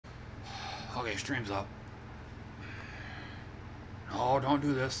Okay, stream's up. No, don't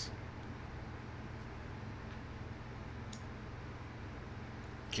do this.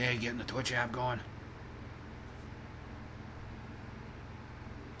 Okay, getting the Twitch app going.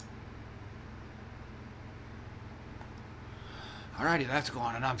 Alrighty, that's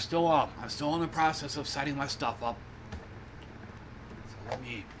going, and I'm still up. I'm still in the process of setting my stuff up. So let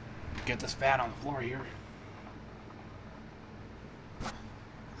me get this fan on the floor here.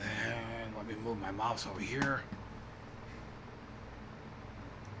 Then let me move my mouse over here.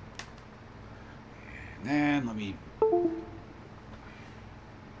 And then let me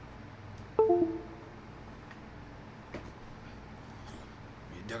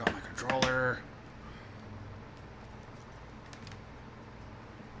dig up my controller.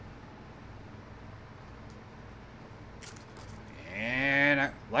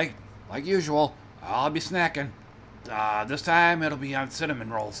 And like usual, I'll be snacking. This time it'll be on cinnamon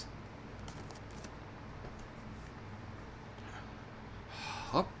rolls.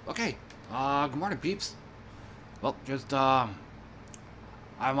 Oh, okay. Good morning, peeps. Well, just I'm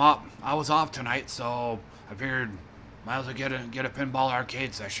up. I was off tonight, so I figured might as well get a pinball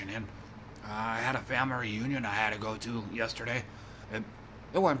arcade session in. I had a family reunion I had to go to yesterday.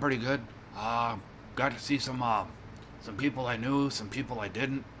 It went pretty good. Got to see some people I knew, some people I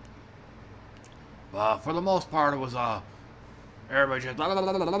didn't. But for the most part, it was everybody just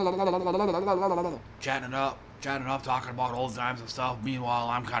chatting up, talking about old times and stuff. Meanwhile,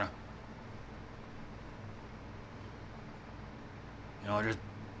 I'm kind of, just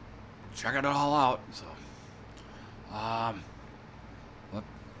checking it all out. So, but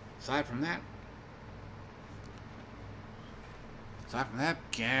aside from that,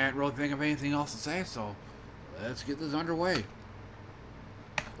 can't really think of anything else to say. So, let's get this underway.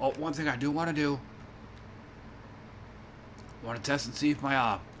 Oh, one thing I do want to do. I want to test and see if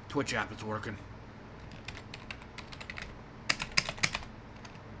my Twitch app is working.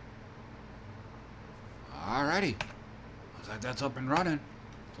 Alrighty. Looks like that's up and running.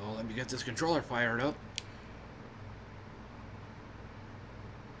 So let me get this controller fired up.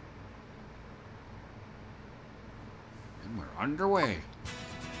 And we're underway.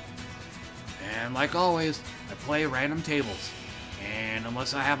 And like always, I play random tables. And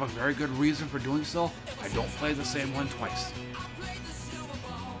unless I have a very good reason for doing so, I don't play the same one twice.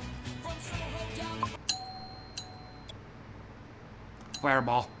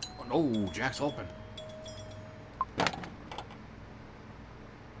 Fireball. Oh no, Jack's open. I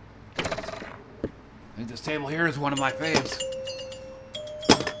think this table here is one of my faves.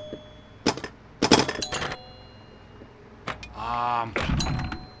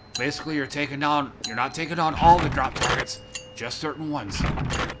 Basically you're not taking down all the drop targets, just certain ones. So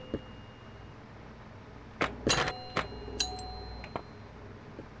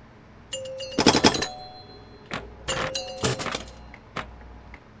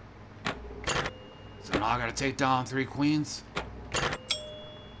now I gotta take down 3 queens.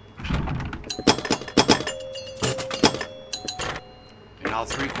 And now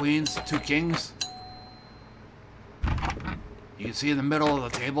 3 queens, 2 kings. You can see in the middle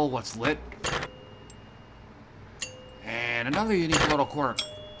of the table what's lit. And another unique little quirk.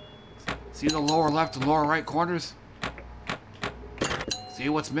 See the lower left and lower right corners? See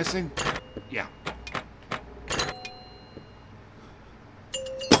what's missing? Yeah.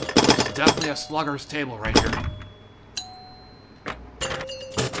 It's definitely a slugger's table right here.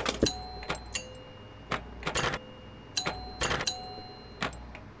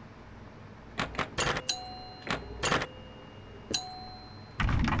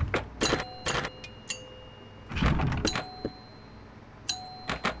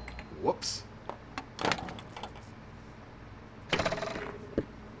 Whoops.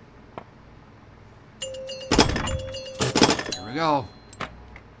 Here we go.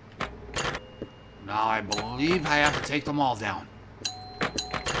 Now I believe I have to take them all down.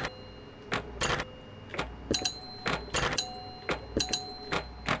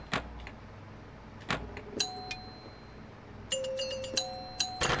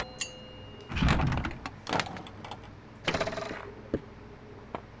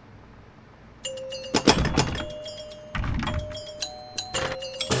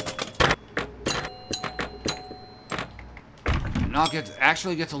 Now it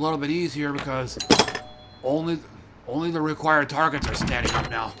actually gets a little bit easier because only the required targets are standing up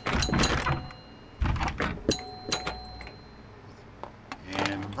now.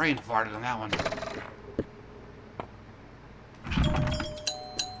 And my brain farted on that one.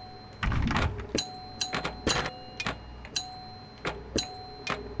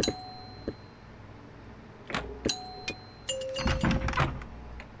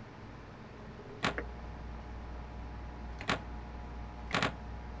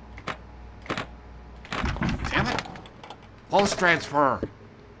 Post transfer.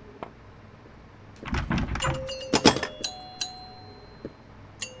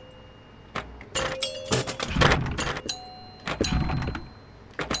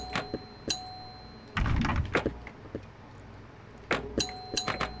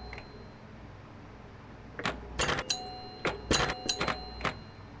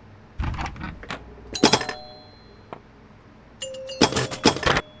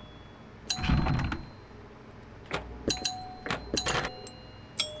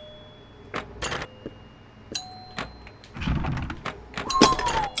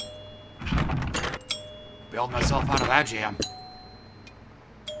 Bailed myself out of that jam.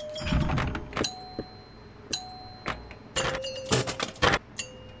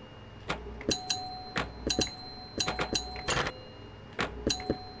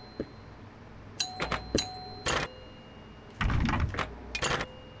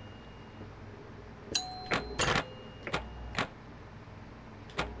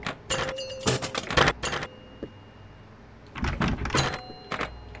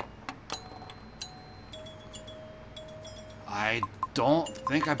 I don't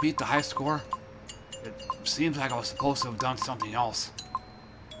think I beat the high score. It seems like I was supposed to have done something else.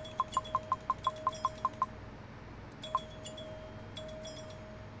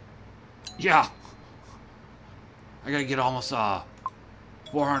 Yeah. I gotta get almost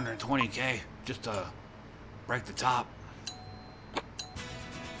 420k just to break the top.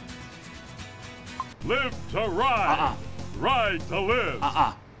 Live to ride. Ride to live.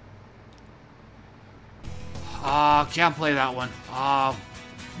 Can't play that one.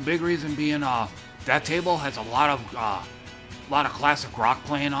 Big reason being, that table has a lot of classic rock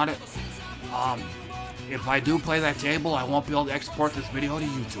playing on it. If I do play that table, I won't be able to export this video to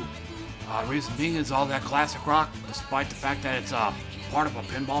YouTube. Reason being is all that classic rock, despite the fact that it's part of a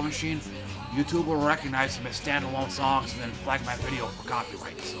pinball machine, YouTube will recognize them as standalone songs and then flag my video for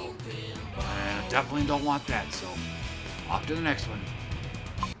copyright. So, I definitely don't want that. So, off to the next one.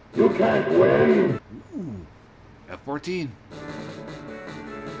 You can't win. Ooh. F14.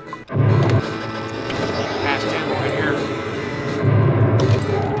 Fast 10 right here.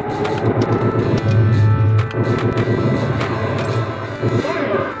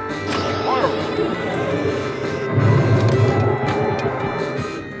 Fire! Fire!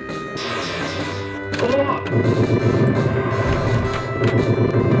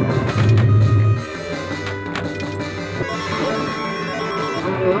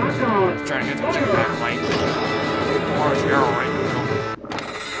 Trying to get the chip back light. Large arrow right in the middle.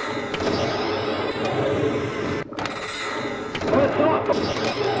 What's up?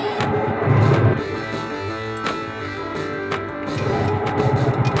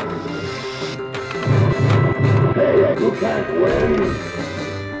 Hey, you can't win.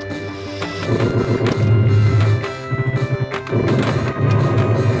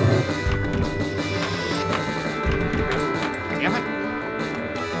 Damn it.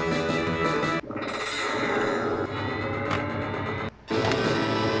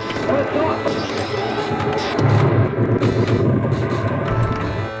 What's up?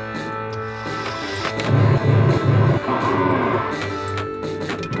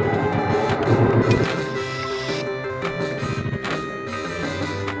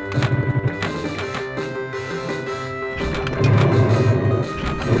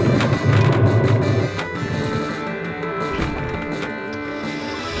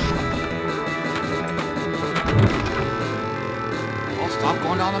 Well, stop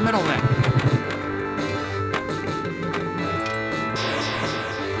going down the middle then.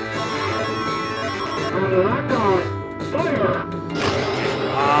 Lock on. Fire!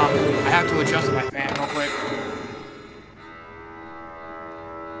 I have to adjust my fan real quick.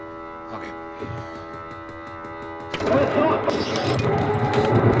 Okay. What's up?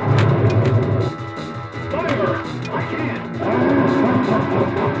 Fire! I can't.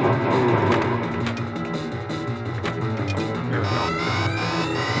 Here we go.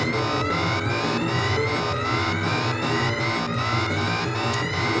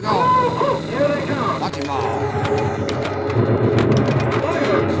 Here we go. Here they come. Lucky ball.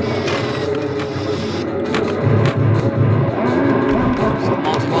 Fire! Some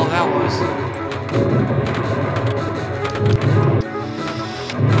multi-ball that was.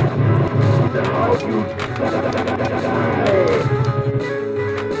 Now you die.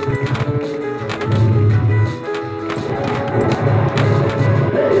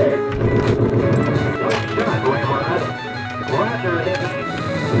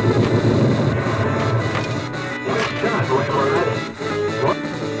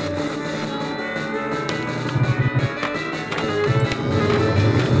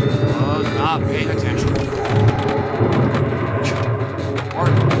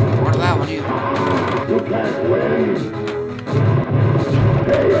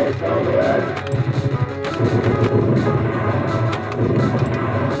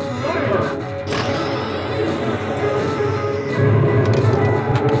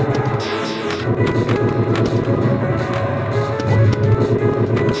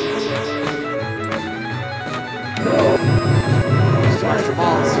 Smash your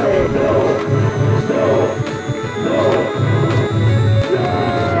balls.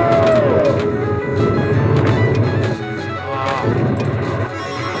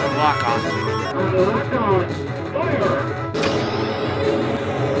 Lock on. Locked on. Fire!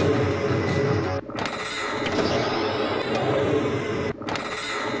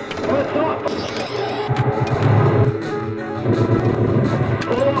 What's up?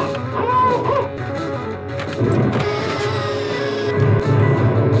 Pull up.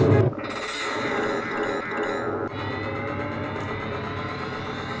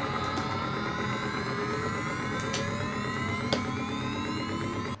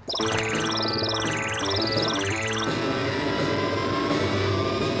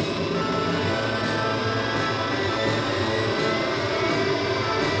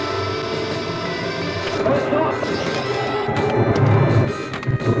 What's up?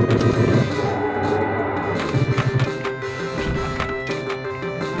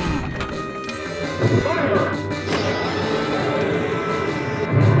 Fire!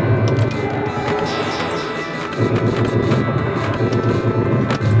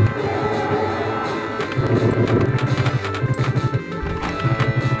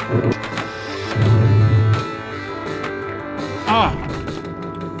 Ah!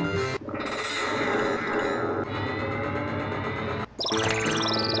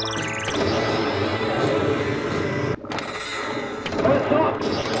 What's up?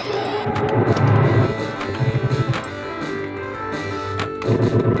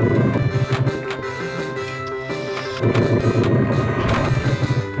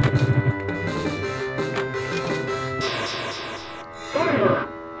 Fire!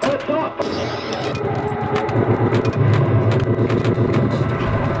 What's up?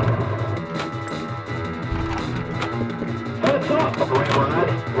 What's up? Great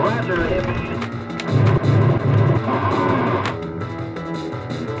ride. Roger, hippie.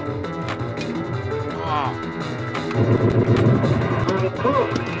 Ah! I'm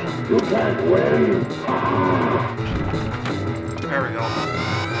close, man. You can't win. There we go.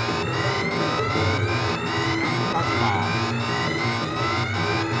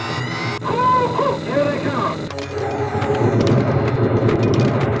 Here they come.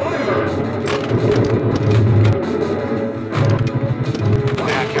 Fire!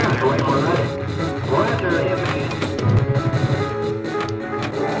 Yeah, I can't. Great ride. Roger, hippie.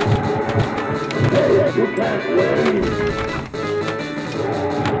 You can't win.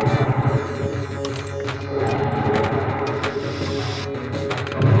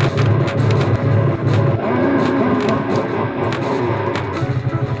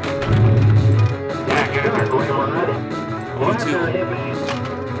 Yeah, get in there. Great ride. Roger, too. hippie.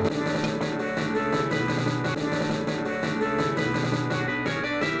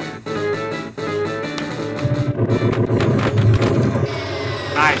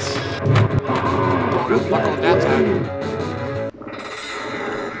 Nice. Oh, good luck on that time.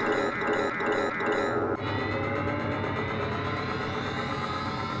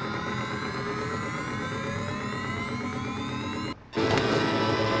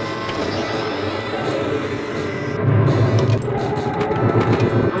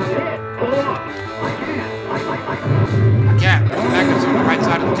 I can't. The magnet's on the right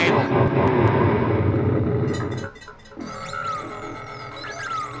side of the table.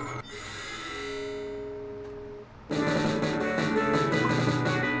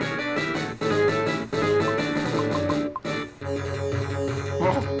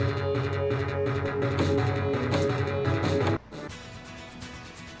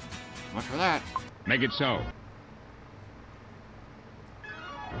 Much for that. Make it so.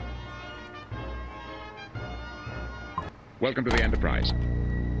 Welcome to the Enterprise.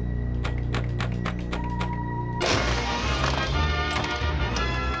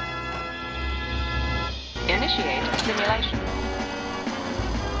 Initiate simulation.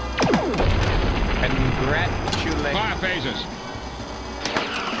 Congratulations. Fire phases.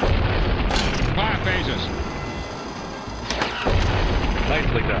 Fire phases.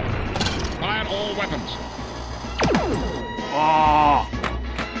 Nicely done. Fire all weapons. Oh!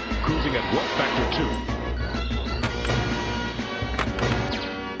 Cruising at warp factor 2.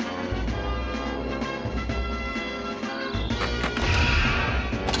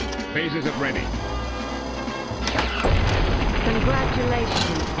 Phases at ready.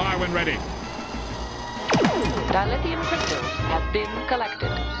 Congratulations. Fire when ready. Dilithium crystals have been collected.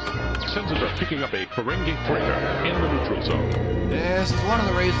 Sensors are picking up a Ferengi freighter in the neutral zone. This is one of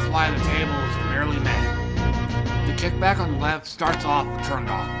the reasons why the table is merely meh. The kickback on the left starts off turned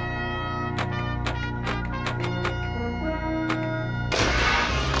off.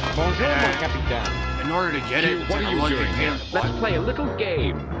 Bonjour, mon capitaine. In order to get it, What it's are you a doing pain here? in the Let's butt. play a little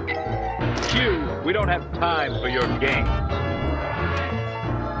game. Q, we don't have time for your games.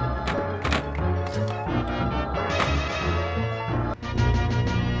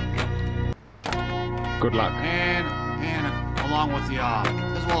 Good luck. And along with the,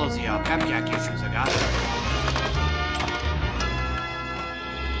 as well as the pepjack issues I got.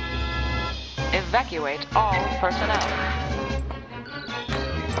 Evacuate all personnel.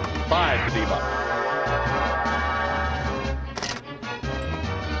 5 to beam up.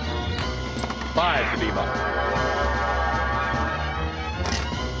 5 to beam up.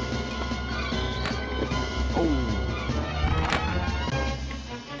 Oh.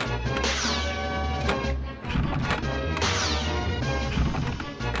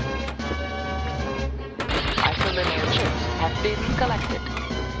 Isolinear chips have been collected.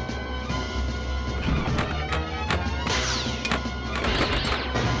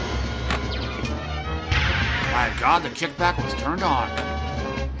 My God, the kickback was turned on.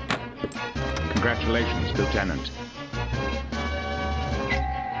 Congratulations, Lieutenant.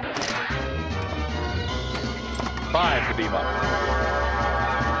 Five to beam up.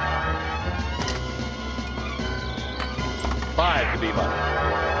 5 to beam up.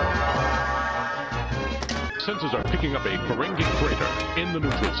 Sensors are picking up a Ferengi freighter in the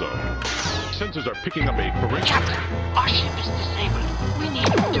neutral zone. Sensors are picking up a Ferengi... Captain, our ship is disabled. We need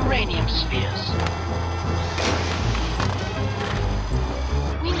uranium spheres.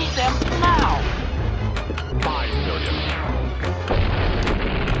 We need them now. 5 million.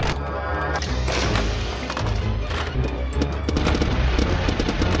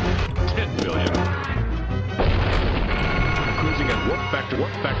 $10 million. Cruising at warp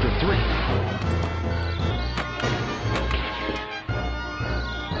factor 3.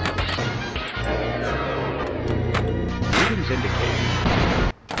 Readings indicate.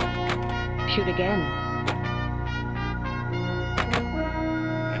 Shoot again.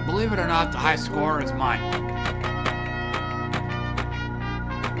 And believe it or not, the high score is mine.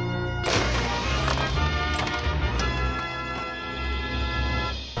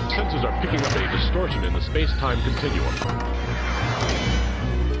 Sensors are picking up a distortion in the space-time continuum.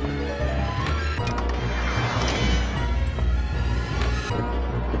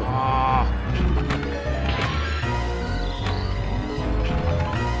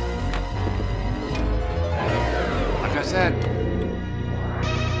 Like I said,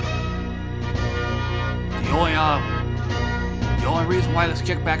 the only reason why this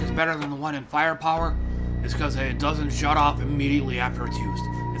kickback is better than the one in firepower is because it doesn't shut off immediately after it's used.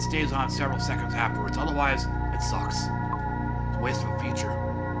 It stays on several seconds afterwards. Otherwise, it sucks. It's a waste of a feature.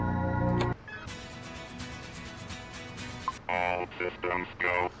 All systems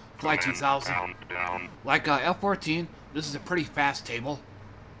go. Flight 2000. Down. Like F-14, this is a pretty fast table.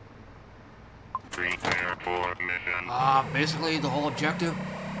 Prepare for mission. Basically the whole objective,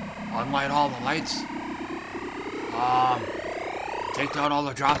 unlight all the lights, take down all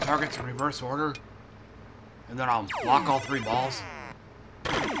the drop targets in reverse order, and then I'll lock all 3 balls.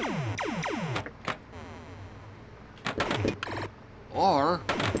 Or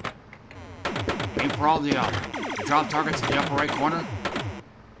aim for all the drop targets in the upper right corner.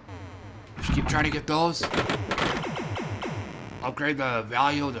 Just keep trying to get those. Upgrade the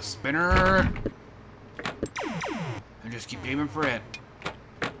value of the spinner. And just keep aiming for it.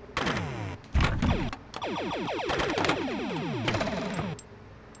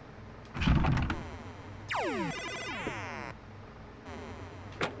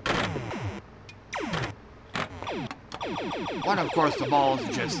 One, of course, the ball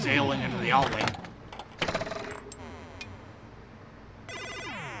is just sailing into the outlane.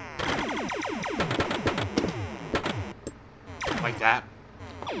 Like that.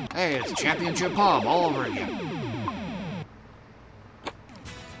 Hey, it's Championship Pub all over again.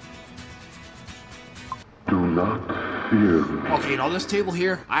 Do not fear me. Okay, now this table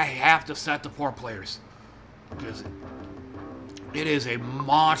here, I have to set to 4 players. Because it is a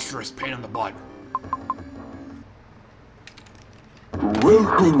monstrous pain in the butt.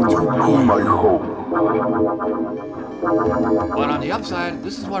 Welcome to my home. But on the upside,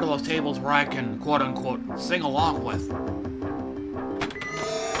 this is one of those tables where I can, quote-unquote, sing along with.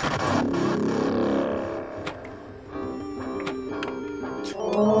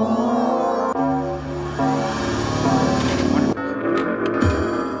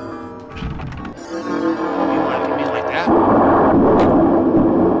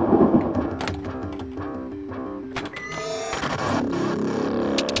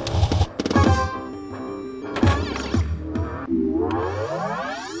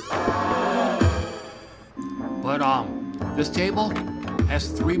 table has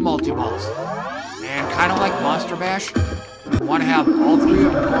 3 multi-balls. And kind of like Monster Bash, you want to have all 3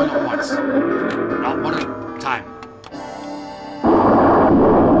 of them going at once. Not one at a time.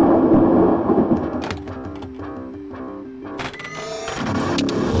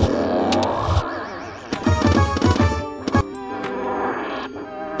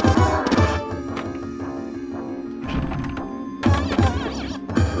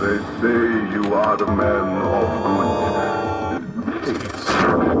 They say you are the man of good taste.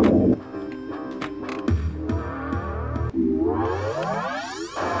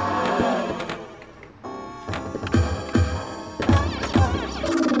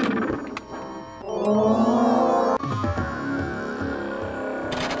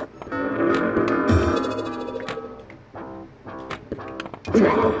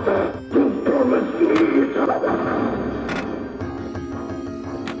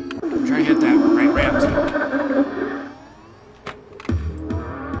 Try to hit that right ramp too.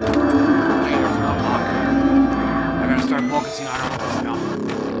 Okay, there's one block. I gotta start focusing on our now.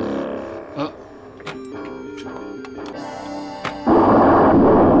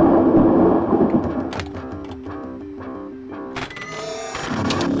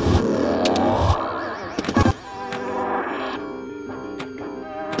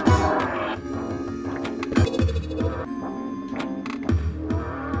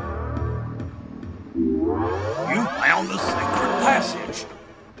 You found the secret passage.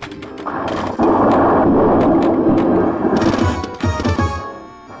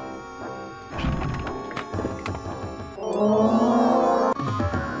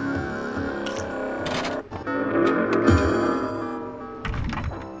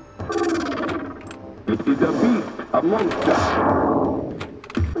 It is a beast, a monster.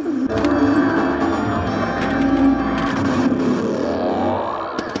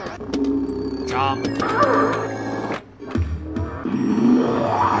 Jump.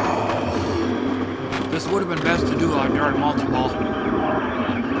 This would have been best to do during multi-ball.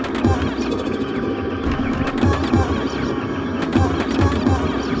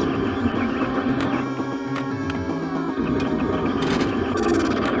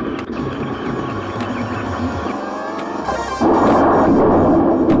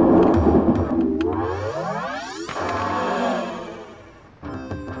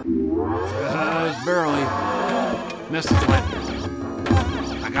 Just barely missed the flip.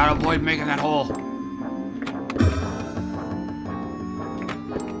 I gotta avoid making that hole.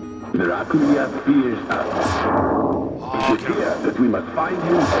 Dracula fears us. Oh, It is okay. here that we must find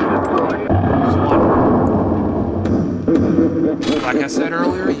you and destroy. There's one. Like I said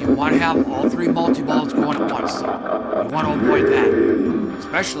earlier, you want to have all 3 multi-balls going at once. You want to avoid that.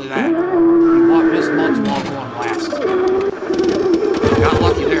 Especially that. You want this multi-ball going last. Got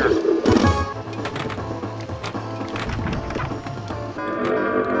lucky there.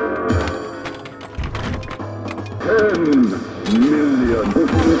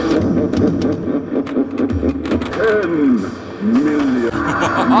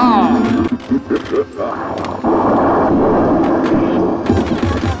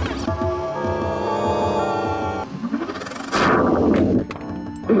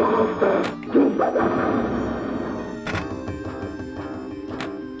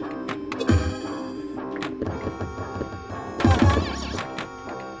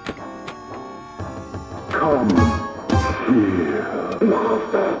 Come here.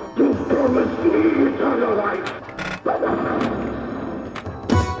 Master, you promised me eternal life.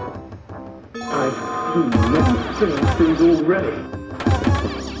 I've seen many strange things already.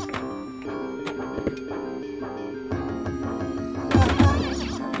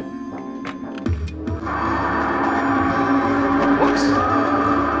 Whoops.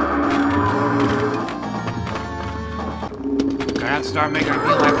 Gonna have to start making a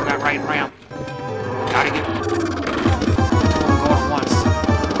beeline for that right ramp. Gotta get going at once.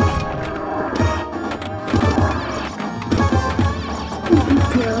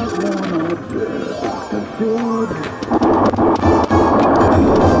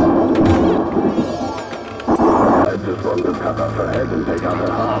 I just want to cut off her head and take out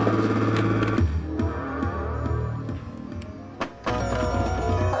her heart.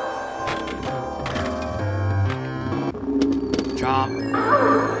 Jump.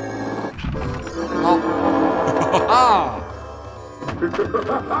 Oh. Ah.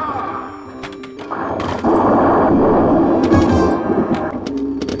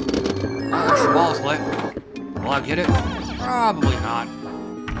 Oh, the ball's lit. Will I get it? Probably not.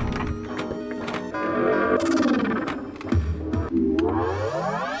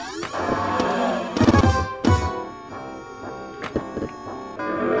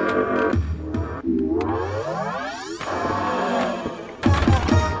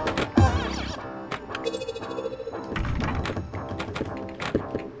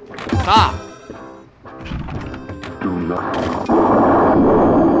 stop. Do not.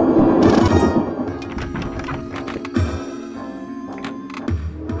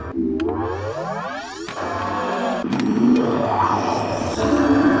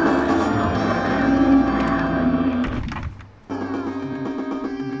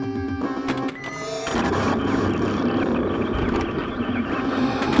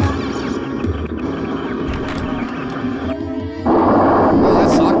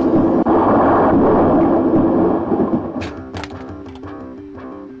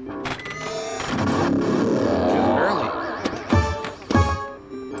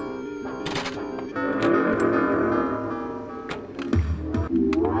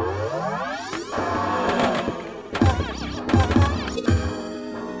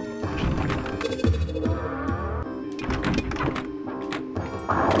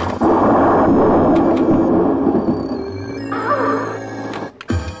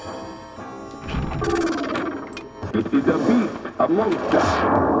 It is a beast, a monster.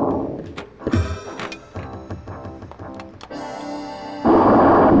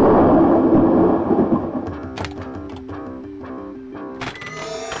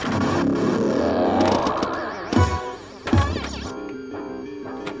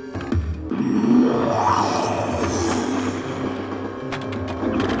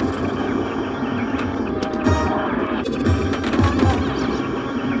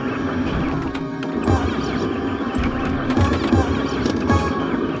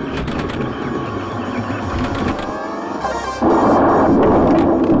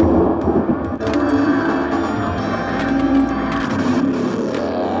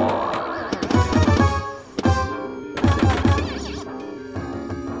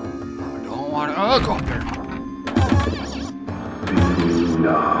 Go up there.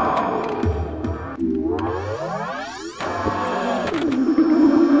 Now.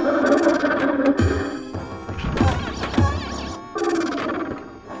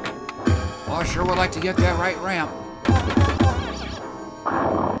 Well, I sure would like to get that right ramp.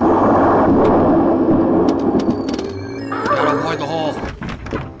 Gotta avoid the hole.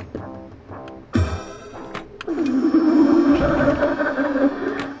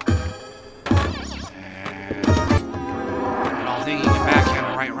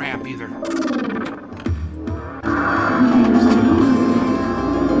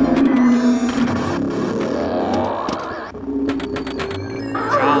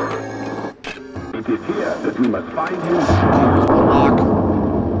 We must find you. Lock.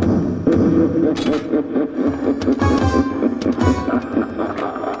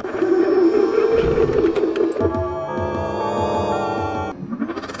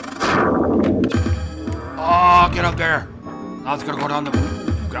 Oh, get up there. Now it's gonna go down the...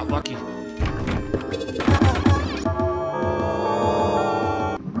 Got lucky.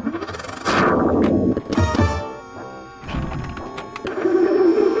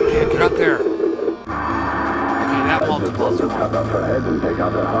 Yeah, get up there. Cut off her head and take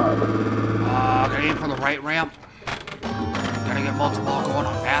out her heart. Gotta aim for the right ramp. Gotta get multi-ball going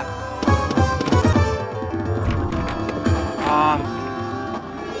on that.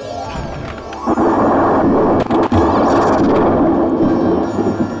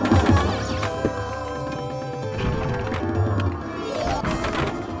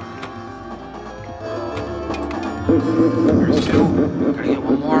 There's two. Gotta get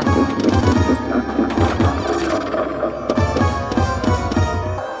one more.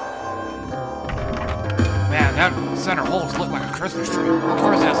 That center holes look like a Christmas tree. Of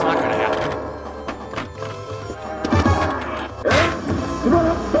course that's not going to happen. There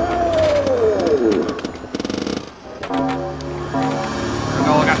we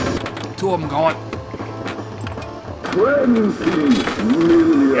go, I got two of them going. 20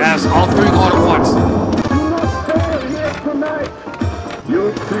 million. Yes, all three going at once. You must fail here tonight. You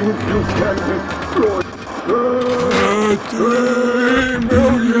think you can destroy 3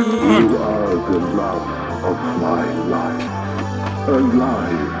 million. You are the love of my life,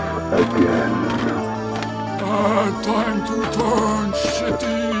 alive again. Time to turn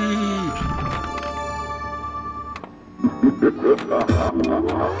shitty.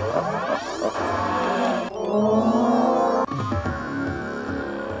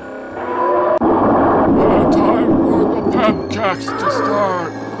 Time for the pancakes to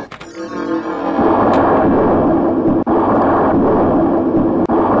start.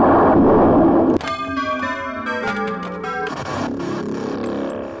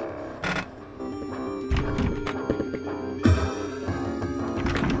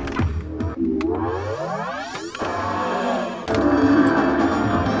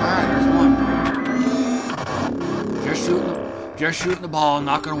 Just shooting the ball,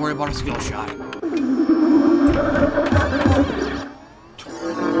 not gonna worry about a skill shot.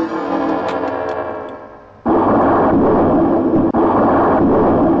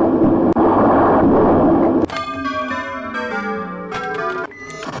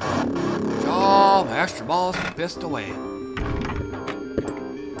 Oh, my extra balls pissed away.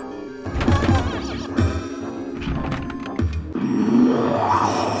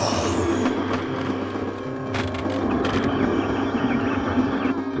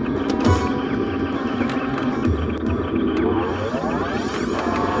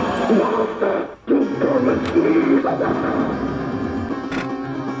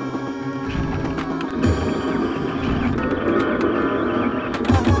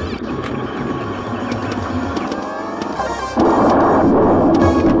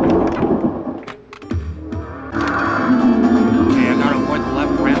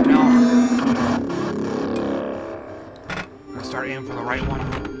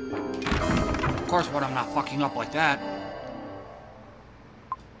 Up like that.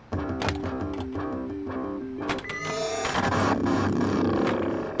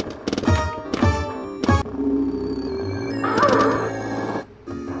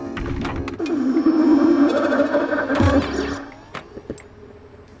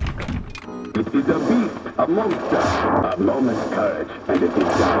 It is a beast, a monster, a moment's courage, and it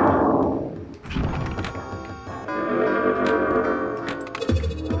is done.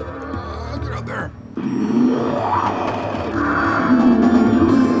 Get up there.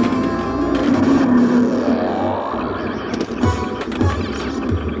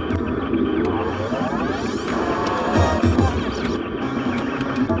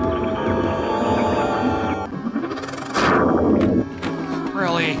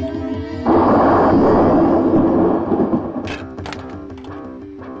 Really?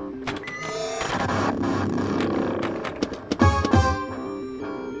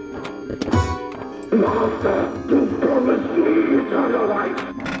 Master, you promised me eternal life.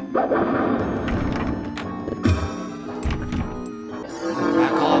 I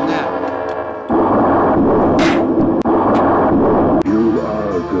call him that. You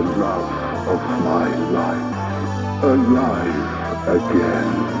are the love of my life. Alive again.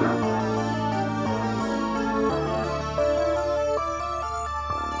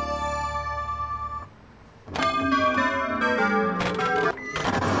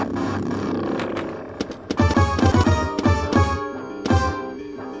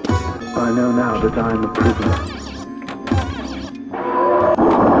 I know now that I am a prisoner.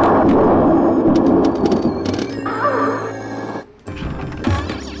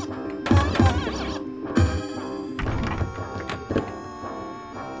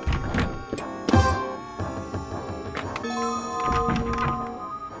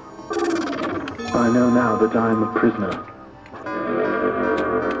 I know now that I am a prisoner.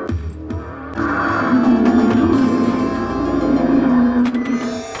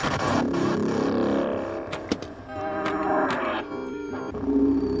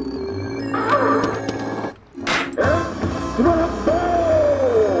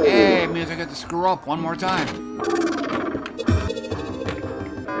 Hey, means I get to screw up one more time.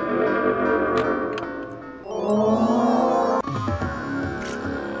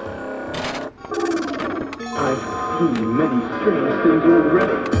 I've seen many strange things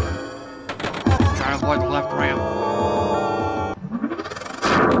already. Try to avoid the left ramp.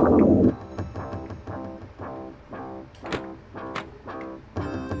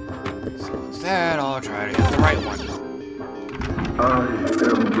 So instead, I'll try to hit the right one. I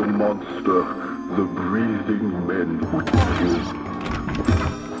am the monster, the breathing men who kill.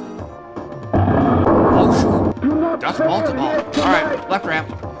 Oh, shoot. That's multiple. Alright, left ramp.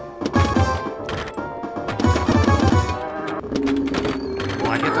 Will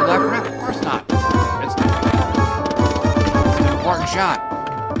I get the left ramp? Of course not. It's an important shot.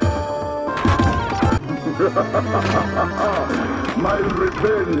 My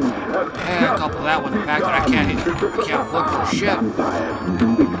revenge has And couple that with the fact that I can't flip for shit. vampires do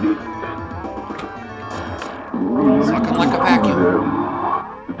exist. Sucking like a vacuum.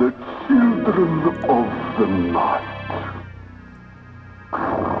 The children of the night.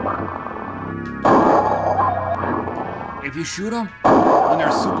 If you shoot them when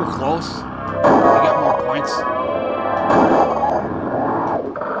they're super close, you get more points.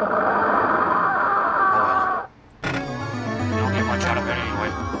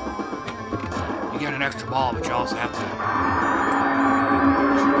 An extra ball, but you also have to.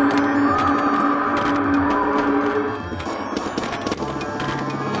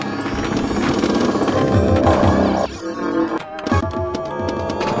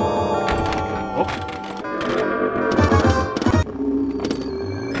 Oh.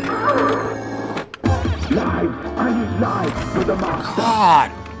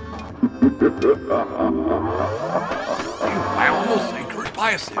 God! You violate sacred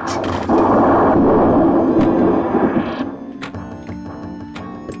passage.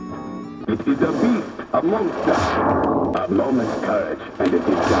 It is a beast, a monster. A moment's courage, and it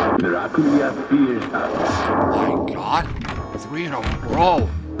is done. Dracula fears us. My God! 3 in a row.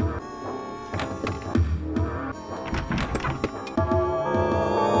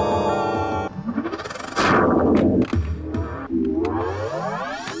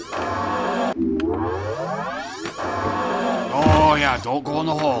 Oh yeah, don't go in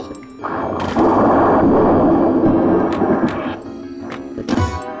the hole.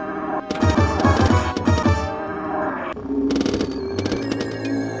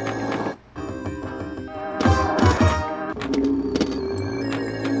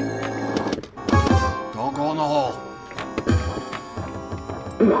 Don't go in the hole.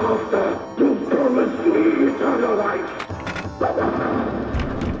 Master, you promised me eternal life.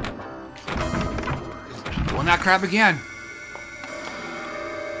 Doing that crap again.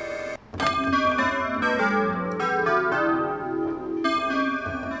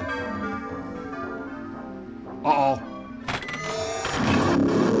 Uh-oh.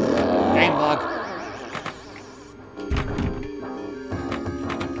 Game bug.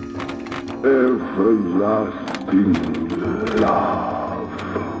 Everlasting love.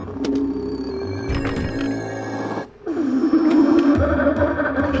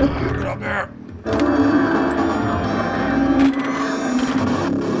 Get up there.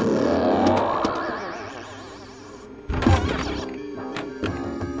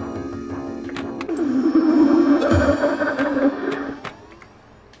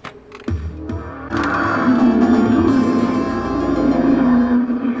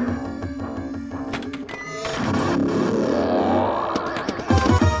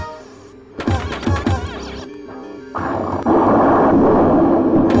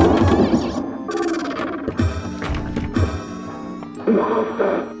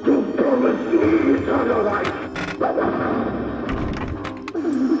 Master, you promised me eternal life.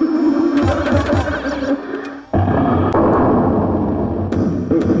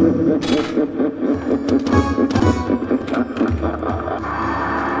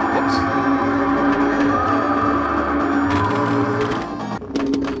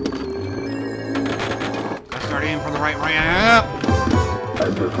 Gotta start aiming for the right ramp. I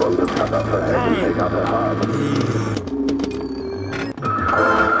just want to cut off her head and take out her heart.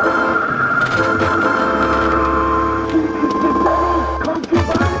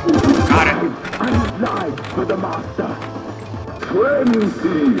 Got it. I lied for the master. 20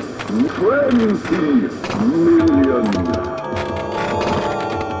 million.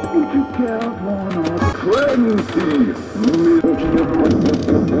 Would you care for one 20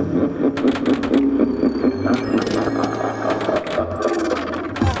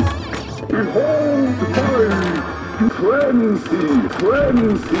 Behold my 20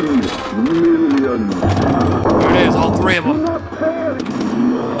 million. There it is, all 3 of them. Not fair.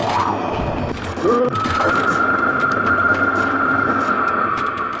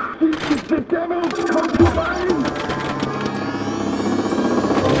 This is the devil's concubine.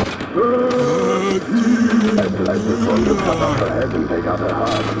 I just want to cut off her head and take out her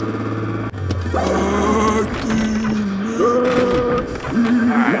heart.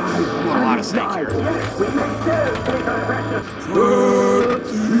 Alright, doing a lot of snake here.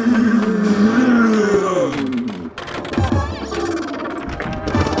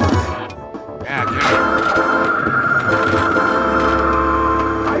 Yeah, get it.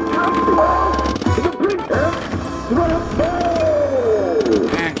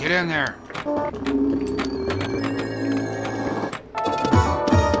 Man, get in there.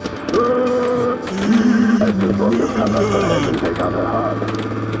 I just want to cut off her head and take out her heart.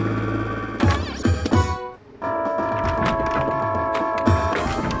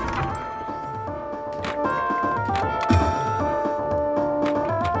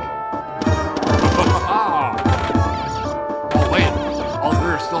 Oh wait, all 3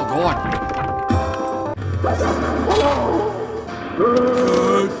 are still going.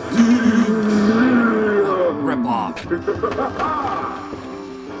 Rip off.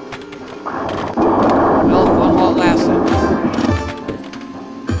 Well, one more lasted.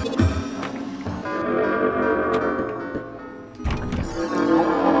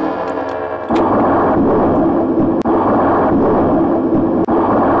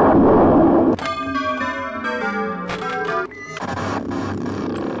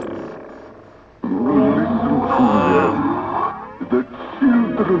 The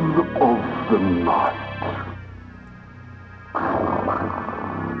children of the night.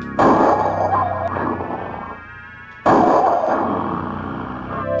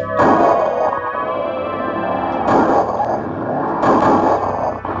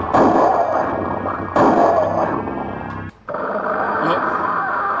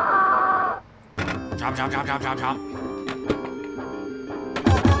 Jump, jump, jump, jump, jump, jump.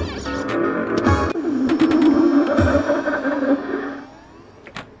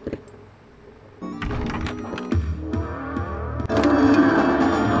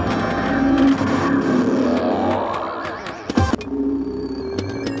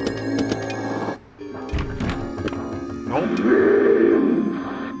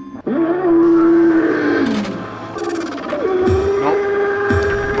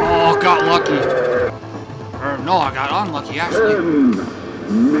 Got lucky. Or no, I got unlucky actually.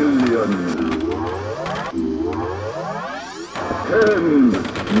 10 million.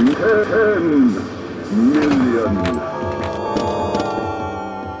 10 million.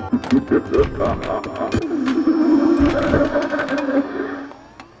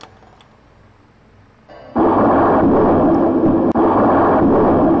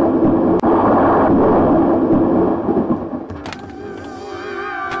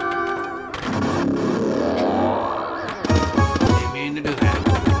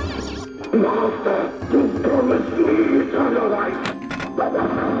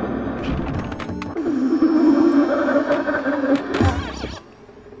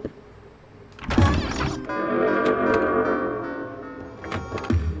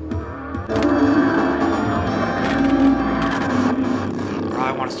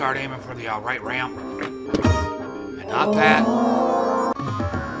 Start aiming for the right ramp, and not that.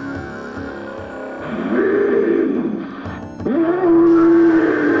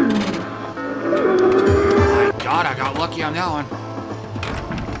 My God, I got lucky on that one.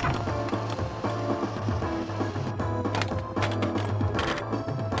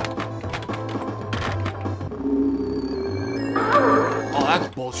 Oh, that's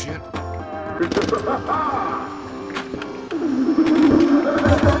bullshit.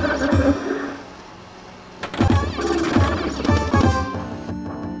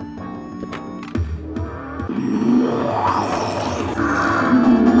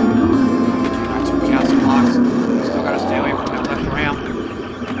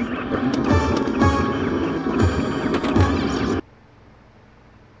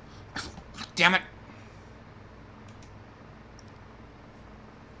 Damn it.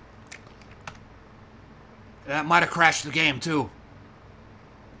 That might have crashed the game, too.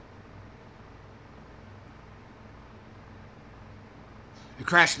 It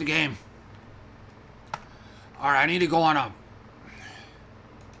crashed the game. Alright, I need to go on a...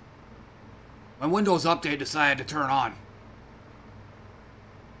 My Windows Update decided to turn on.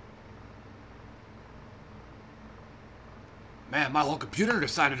 Man, my whole computer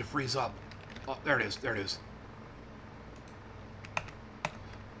decided to freeze up. Oh, there it is. There it is.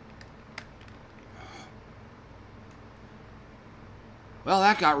 Well,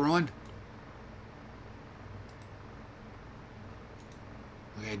 that got ruined.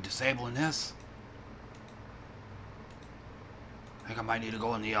 Okay, disabling this. I think I might need to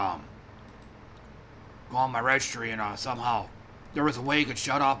go in the, go on my registry and, somehow. There was a way you could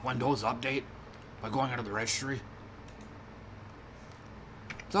shut off Windows Update by going into the registry.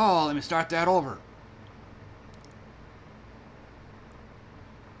 So, let me start that over.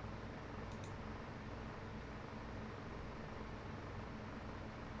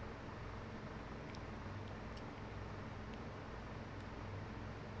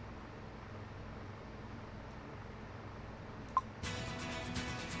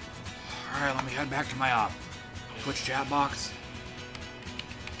 Alright, let me head back to my Twitch chat box.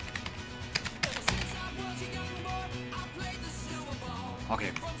 Okay.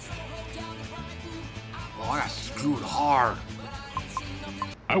 Oh, I got screwed hard.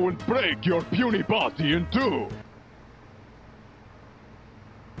 I will break your puny body in two.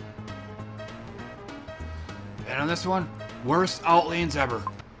 And on this one, worst outlanes ever.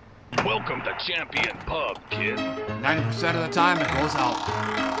 Welcome to Champion Pub, kid. 90% of the time, it goes out.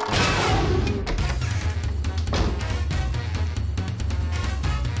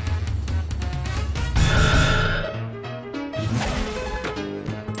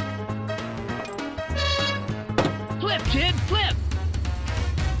 Flip, kid, flip!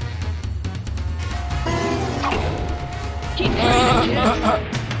 Keep trying, kid.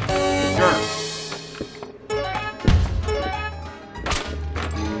 Sure.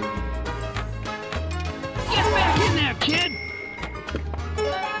 Get back in there, kid!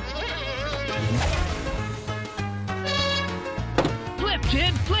 Flip,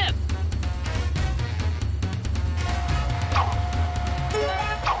 kid, flip!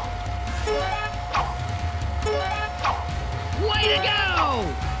 Way to go!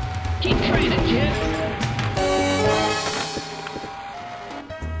 Keep training, kid.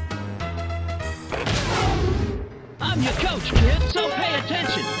 I'm your coach, kid, so pay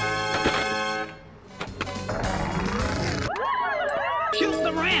attention.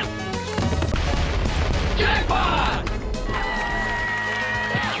 Jackpot!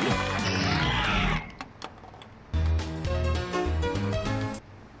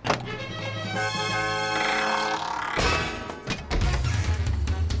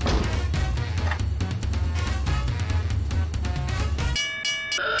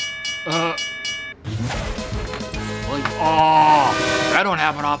 That don't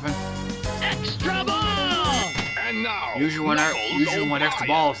happen often. Extra ball! And now, Usually when extra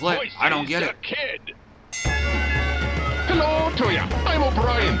ball is lit, I don't get it. Kid. Hello to ya. I'm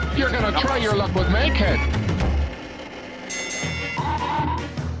O'Brien. You're gonna try your luck with me, kid.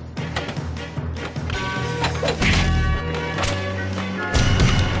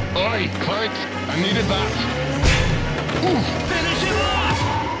 Oi, Clint. I needed that. Oof. Finish him off!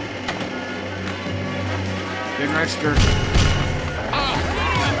 Didn't register.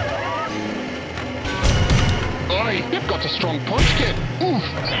 Oi, you've got a strong punch, kid. Oof.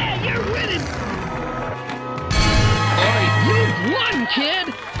 Yeah, you're winning! Oi, You've won, kid!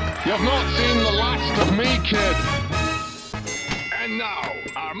 you've not seen the last of me, kid. And now,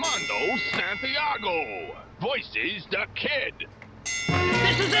 Armando Santiago voices the kid.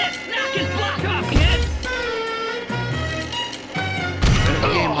 This is it! Knock his block off, kid!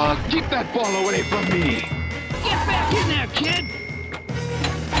 Game mug. Keep that ball away from me. Get back in there, kid!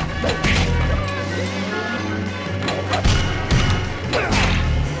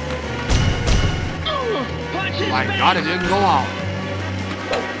 Punch his My face! God, it didn't go out.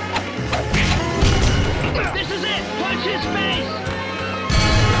 This is it! Punch his face!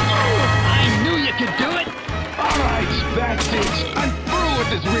 I knew you could do it! All right, that's it. I'm through with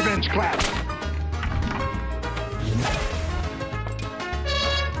this revenge clap.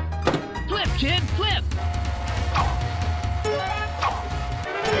 Flip, kid, flip!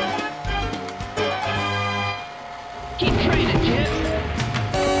 Keep training, kid!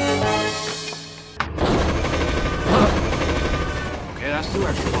 Okay, that's 2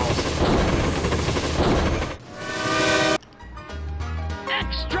 extra balls.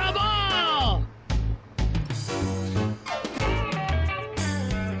 Extra ball!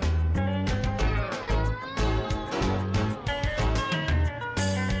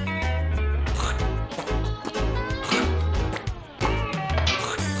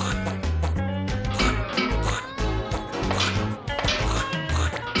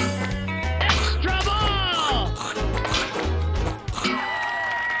 Extra ball!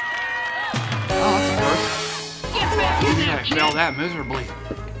 Oh, that's worse. Get back in there, I kid! failed that miserably.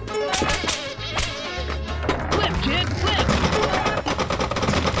 Flip, kid, flip!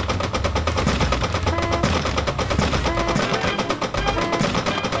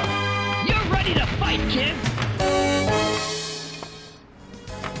 You're ready to fight, kid!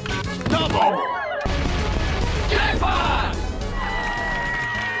 Double! Jackpot!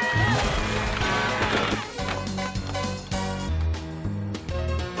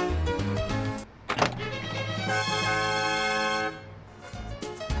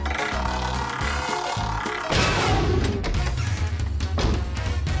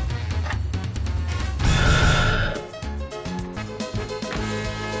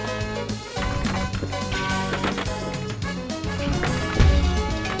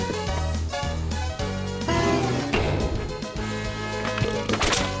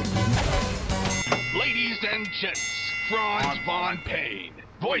 Ladies and gents, Franz Von Payne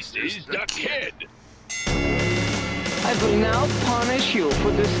voices the kid. I will now punish you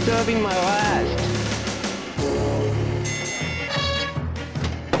for disturbing my rest.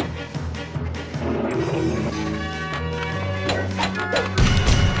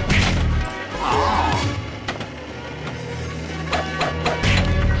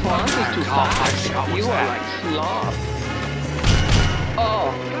 Franz is too God, fast. what was You are that? like sloth.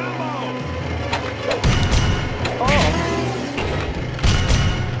 Oh. Oh.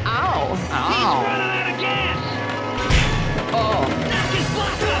 Ow. Ow. Running out of gas! Oh. Knock his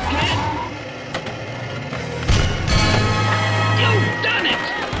block off, kid! You've done it!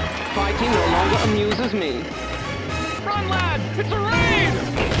 Fighting no longer amuses me. Run, lad! It's a raid!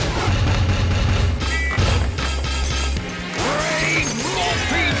 Raid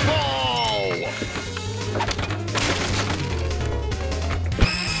multi-ball!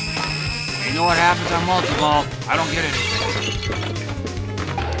 You know what happens on multi-ball? I don't get anything.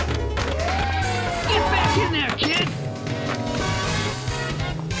 Get back in there, kid!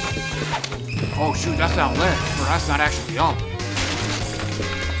 Oh shoot, that's not lit. Or that's not actually up.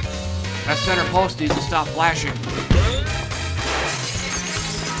 That center post needs to stop flashing.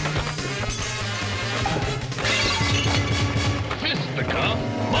 Fistica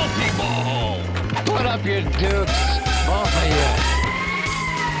multi-ball! Put up your dukes, both of you.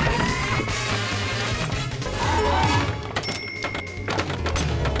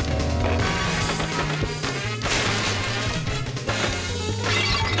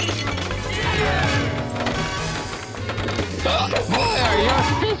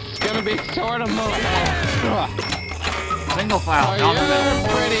 be sort of moving. Single file, Oh, down the middle. you're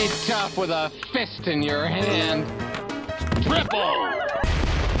pretty tough with a fist in your hand. Triple.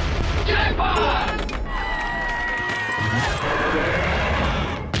 Jackpot!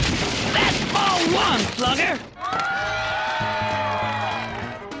 That's ball one, Slugger!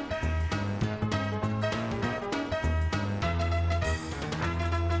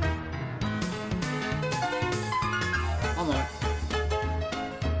 One more.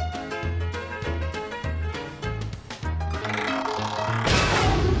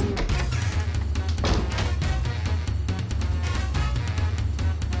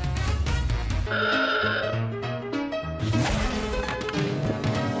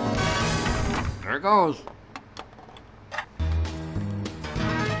 There it goes.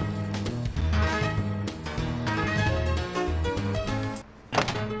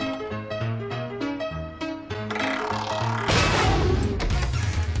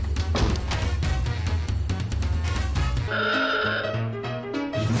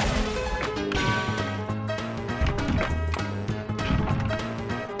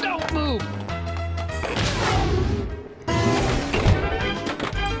 Don't move!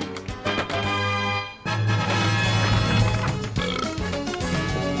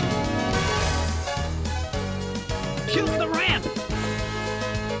 Shoot the ramp!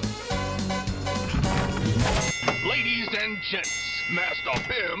 Ladies and gents, Master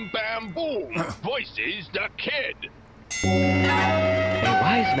Bim Bam Boom voices the kid. A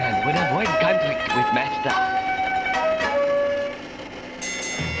wise man would avoid conflict with Master.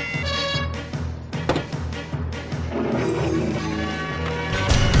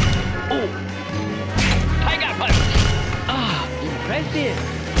 Oh! Tiger punch! Ah, impressive!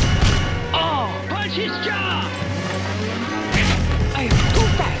 Oh, punch his jaw! I am too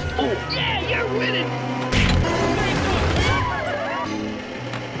fast! Oh, yeah, you're winning!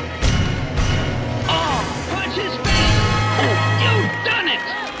 Oh, punch his face! Oh, you've done it!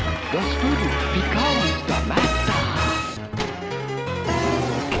 The student becomes the master!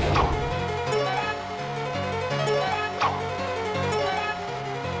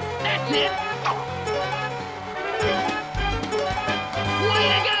 That's it! Way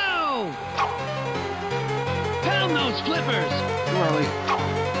to go! Pound those flippers! Too early.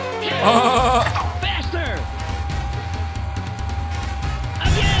 Faster!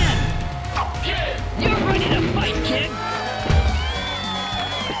 Again! You're ready to fight, kid!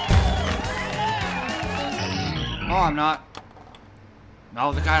 No, I'm not. Not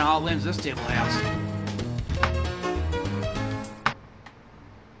with the kind of all wins this table has.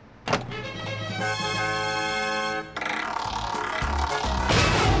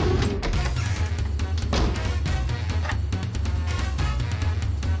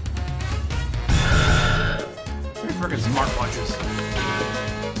 Freaking smart punches.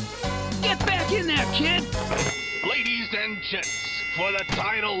 Get back in there, kid! Ladies and gents, for the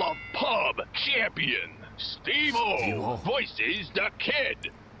title of Pub Champion, Steve-O Steve-O. voices the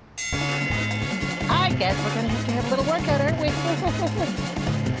kid. I guess we're gonna have a little workout, aren't we?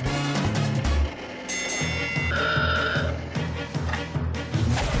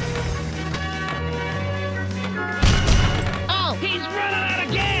 Oh! He's running out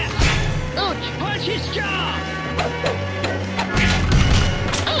of gas! Ouch! Punch his jaw!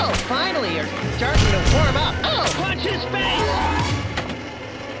 Oh, finally, you're starting to warm up. Oh! Punch his face!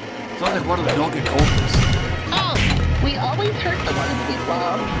 Sounds like one of the Donkey Kongs. Oh! We always hurt the ones we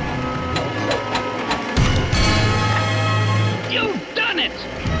love. You've done it!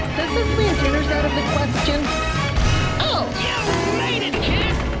 Does this mean dinner's out of the question? Oh! You made it,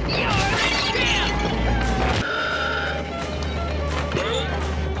 kid! You're the champ!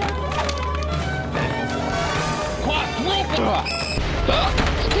 Quadruple.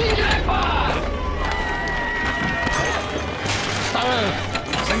 Jackpot!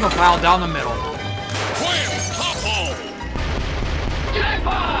 Single file down the middle. Quintuple.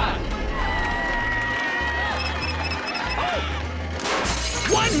 Jackpot!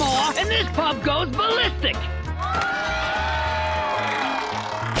 One more, and this pub goes ballistic!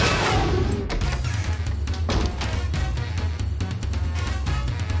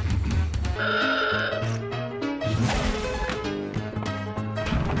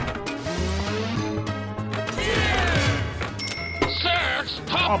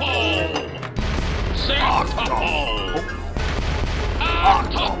 Sextuple! Sextuple!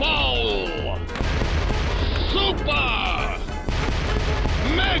 Octuple! Super!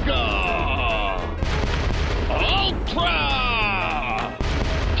 Mega! Ultra!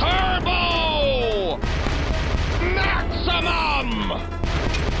 Turbo! Maximum!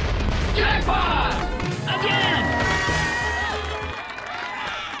 Jackpot! Again!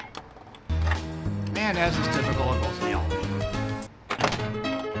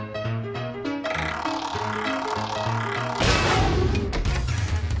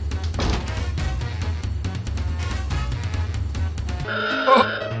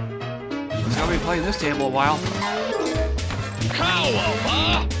 this table a while.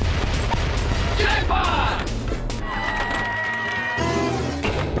 Cowabunga!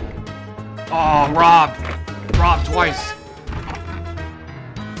 Oh, robbed. Robbed twice.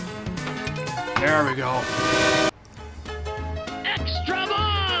 There we go. Extra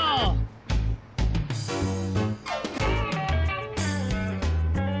ball!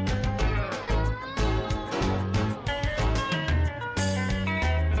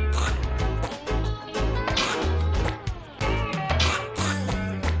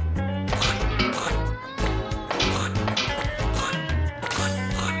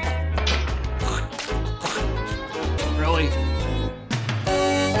 Really?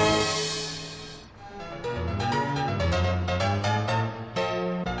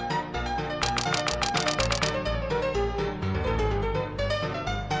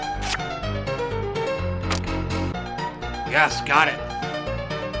 Yes, got it.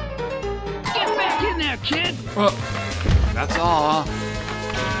 Get back in there, kid! That's all, huh?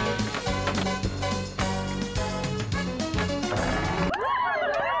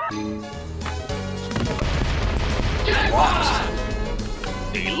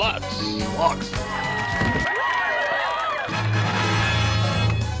 Deluxe. Deluxe.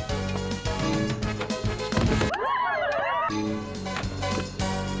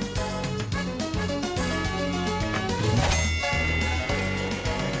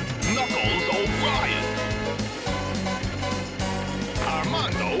 Knuckles O'Brien.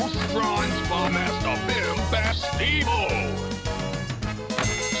 Armando Franz von Master Bim Bass Steve-O.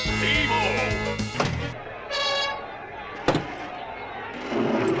 Steve-O.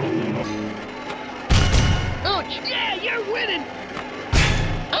 Ouch! Yeah, you're winning!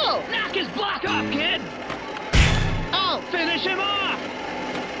 Oh! Knock his block off, kid! Oh! Finish him off!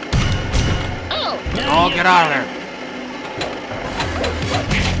 Oh! Oh, get out of there.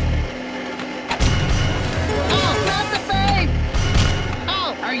 Oh, not the face!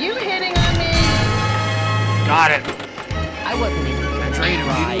 Oh, are you hitting on me? Got it. I wasn't even I traded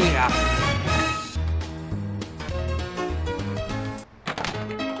immediately after.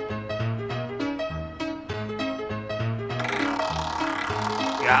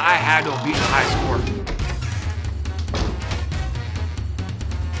 Yeah, I had to have beaten the high score.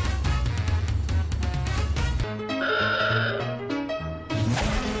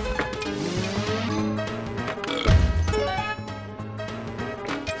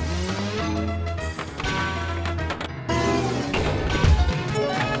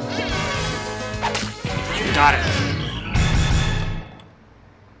 Got it.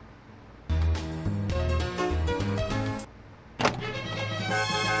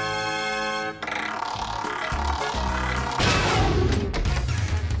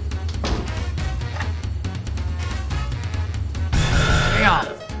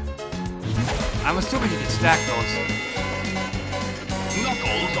 I'm assuming you can stack those.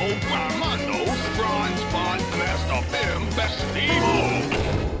 Knuckles O'Brien. Franz von Master Bim Bass Steve-O.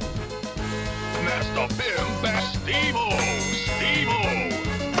 Master Bim Bass Steve-O. Steve-O.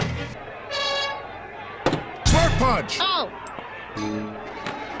 Smart punch! Oh!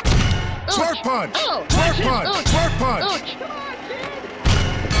 Smart punch! Oh! Smart Ouch! punch! Ouch! Smart punch! Ouch!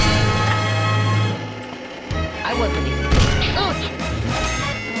 I wasn't even. Ouch!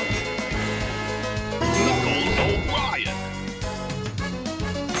 Knuckles O'Brien.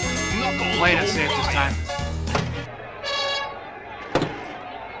 Knuckles Played it safe this time.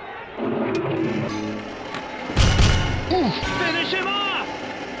 Finish him off!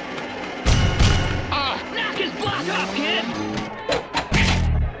 Knock his block off, kid!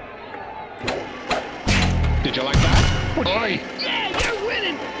 Did you like that? Oi! Yeah, you're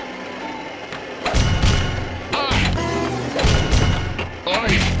winning!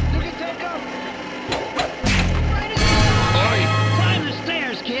 Oi! You can take him! Oi! Climb the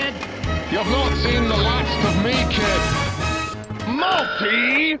stairs, kid! You've not seen the last of me, kid.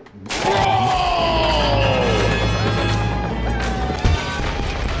 Multi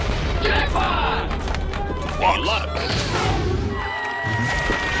Deluxe.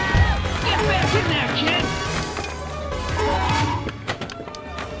 Get back in there, kid!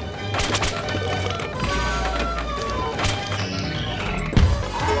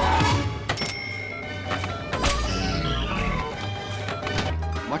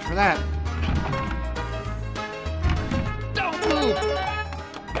 Much for that. Don't move!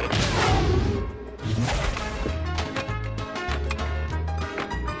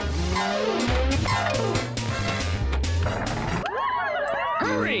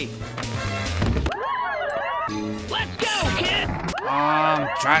 Hurry! Let's go, kid!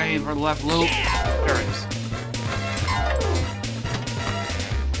 Trying to aim for the left loop. There it is.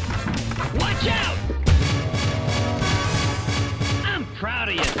 Watch out! proud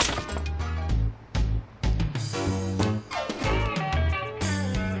of you.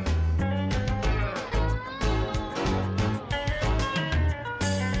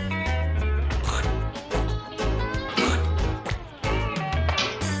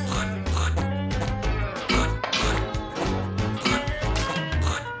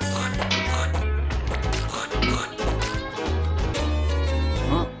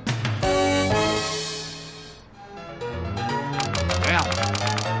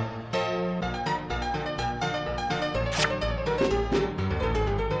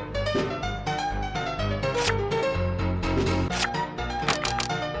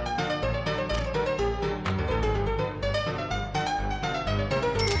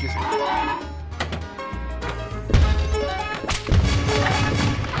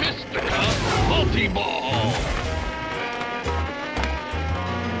 Multi-ball!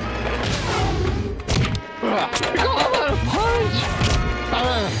 Punch!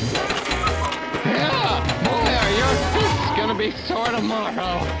 Yeah, boy, are your fists gonna be sore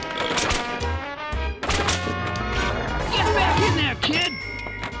tomorrow. Get back in there, kid!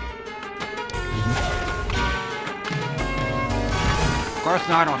 Of course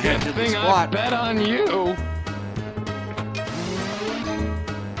not, I don't hit the Thing I squat. bet on you.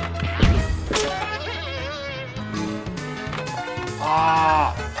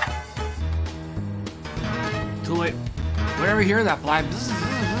 Ah! Too late. Whenever you hear that fly, you're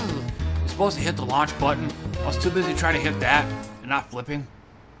supposed to hit the launch button. I was too busy trying to hit that and not flipping.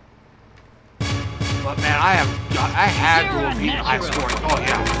 But man, I had to have beaten the high score. Oh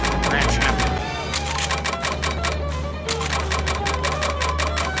yeah, grand champion.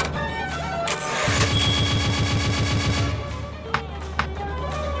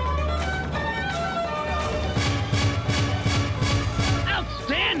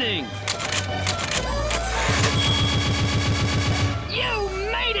 Outstanding! You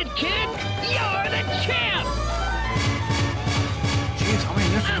made it, kid! You're the champ! Jeez, how many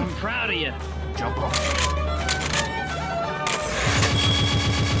minutes? I'm proud of you. Jump rope.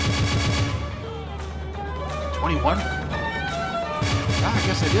 $21? Yeah, I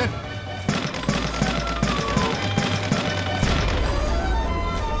guess I did.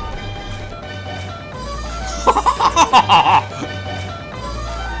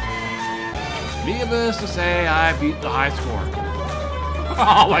 Needless to say, I beat the high score.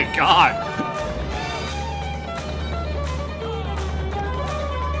 Oh my god!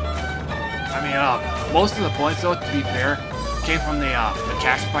 I mean, most of the points, though, to be fair, came from the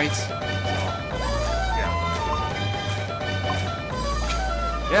cash fights. So, yeah.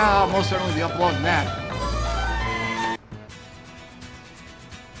 Yeah, I'll most certainly be uploading that.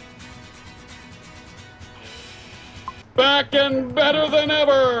 Back and better than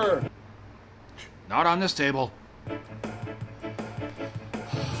ever! Not on this table.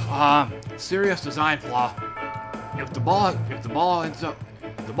 Serious design flaw. If the ball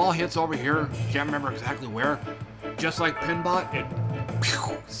hits over here, can't remember exactly where, just like Pinball, it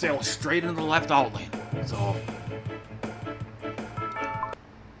sails straight into the left out lane. So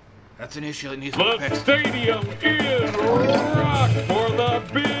that's an issue that needs to be The fixed. stadium is rocked for the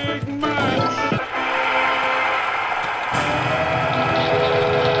big match!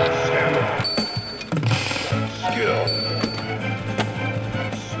 Skill.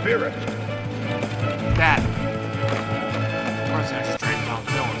 Spirit. That. Of course, I just trained down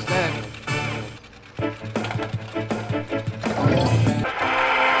the middle instead.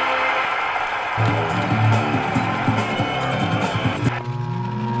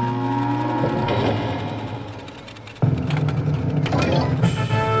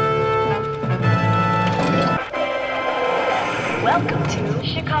 Welcome to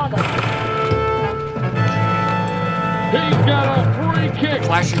Chicago. He's got a free kick!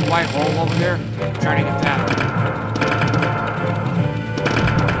 Flashing white hole over there. Trying to get that.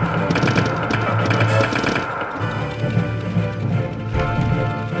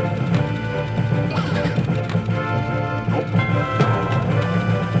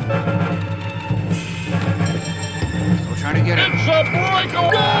 Still trying to get it. It's a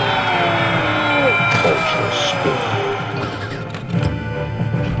breakaway! Ultra speed.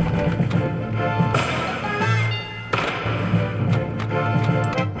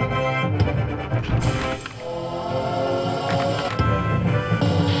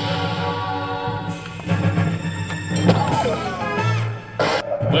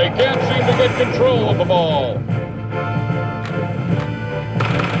 They can't seem to get control of the ball.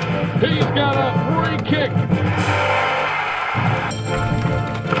 He's got a free kick.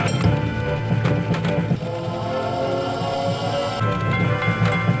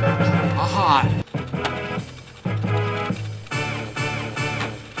 Aha!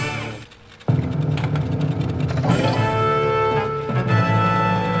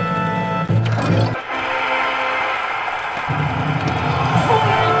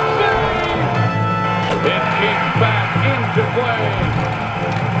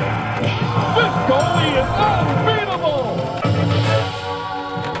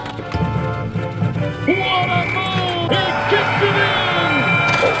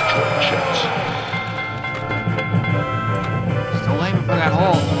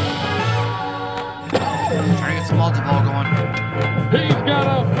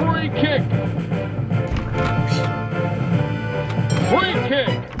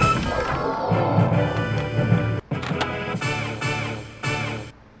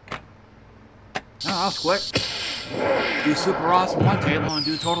 that was quick. Do super awesome on one table and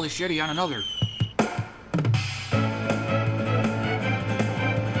do totally shitty on another.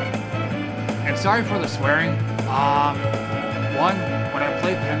 And sorry for the swearing. One, when I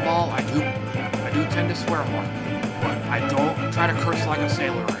play pinball, I do tend to swear more, but I don't try to curse like a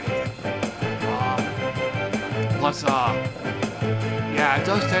sailor or anything. Plus, yeah, it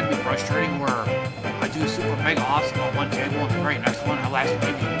does tend to be frustrating where I do super mega awesome on one table and the very next one I last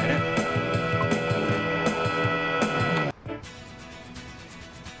maybe a minute.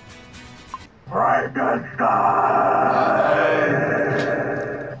 Frankenstein!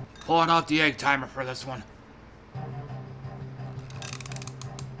 Pulling out the egg timer for this one.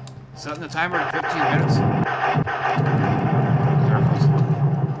 Setting the timer to 15 minutes. There it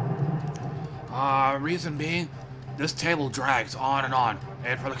goes. Reason being, this table drags on,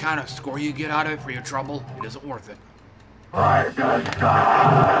 and for the kind of score you get out of it for your trouble, it isn't worth it.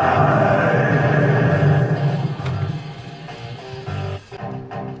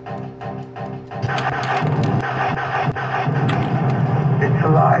 It's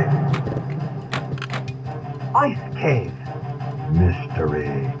alive. Ice cave.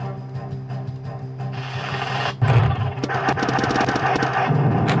 Mystery.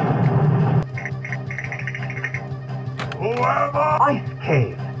 Whoever. Ice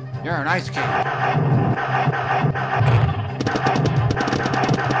cave. You're an ice cave.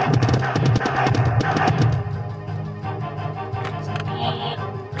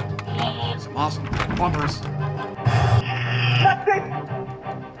 Some awesome bumpers. That's it.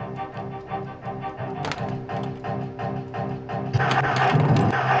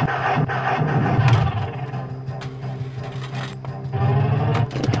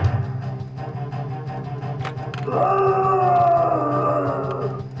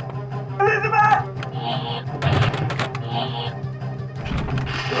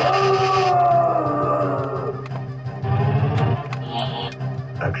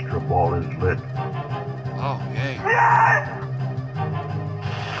 Extra ball is lit. Oh, yay. Yes!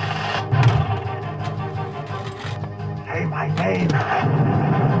 Say my name.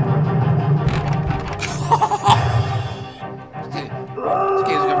 This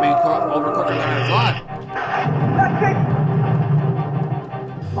game's gonna be overcooked than I thought. That's it.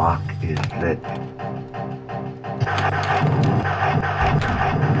 Lock is lit.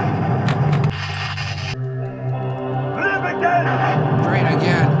 Live again. Drain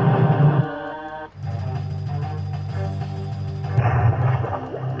again.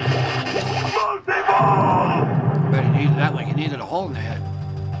 Multi-ball. Bet he needed that like he needed a hole in the head.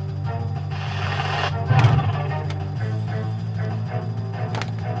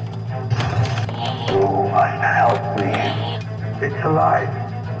 Oh, unhealthy. It's alive.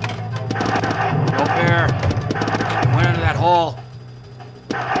 Go bear. He went into that hole.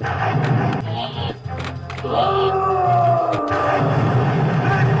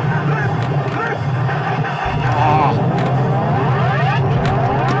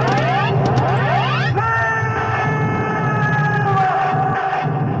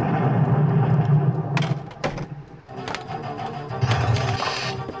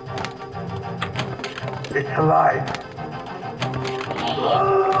 It's alive.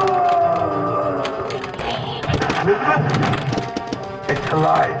 Elizabeth? It's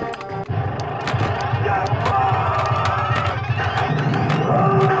alive.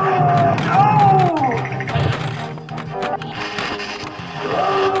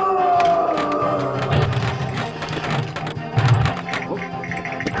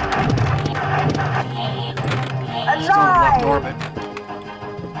 Still in left orbit.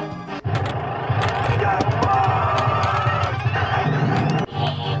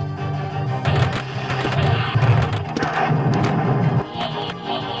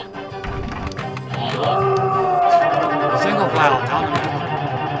 Single file down the middle.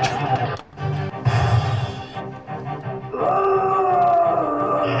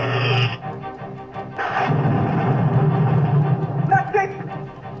 That's it.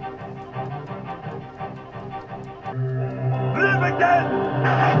 Live again.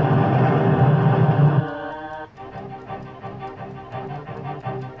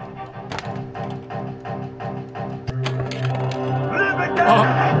 Live again.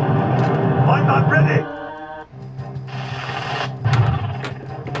 I'm not ready.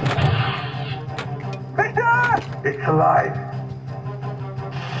 Victor! It's alive.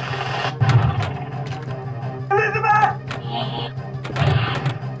 Elizabeth!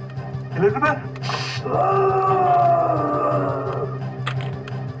 Elizabeth?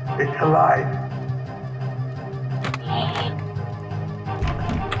 It's alive.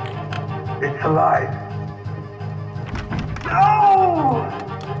 It's alive. No!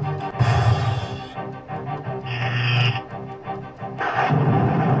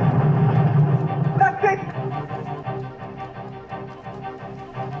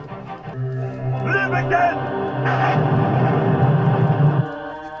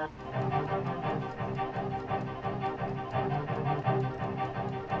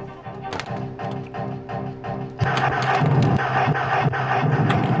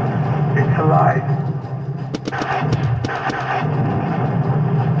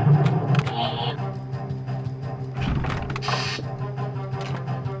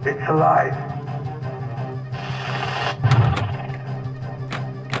 alive.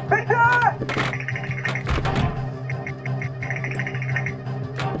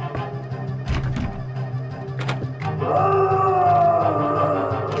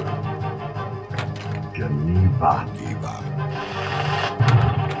 Geneva.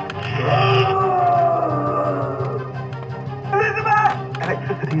 Elizabeth!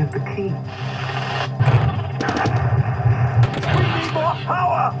 Electricity is the key. We need more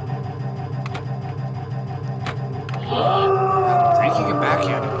power! Taking it back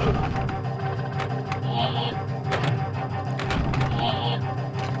in.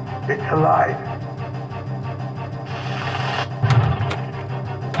 It's alive.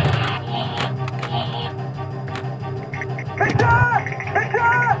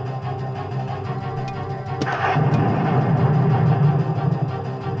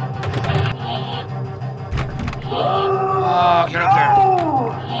 Oh, get up there.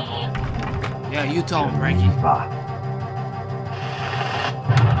 Yeah, you tell him, Frankie. Who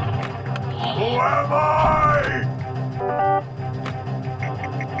am I?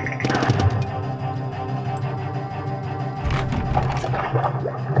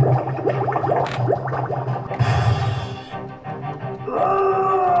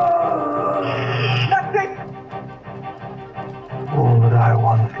 All that I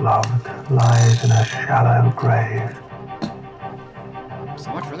once loved lies in a shallow grave.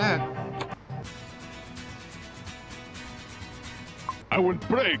 So much for that. I will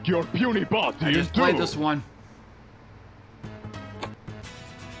break your puny body I just played this one.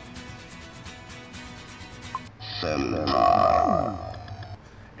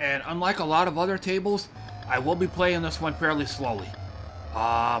 And unlike a lot of other tables, I will be playing this one fairly slowly.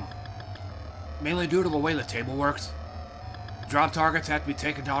 Mainly due to the way the table works. Drop targets have to be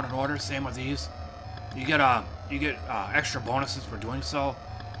taken down in order, same with these. You get extra bonuses for doing so.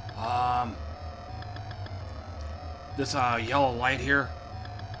 This yellow light here,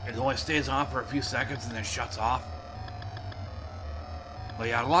 it only stays on for a few seconds and then shuts off. But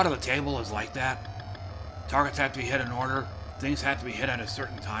yeah, a lot of the table is like that. Targets have to be hit in order, things have to be hit at a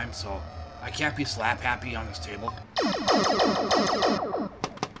certain time, so I can't be slap happy on this table.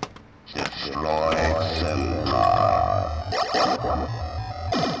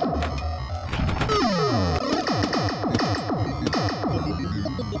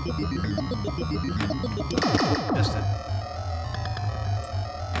 Missed it.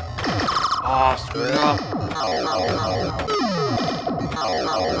 Oh, screwed it up.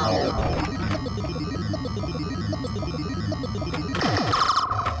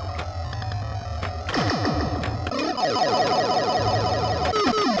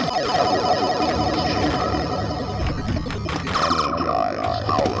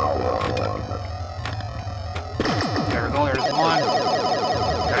 There we go, there's one.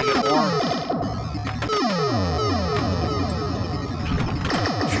 Gotta get more.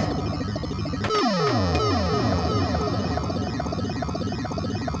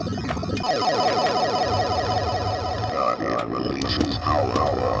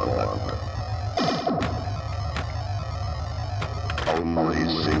 Only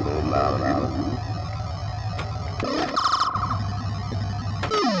single value.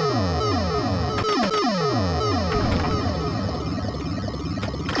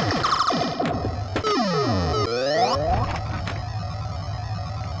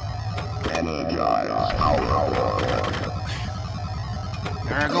 Energize power.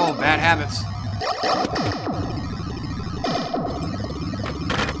 There I go, bad habits.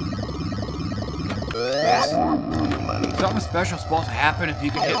 Something special is supposed to happen if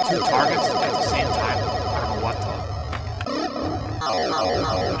you can hit two targets at the same time. I don't know what though.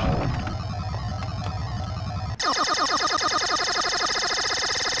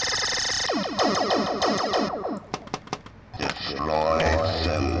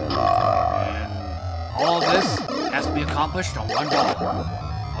 And all of this has to be accomplished on one ball.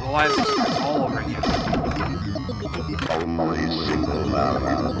 Otherwise it starts all over again. Only single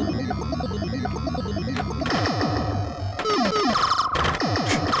value.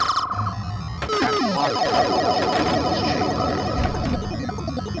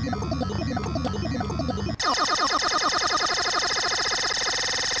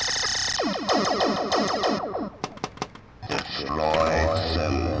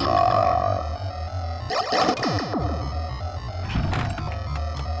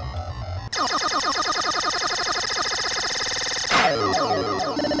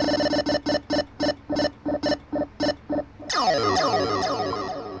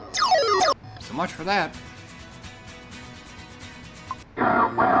 So much for that.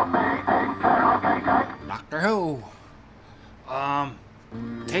 Doctor Who.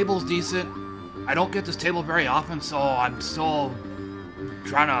 table's decent. I don't get this table very often, so I'm still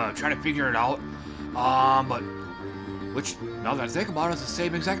trying to figure it out. But which, now that I think about it, is the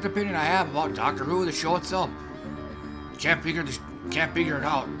same exact opinion I have about Doctor Who, the show itself. Can't figure it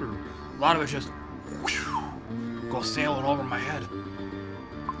out. A lot of it just go sailing over my head.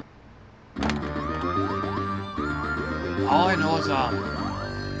 All I know is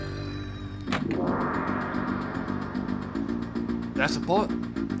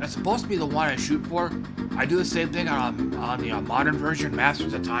that's supposed to be the one I shoot for. I do the same thing on the modern version,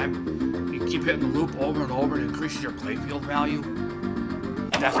 Masters of Time. You keep hitting the loop over and over, it increases your playfield value.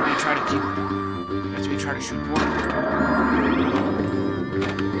 That's what you try to keep. That's what you try to shoot for.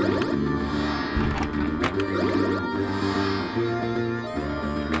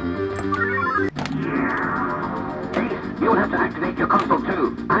 You'll have to activate your console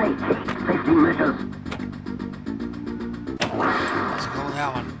too. I hate safety measures. Let's go with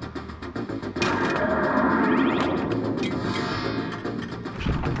that one.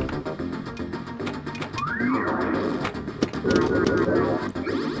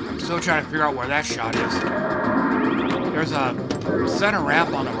 I'm still trying to figure out where that shot is. There's a center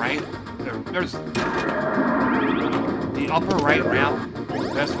ramp on the right. There's the upper right ramp.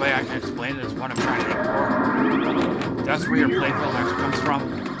 The best way I can explain it is what I'm trying to aim for. That's where your playfield X comes from.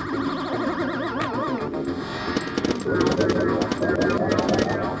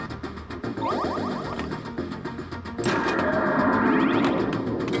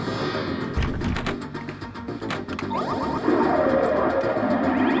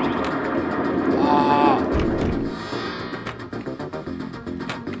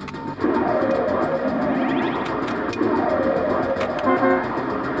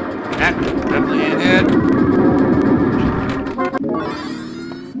 That definitely ain't it.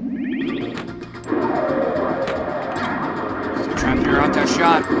 That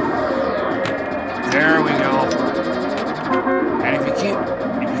shot. There we go. And if you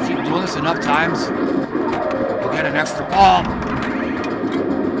keep doing this enough times, you'll get an extra ball.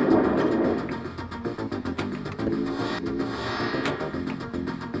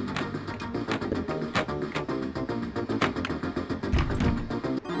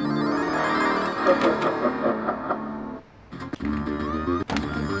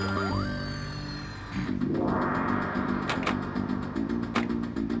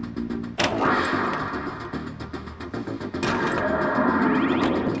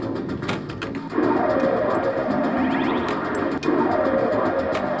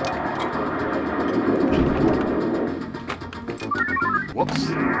 Whoops.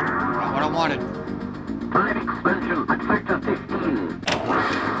 Not what I wanted. Time expansion at factor 15.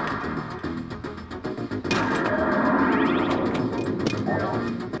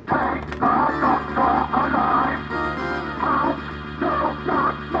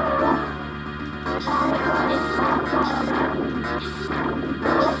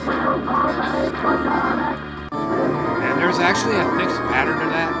 And there's actually a fixed pattern to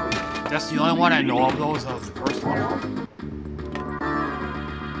that. That's the only one I know of those of the first one.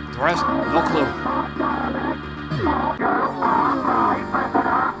 The rest, no clue.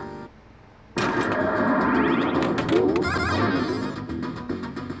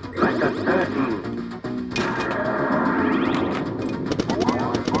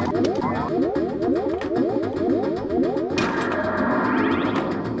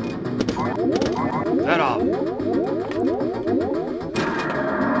 That off.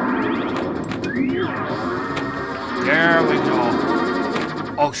 There we go.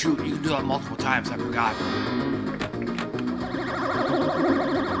 Oh shoot, you can do that multiple times, I forgot.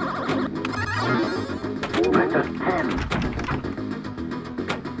 Factor 10.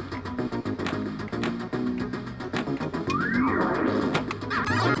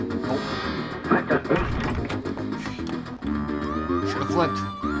 Factor 8. Should have flipped.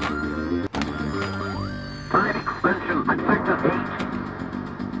 Time expansion at factor 8.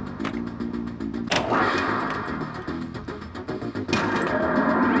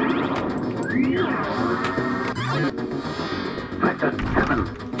 Factor 7.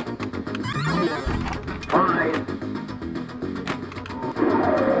 5.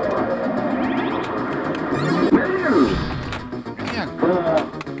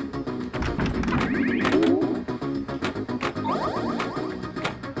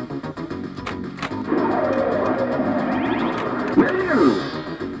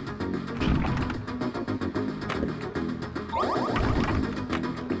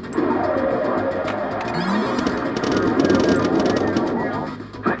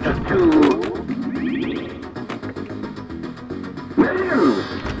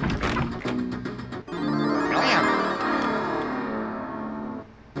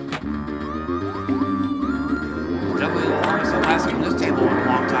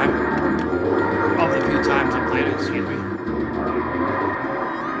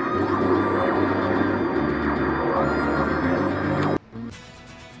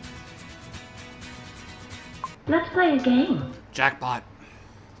 play a game. Jackpot.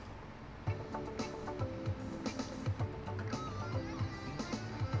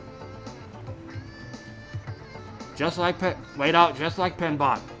 Just like laid out just like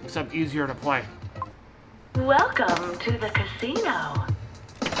Pinball, except easier to play. Welcome to the casino.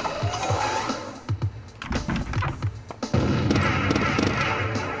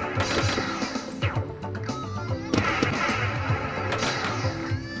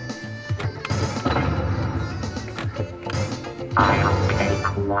 I'll take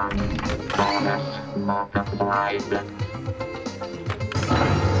one bonus multiplied.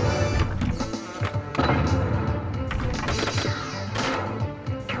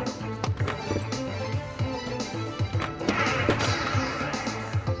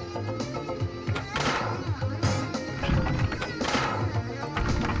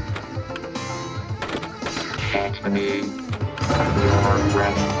 Catch me. You're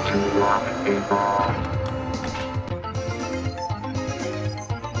ready to rock a ball.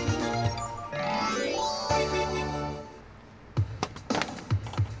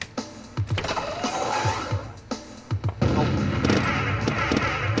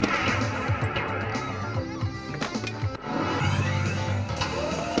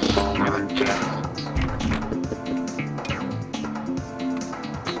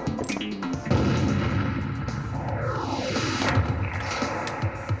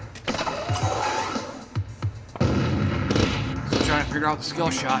 Figure out the skill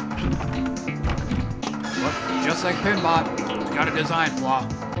shot. Look, just like Pinball, it's got a design flaw.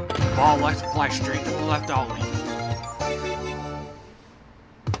 Ball likes to fly straight to the left outlet.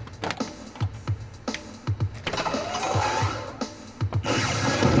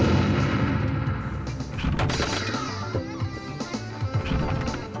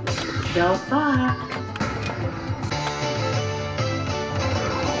 So far.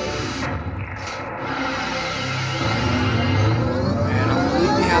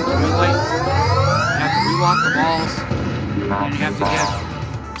 Relock the balls, and you have to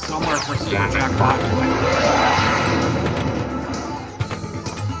get somewhere for super jackpot.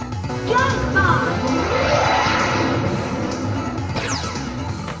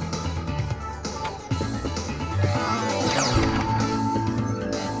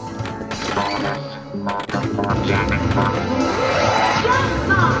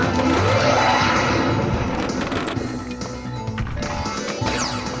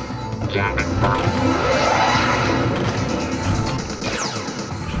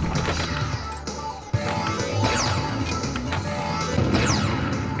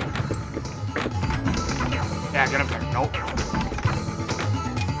 Yeah, get up there. Nope.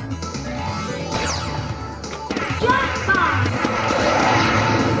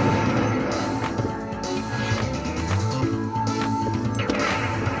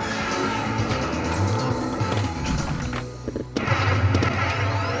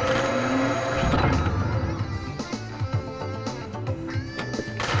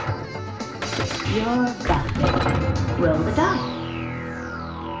 You're busted. Roll the dice.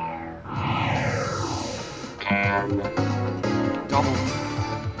 10. Double.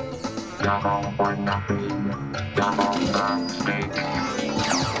 Double or nothing. Double the stakes.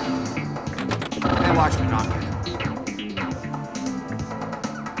 And watch me knock it.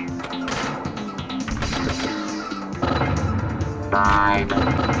 5,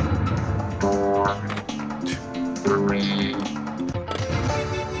 4, 3.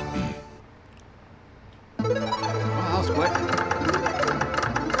 Oh, that was quick.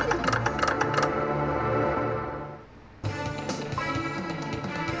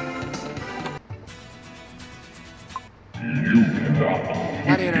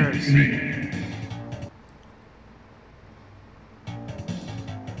 Gladiators.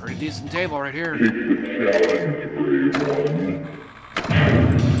 Pretty decent table right here.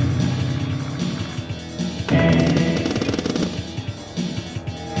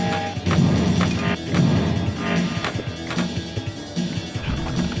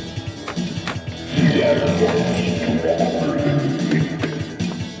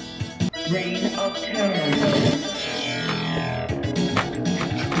 Reign of Terror.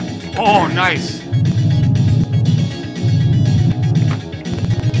 Oh, nice.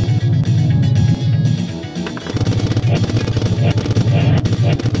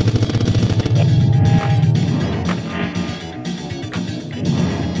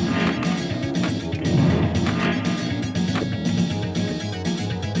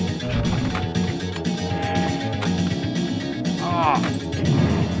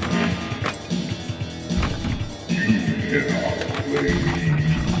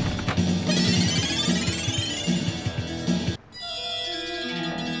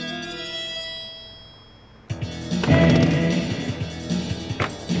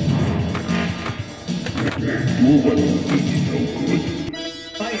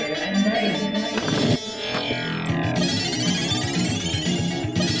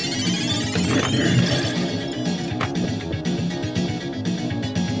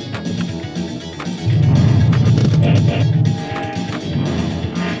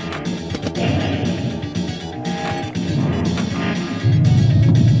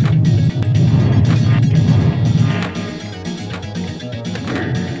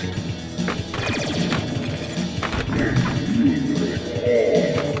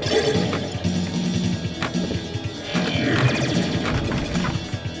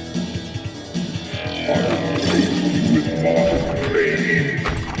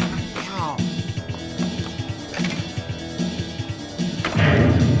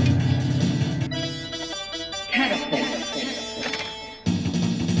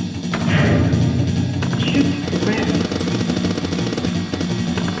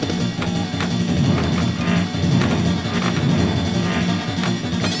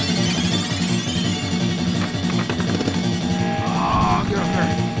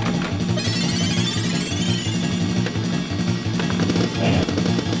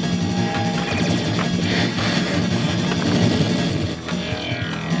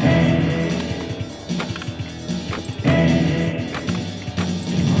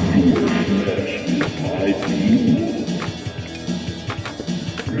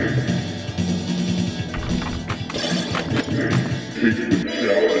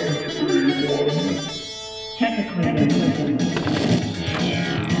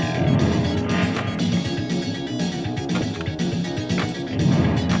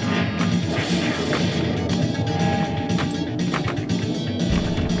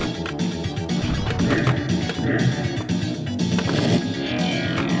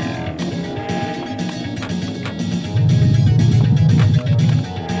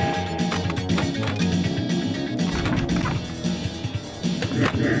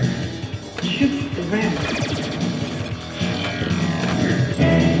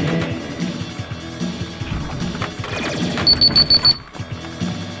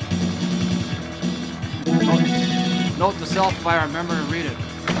 Note to self if I remember to read it.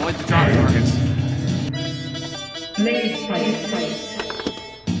 Avoid the drop targets.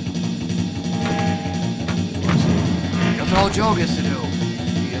 That's all Joe gets to do.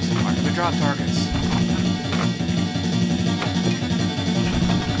 He gets to mark the drop targets.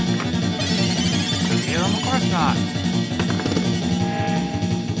 Does he hit them? Of course not.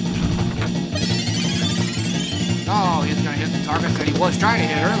 Oh, he's gonna hit the targets that he was trying to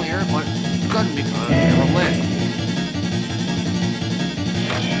hit earlier, but couldn't because they were lit.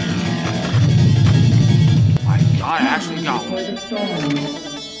 My God, I actually got one.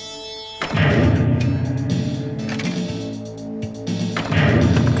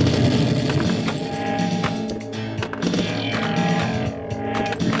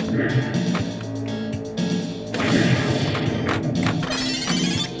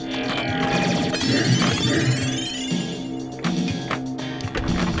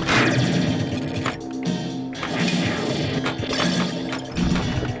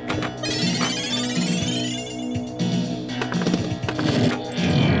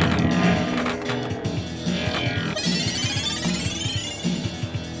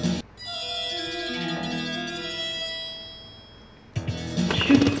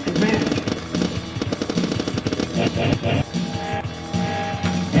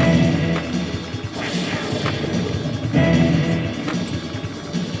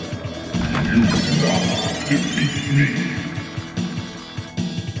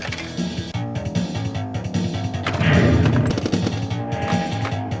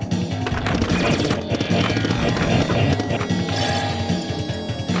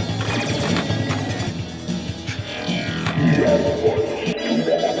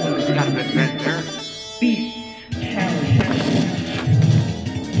 Got a bit bent there.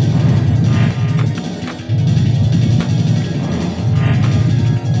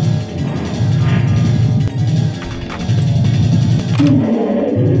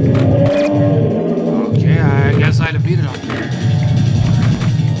 Okay, I guess I defeated him.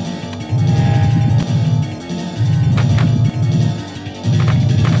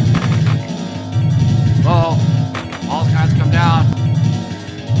 Uh-oh. All kinds come down.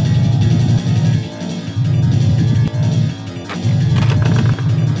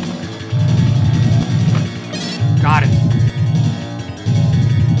 Got it.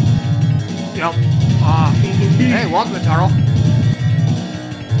 Yep. Hey, welcome, Taro.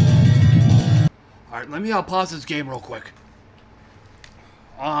 Alright, let me pause this game real quick.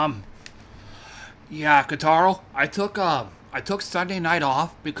 Yeah, Kataro, I took Sunday night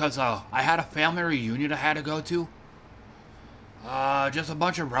off because I had a family reunion I had to go to. Just a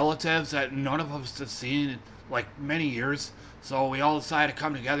bunch of relatives that none of us have seen in like many years, so we all decided to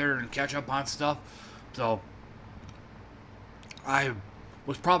come together and catch up on stuff. So I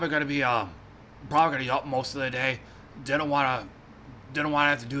was probably gonna be up most of the day. Didn't want to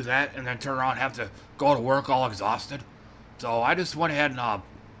have to do that and then turn around and have to go to work all exhausted. So I just went ahead and I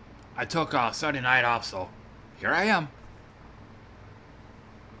took Sunday night off. So here I am.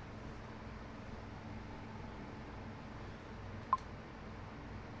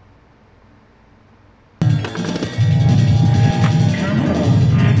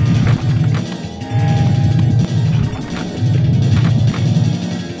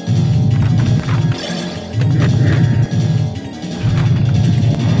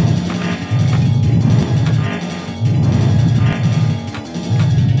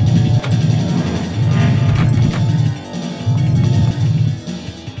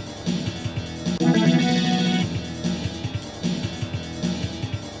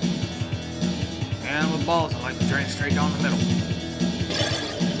 Balls, I like to drain straight down the middle.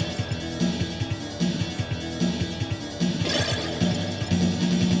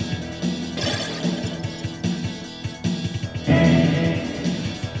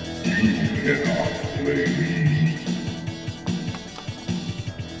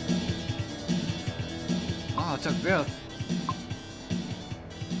 Oh, it took fifth.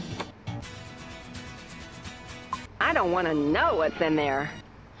 I don't want to know what's in there.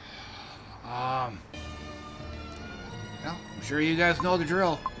 Well, I'm sure you guys know the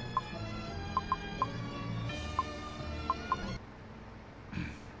drill.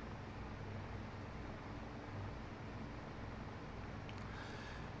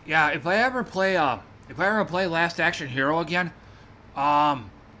 Yeah, if I ever play Last Action Hero again,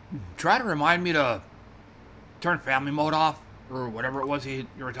 try to remind me to turn family mode off or whatever it was you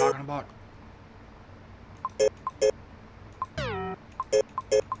were talking about.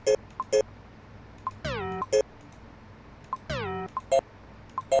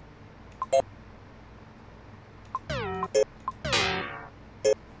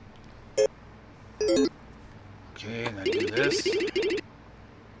 Okay, and then do this.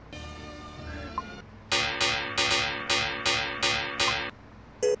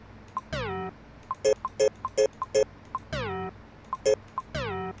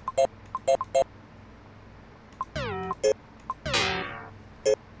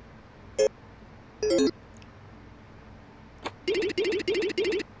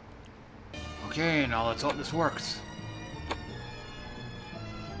 Okay, now let's hope this works.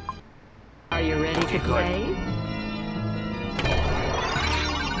 Are you ready to play?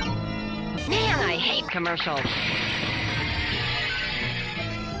 Man, I hate commercials.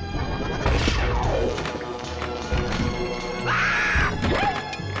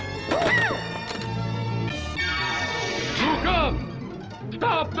 Look up!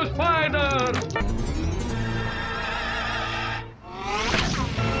 Stop the spider!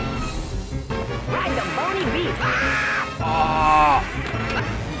 Ride the bony beast. Ah!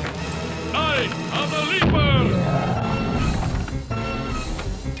 I am a leaper!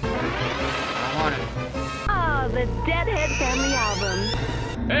 I want it. Oh, the Deadhead Family Album.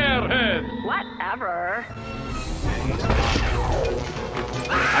 Airhead! Whatever.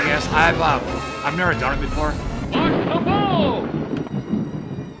 I guess I've never done it before. Watch the ball!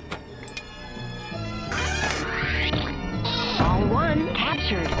 Ball one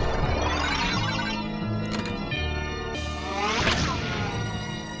captured.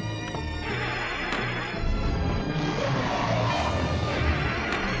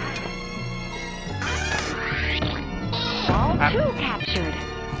 Ball two captured.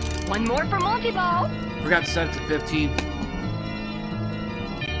 One more for multi-ball. Forgot to set it to 15.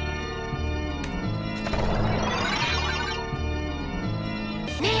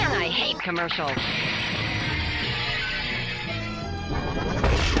 Man, I hate commercials.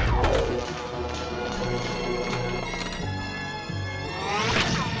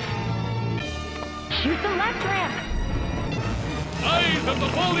 Shoot the left ramp. Eyes of the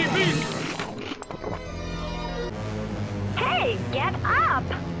holy beast! Hey, get up!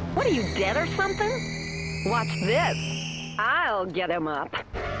 What are you, dead or something? Watch this. I'll get him up.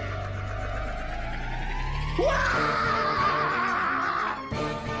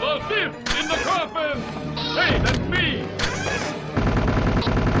 The thief in the coffin! Hey, that's me!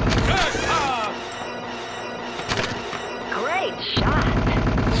 Jackpot! Great shot!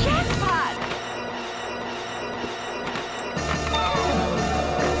 Jackpot!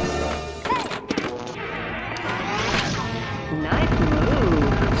 Nice move!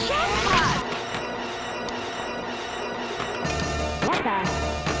 Jackpot! What the?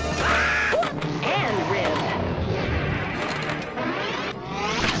 And ribbed.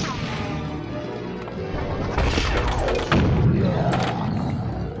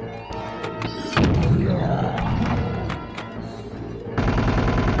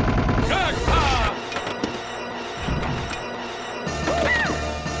 Jackpot!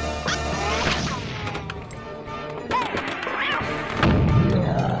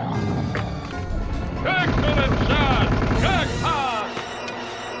 Excellent shot! Jackpot!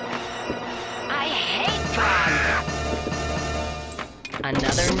 I hate frogs.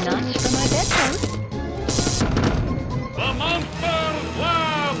 Another notch for my bedpost. The Monster's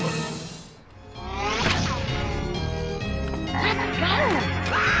Lab! Let's go!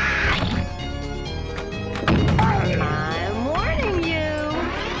 I'm warning you!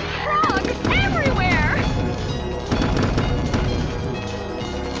 Frogs everywhere!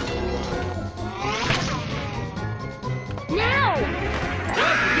 Now!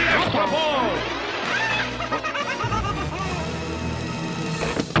 That's the extra ball!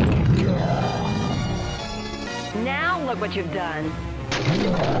 Now look what you've done.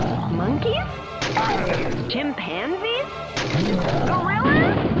 Monkeys? Chimpanzees?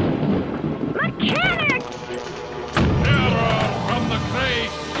 Gorillas? Mechanics! Error from the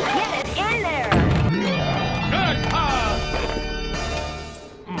crate! Get it in there! Jackpot!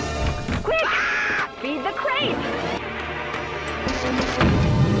 Quick! Feed the crate!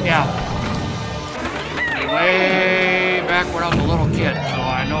 Yeah. Way back when I was a little kid, so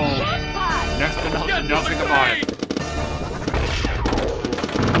I know. Jackpot! Next to nothing about it.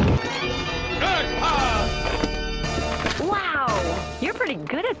 Wow, you're pretty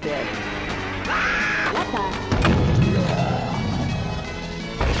good at this.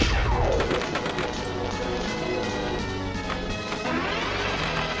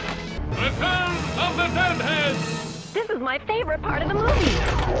 Return of the Deadhead! This is my favorite part of the movie.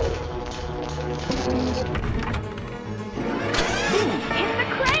 It's the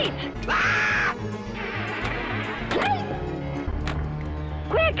crate!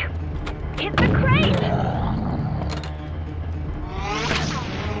 Quick! Hit the crate!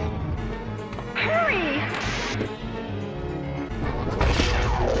 Hurry!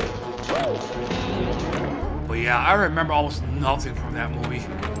 But yeah, I remember almost nothing from that movie.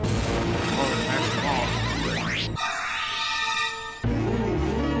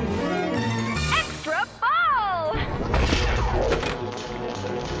 Extra ball!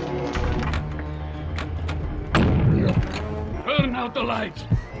 Turn out the lights!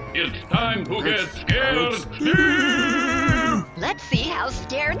 It's time to get scared stiff! Let's see how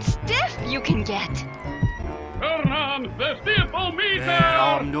scared stiff you can get. Turn on the stiffometer! And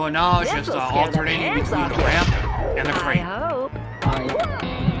all I'm doing now is just alternating between the ramp and the crate. I hope.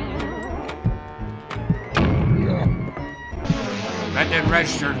 That didn't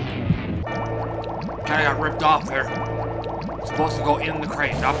register. Kinda got ripped off there. It's supposed to go in the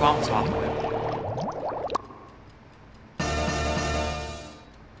crate, not bounce off of it.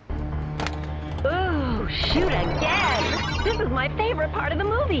 Ooh, shoot again! This is my favorite part of the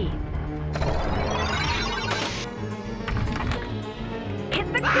movie. Hit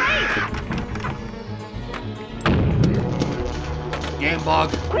the crate! Game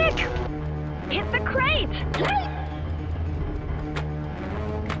bug. Quick! Hit the crate!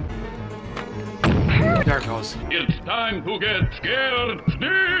 There it goes. It's time to get scared stiff!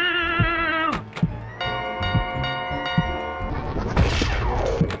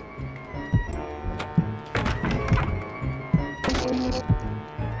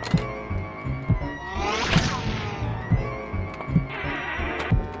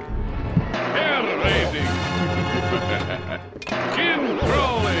 Air raising!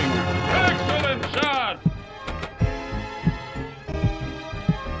 Controlling! Excellent shot!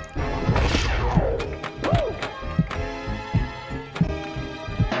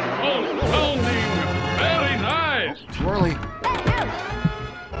 Sounding! Very nice! Too early.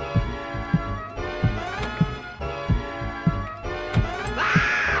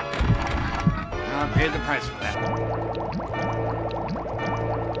 I paid the price for that.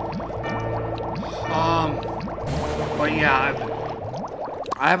 But yeah,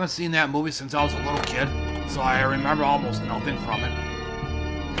 I haven't seen that movie since I was a little kid, so I remember almost nothing from it.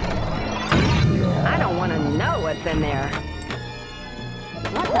 I don't want to know what's in there.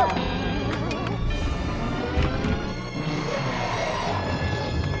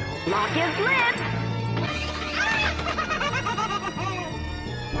 Lock is lit!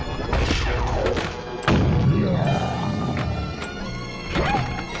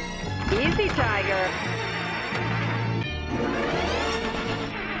 Easy, Tiger.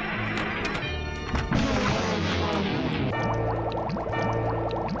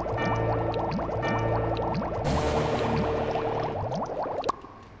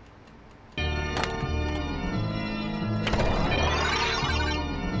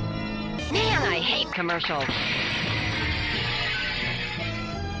 Man, I hate commercials.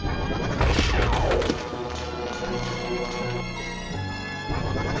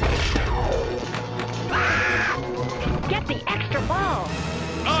 Get the extra ball.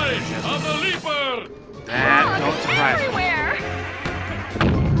 Eyes of the leaper! That don't surprise me. Everywhere.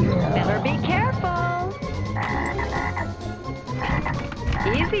 Better be careful.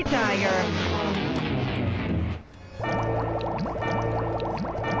 Easy, Tiger.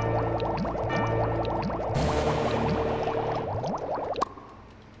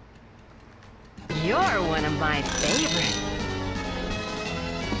 You're one of my favorites.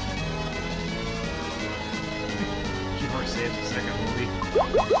 Keyboard saves the second movie.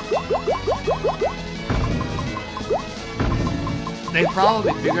 They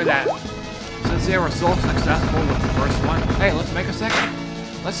probably figured that since they were so successful with the first one, hey, let's make a second.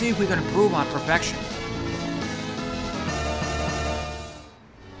 Let's see if we can improve on perfection.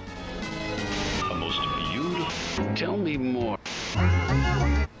 A most beautiful. Tell me more.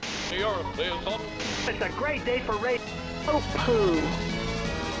 It's a great day for race. Oh, poo.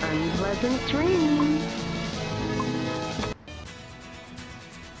 Unpleasant dreams.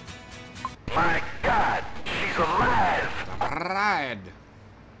 My God, she's alive! Ride.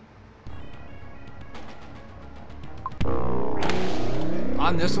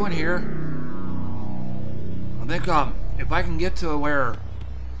 On this one here, think if I can get to where,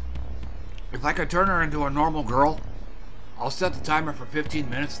 if I could turn her into a normal girl, I'll set the timer for 15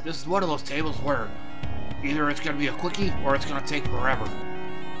 minutes. This is one of those tables where either it's going to be a quickie or it's going to take forever.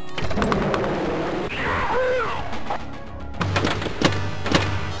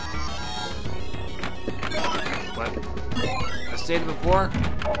 But as stated before,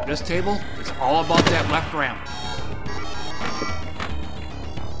 this table is all about that left ramp.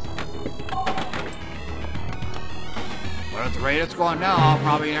 But at the rate it's going now, I'll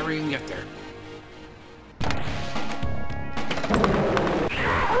probably never even get there.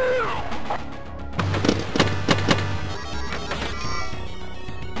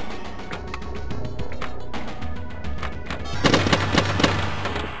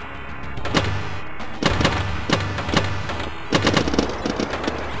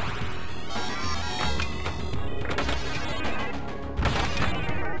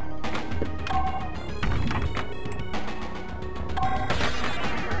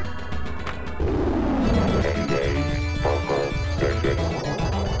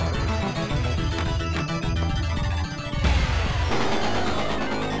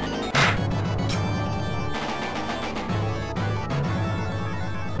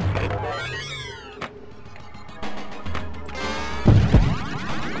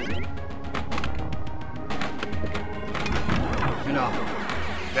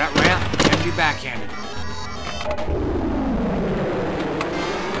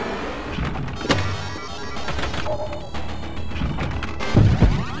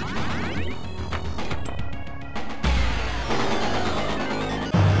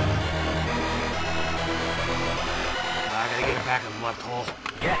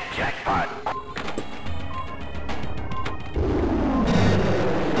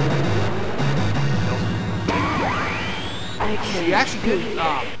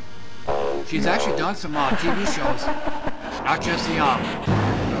 She's actually done some TV shows, not just the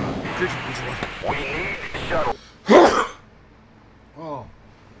creature one. We need shuttle. Oh,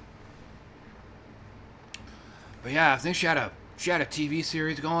 but yeah, I think she had a TV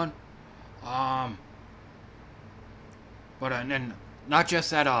series going, but and then not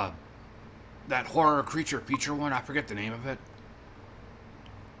just that that horror creature feature one. I forget the name of it.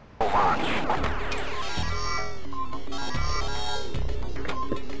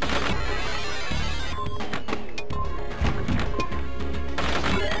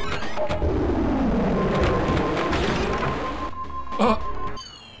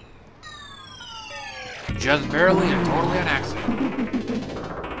 Just barely and totally an accident.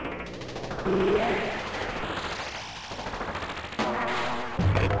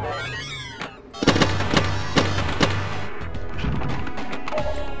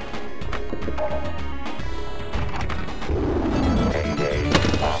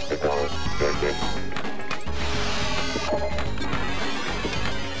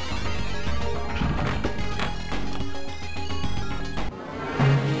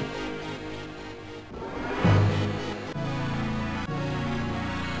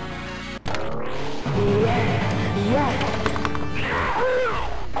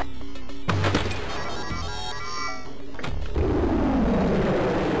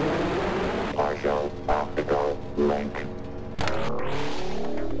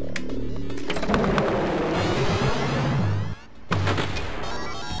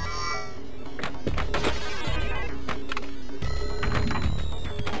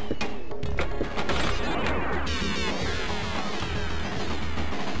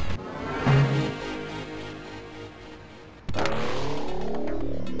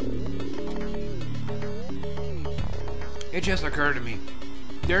 It just occurred to me,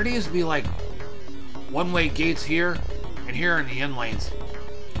 there needs to be like one-way gates here and here in the in lanes.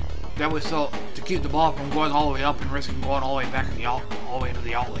 That was so to keep the ball from going all the way up and risking going all the way back in the all the way into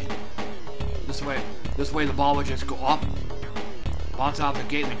the out lane. This way the ball would just go up, bounce out the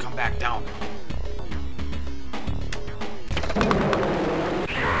gate, and then come back down.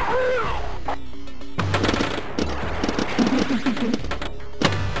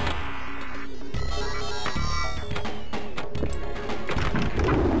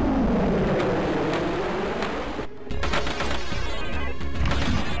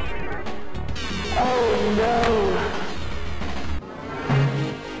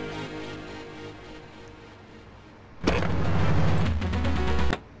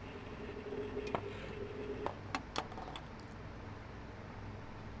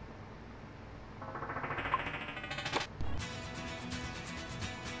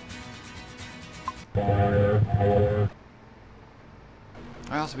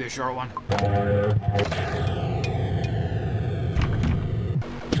 That has to be a short one.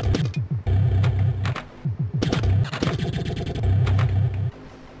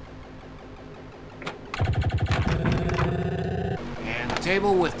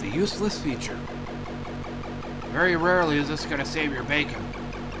 table with the useless feature. Very rarely is this gonna save your bacon.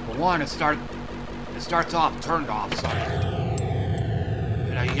 For one, it starts off turned off, so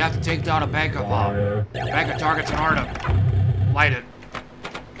you have to take down a bank of targets in order to light it.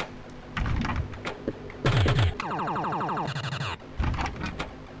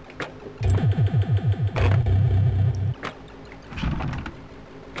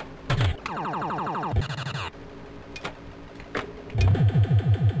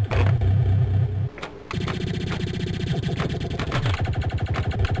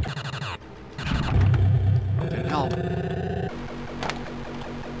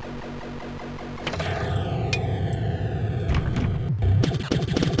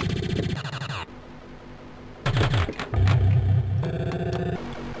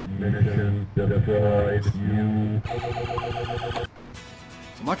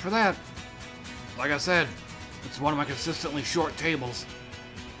 So much for that. Like I said, it's one of my consistently short tables.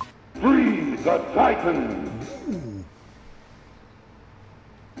 Free the Titan!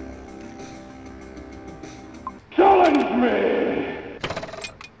 Challenge me!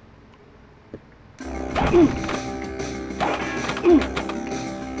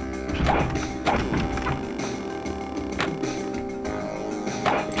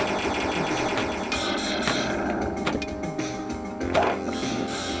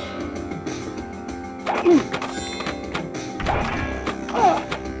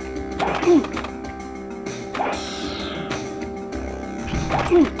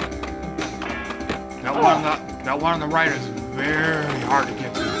 That one on the right is very hard to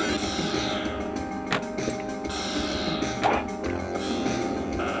get to.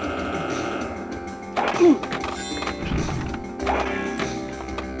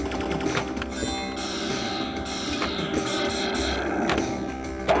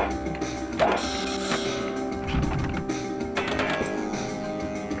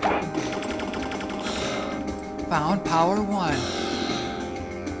 Found Power 1.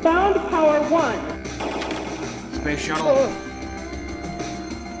 Found Power 1. Space Shuttle.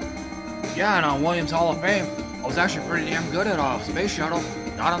 Yeah, and on Williams Hall of Fame, I was actually pretty damn good at Space Shuttle.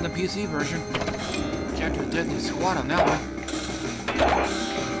 Not on the PC version. Can't do diddly squat on that one.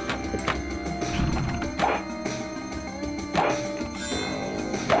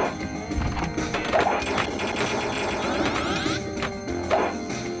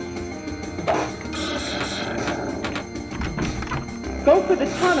 Go for the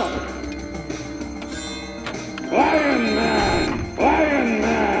tunnel. Lion Man! Lion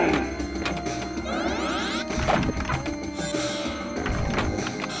Man!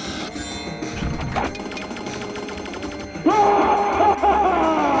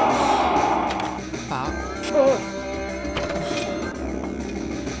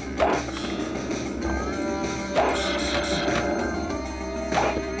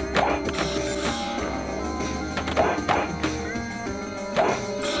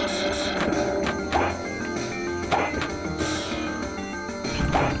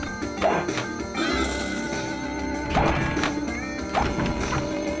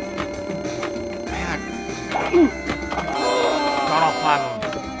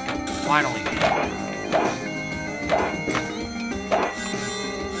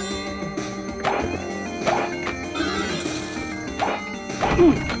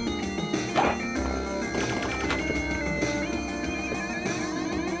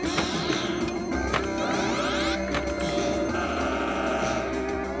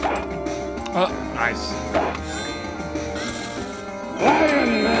 Nice.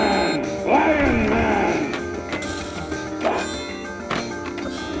 Lion Man! Lion Man!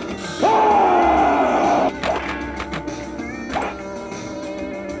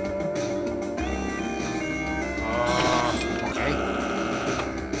 Okay.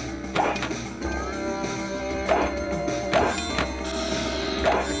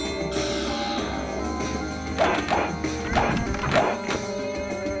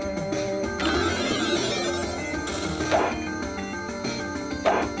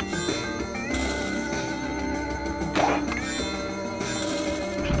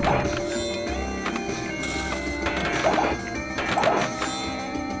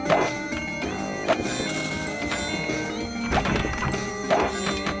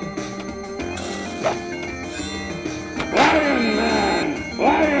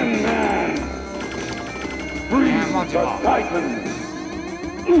 Titan!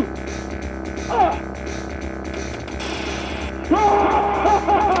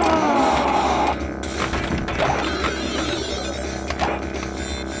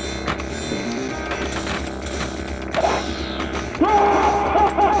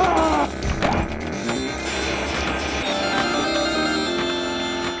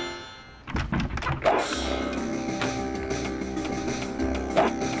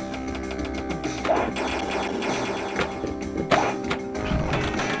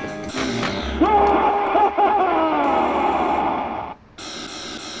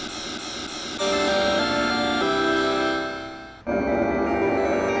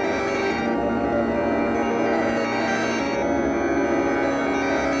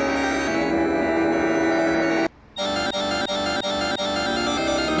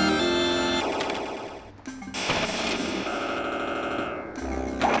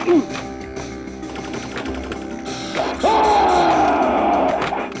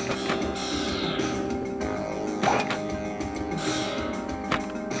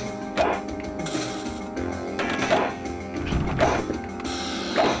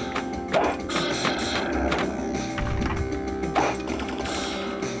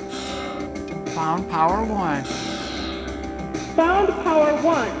 Found power 1. Found power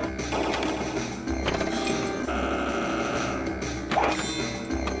 1.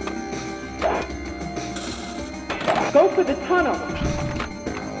 Go for the tunnel.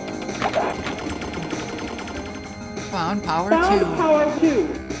 Found power 2. Found power 2.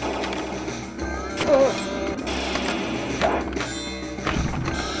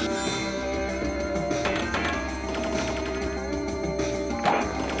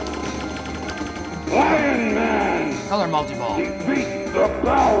 Iron Man! Color multi-ball. Defeat the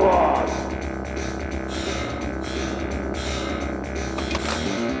Balrog!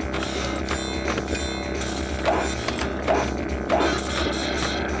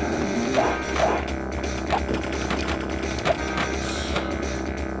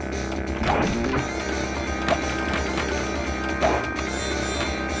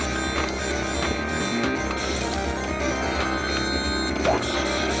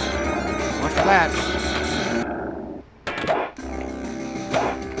 What's that?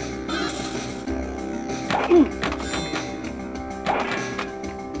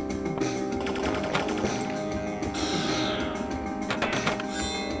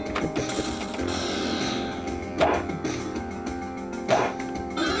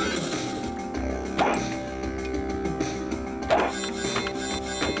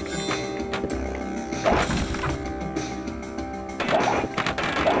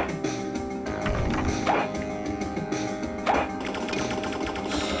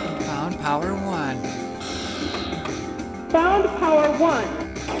 Found power 1. Found power 1.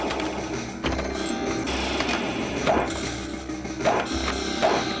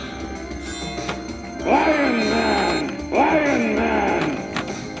 Iron Man! Iron Man!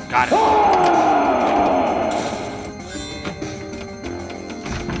 Got it.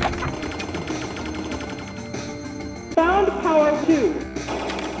 Found power 2.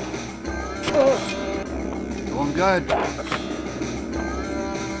 Going good.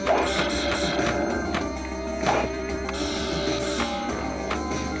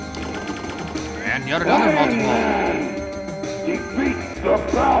 And yet another multi-ball. Defeat the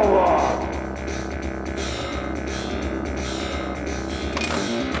Balrog!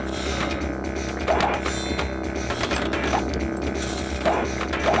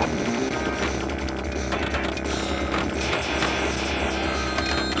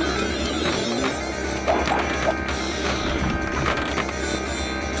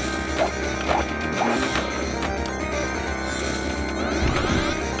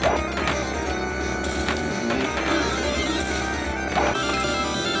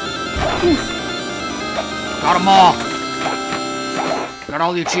 Got them all. Got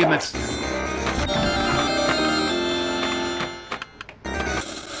all the achievements.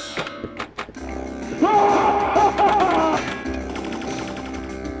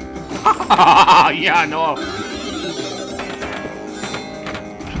 Yeah, no.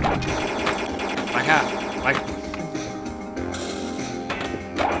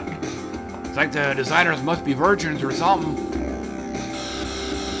 It's like the designers must be virgins or something.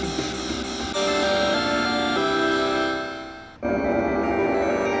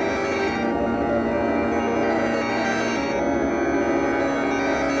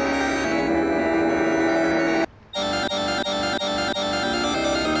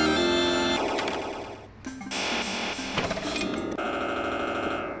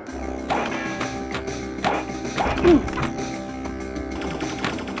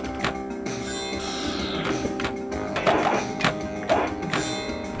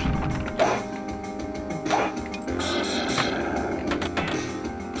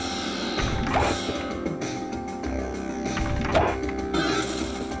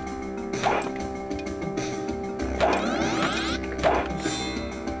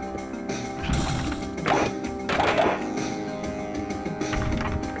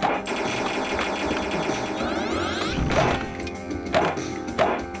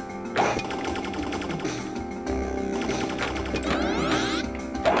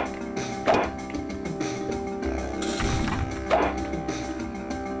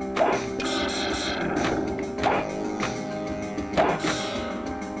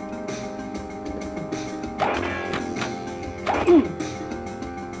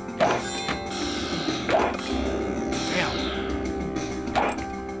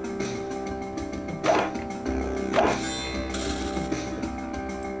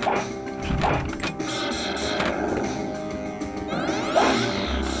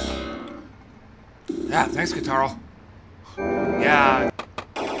 Yeah, thanks, Guitaro. Yeah,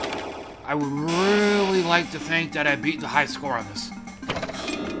 I would really like to think that I beat the high score on this.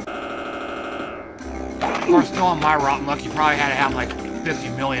 Of course, knowing my rotten luck, you probably had to have like 50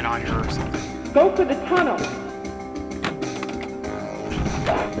 million on here or something. Go for the tunnel.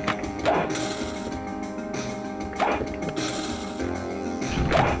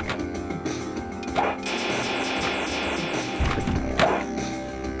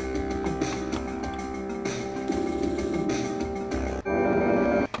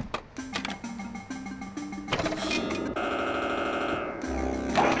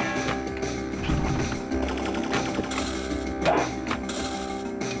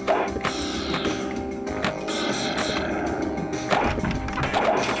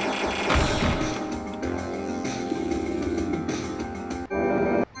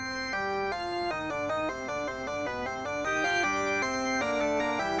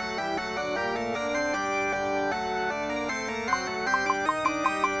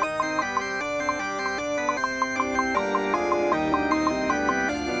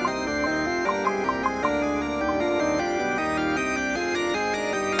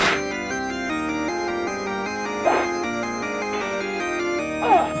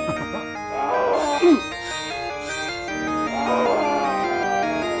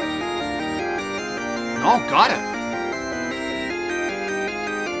 Oh, got it.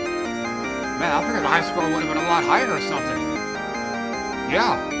 Man, I figured the high score would have been a lot higher or something.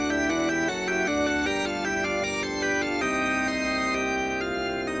 Yeah.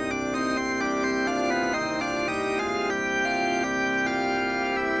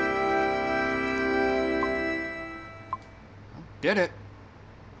 Did it.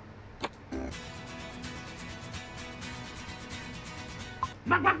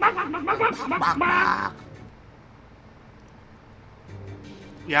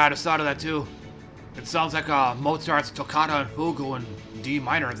 Yeah, I just thought of that too. It sounds like Mozart's Toccata and Fugue in D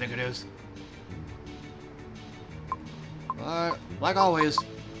minor, I think it is. But, like always,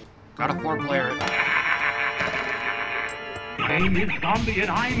 gotta 4-player it. My name is Zombie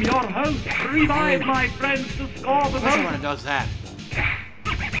and I'm your host. Revive my friends to score the Especially when it does that.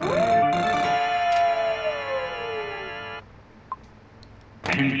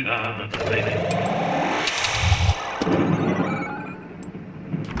 Enter the living.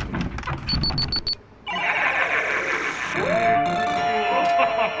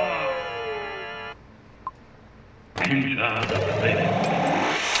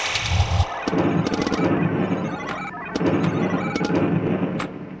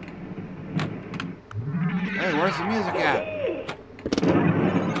 Hey, where's the music at?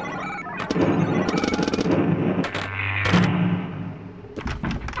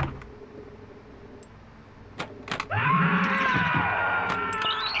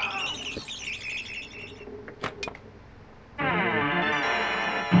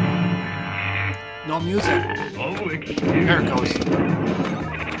 No music. Oh, excuse There it goes.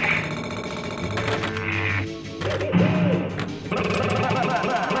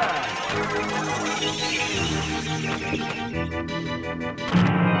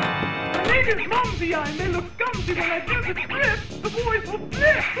 My name is Mumsy. I may look scumsy when I do the script. The voice will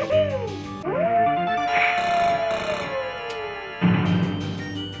flip.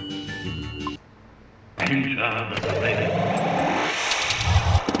 Enter the living.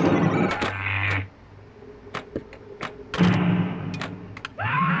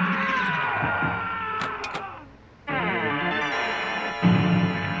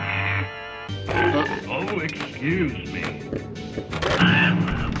 Oh, excuse me.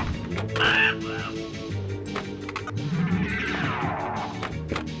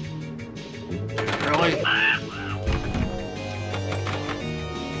 Really? My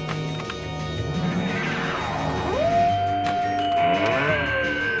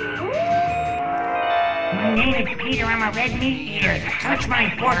name is Peter. I'm a red meat eater. Touch my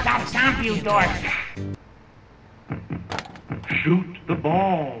forked out stomp, you dork. Shoot the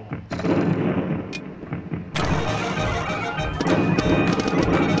ball.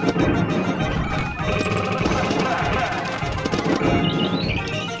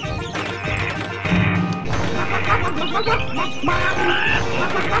 My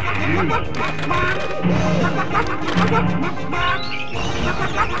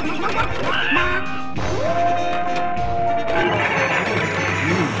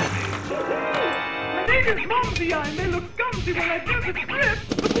name is Mumsy. I may look scumsy when I do the script.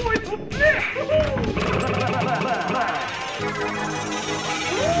 The voice will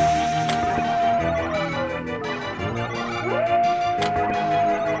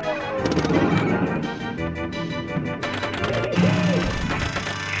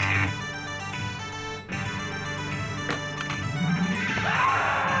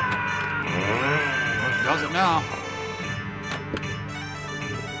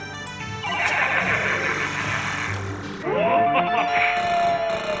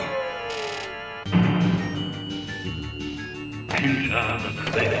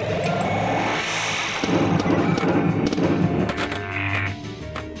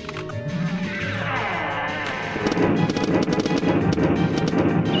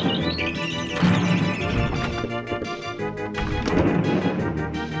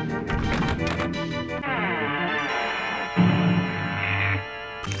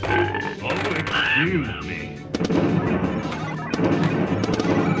Excuse me.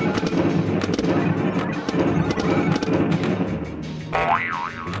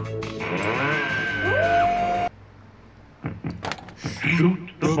 Shoot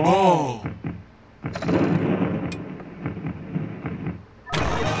the ball.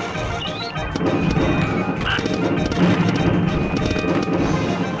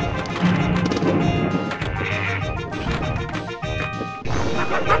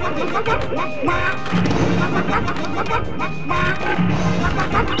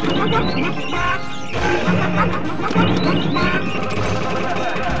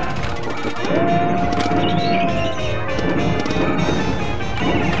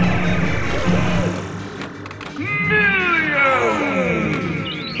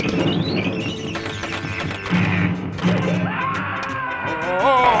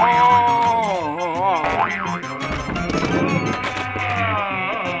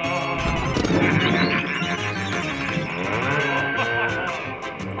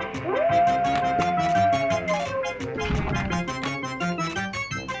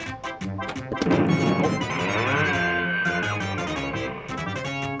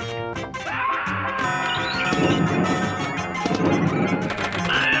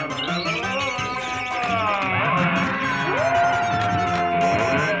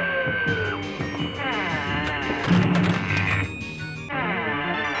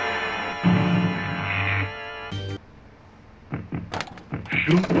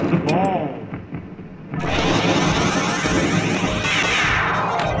 Shoot the ball.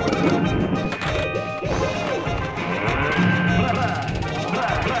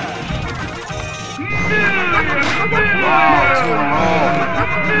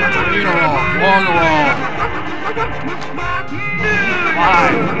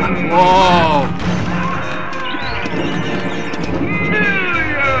 Whoa!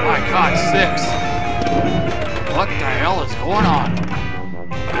 My God, 6. What the hell is going on?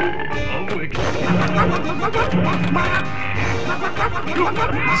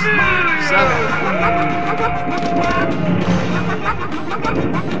 7.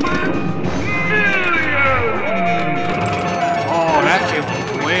 Oh, that came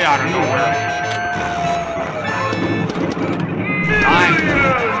way out of nowhere. 9.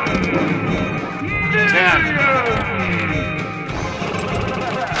 10.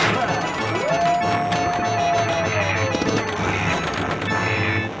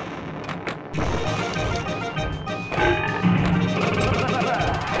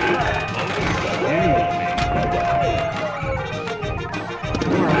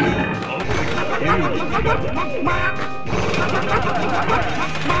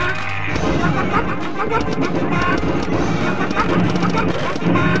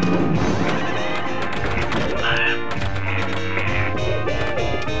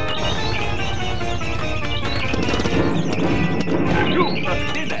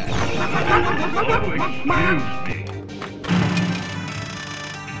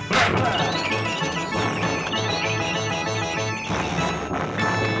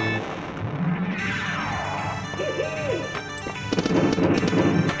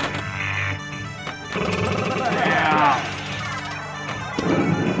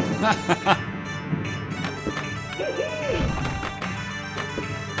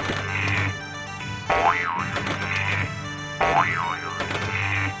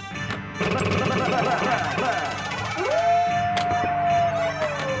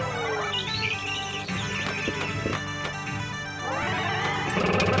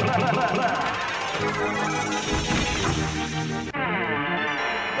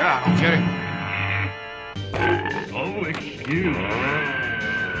 Yeah, no kidding. Oh, excuse me.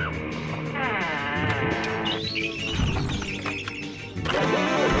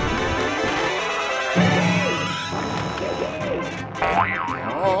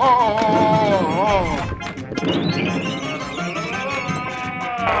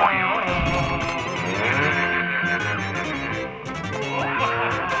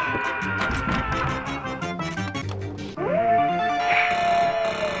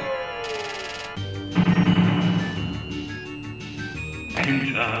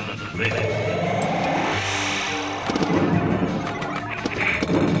 Enter the clinic.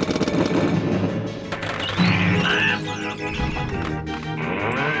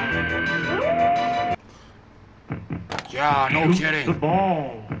 Yeah, no kidding. The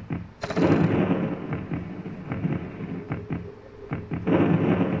ball.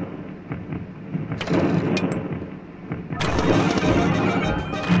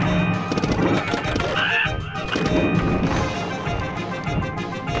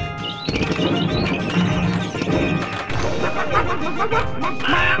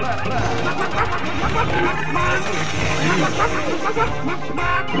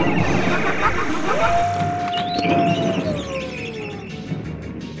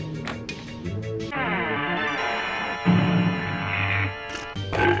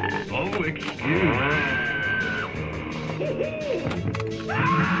 Oh, excuse me.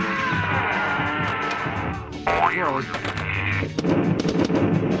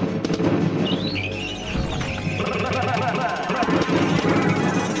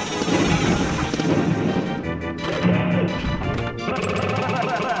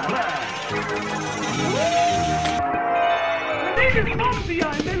 Niggas clumsy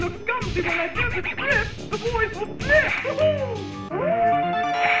and they look scumsy when I do the trip. The boys will flip.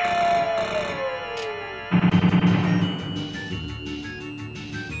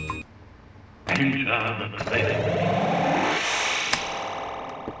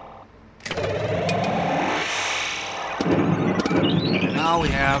 Now we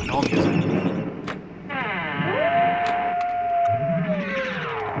have no music.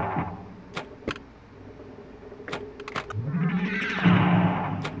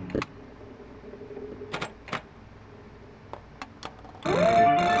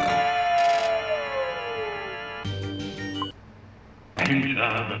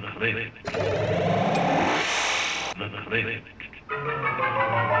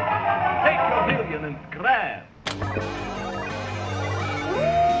 Take your million and grab.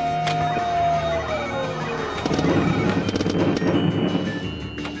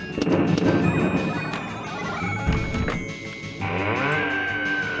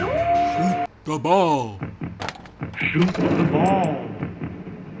 The ball. Shoot the ball.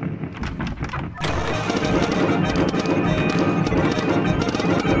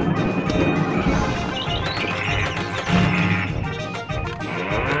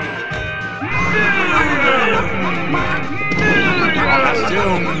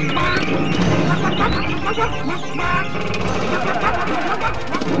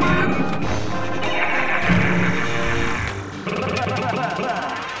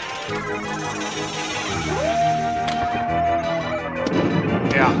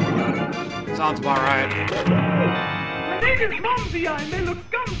 Yeah, sounds about right. My name is Mumsy and they look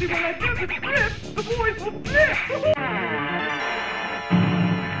scumsy when I do the trip. The boys will flip.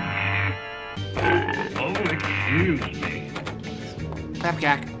 Oh, excuse me.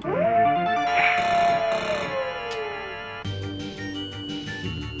 Flapjack.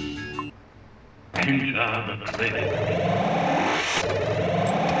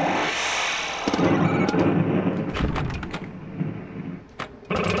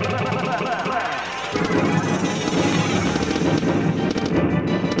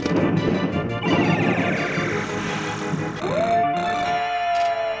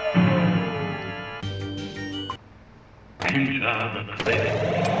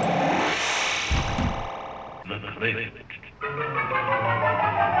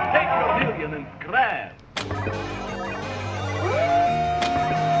 Take your million and grab.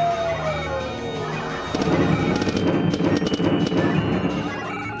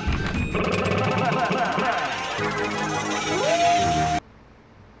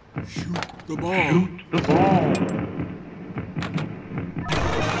 Shoot the ball. Shoot the ball.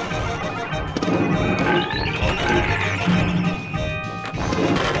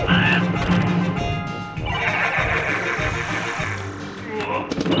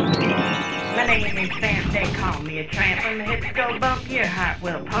 My name is Sam, they call me a tramp. When the hips go bump, your heart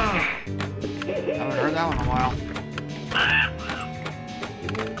will pump. Haven't heard that one in a while.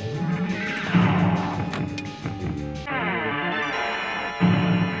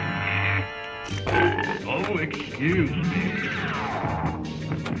 Oh, excuse me.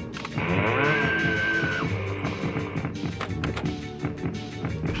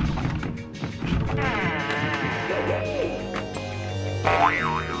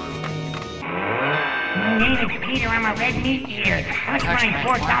 My name is Peter, I'm a red meat eater. Touch my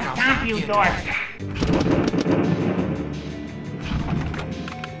force, I'll stomp you, dork.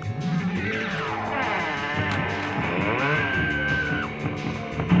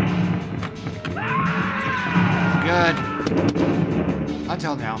 Good.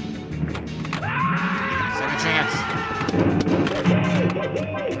 Until now. Second chance.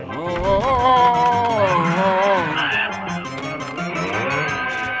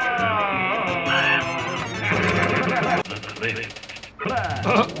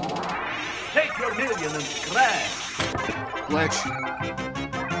 glitch.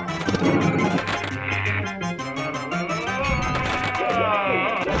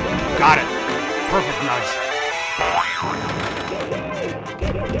 Got it. Perfect nudge.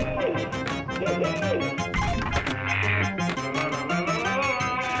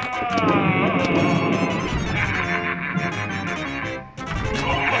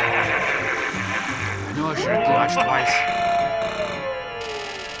 I knew I should have dodged twice.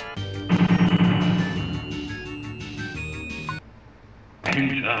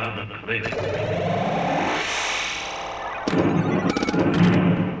 Enter the clinic.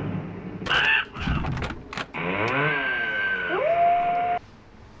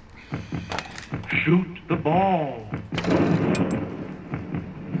 Shoot the ball.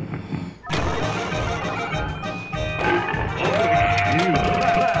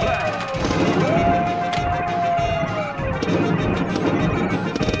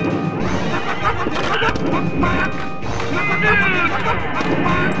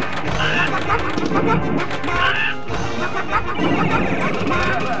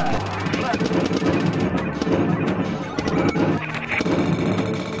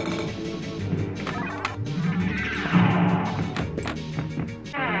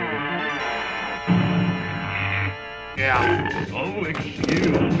 Yeah. Oh,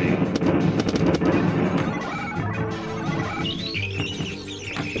 excuse me.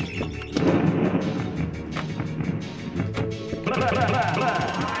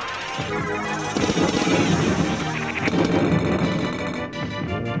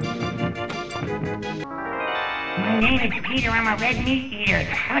 My name is Peter, I'm a red meat eater.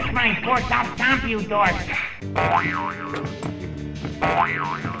 Touch my force, I'll stomp you, dork.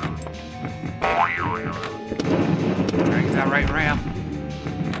 Try to get that right ramp.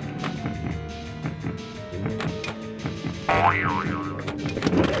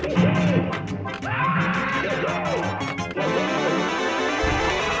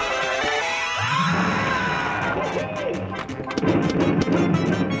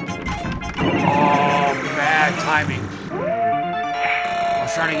 Oh, bad timing. I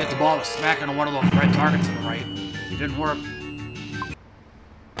was trying to get the ball to smack into one of those red targets on the right. It didn't work.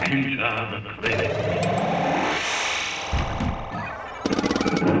 Enter the clinic.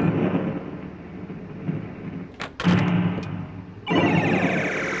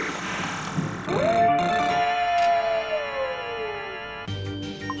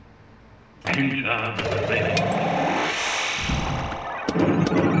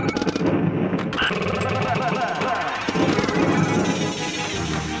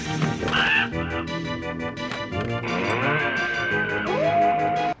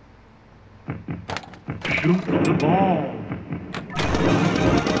 Shoot the ball.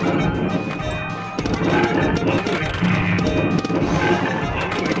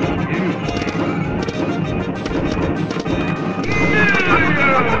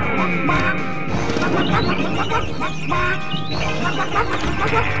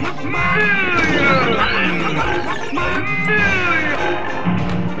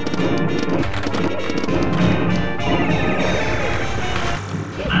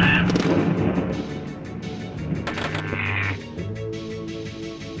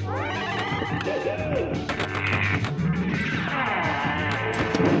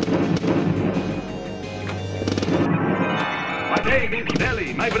 My name is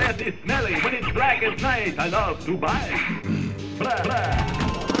Belly, my breath is smelly. When it's black as night, I love to bite. Blah, blah.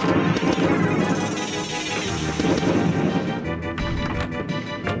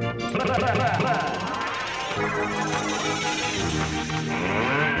 Blah, blah, blah, blah.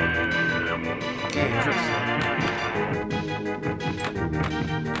 Okay, trips.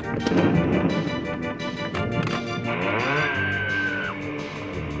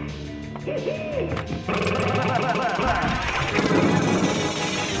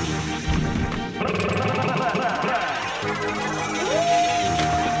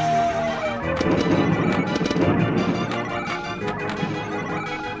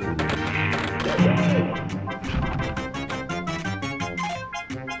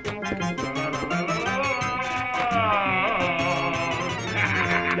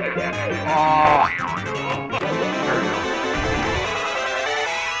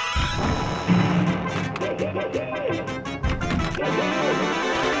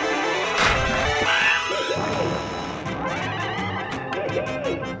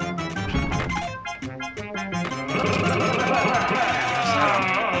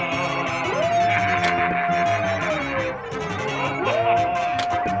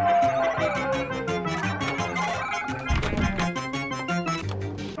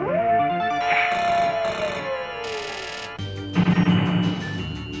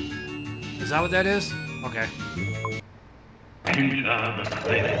 Is that what that is? Okay.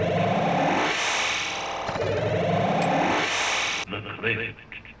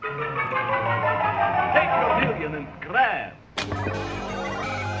 Take your million and grab.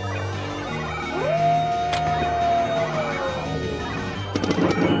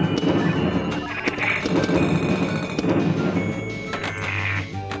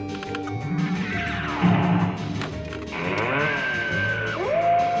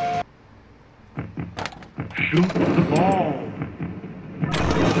 Shoot the ball.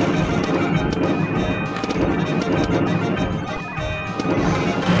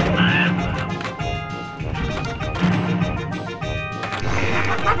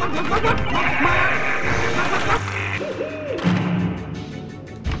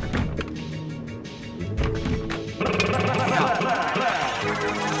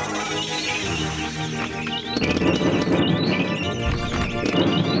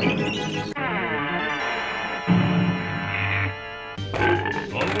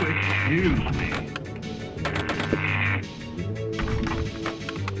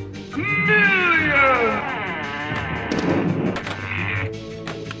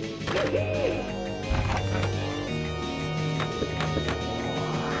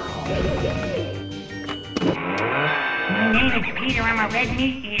 My name is Peter, I'm a red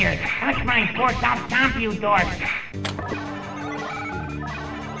meat eater. Touch my fork, I'll stomp you, dork.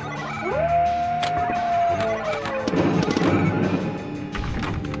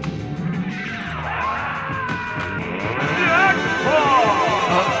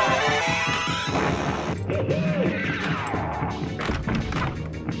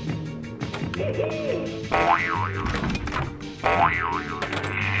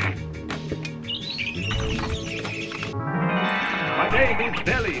 My name is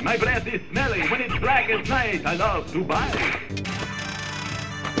Belly, my breath is smelly. When it's black as night, I love to buy.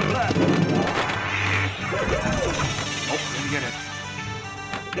 Oh, didn't get it.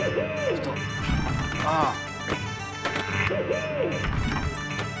 Still. Ah.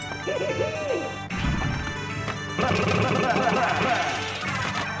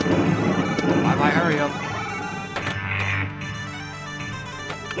 Bye-bye, hurry up.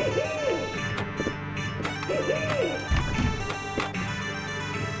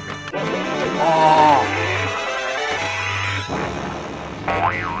 Oh.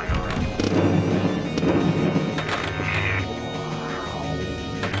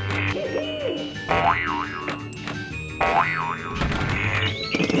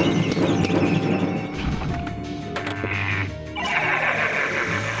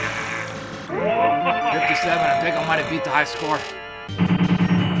 57, I think I might have beat the high score.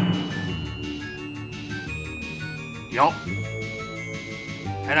 Yup.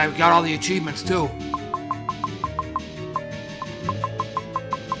 And I've got all the achievements too.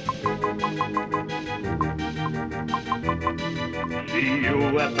 See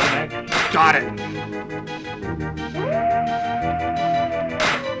you at the next. Got it.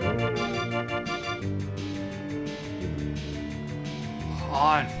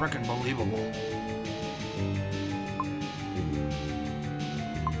 Oh, freaking believable.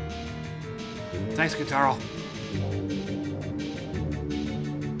 Thanks, Guitarro.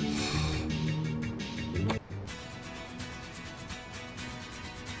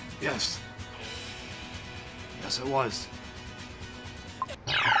 Yes. Yes, it was.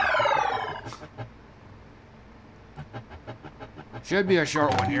 Should be a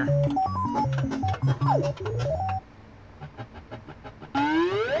short one here.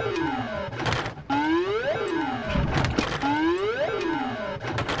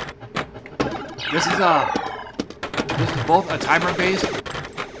 This is both a timer based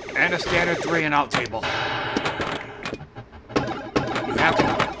and a standard 3 and out table. You have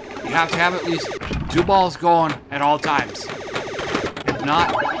to have at least 2 balls going at all times. If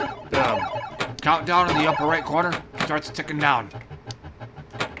not, the countdown in the upper right corner starts ticking down.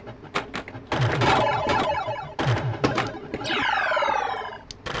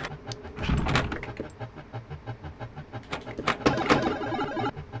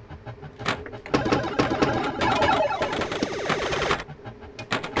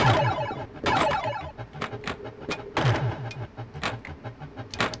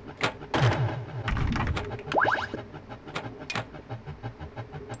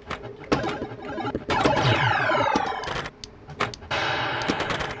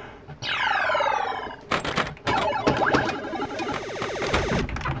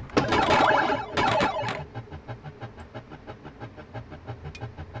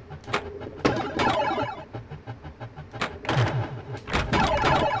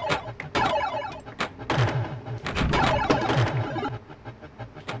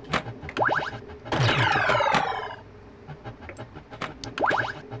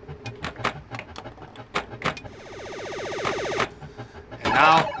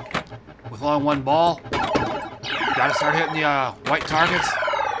 Now, with only one ball, you gotta start hitting the white targets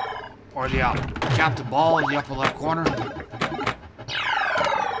or the captive ball in the upper left corner.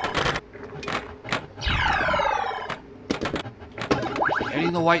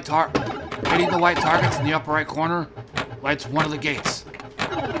 Hitting the white targets in the upper right corner lights one of the gates.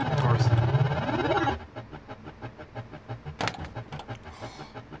 Of course.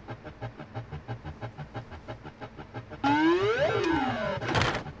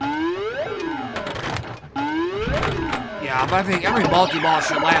 Yeah, but I think every multi-ball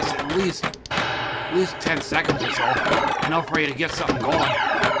should last at least 10 seconds or so. Enough for you to get something going.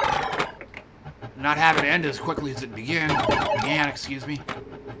 Not have it end as quickly as it began, excuse me.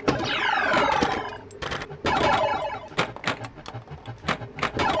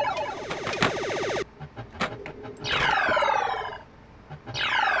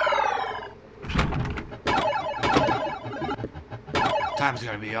 Time's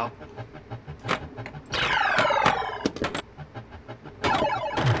gonna be up.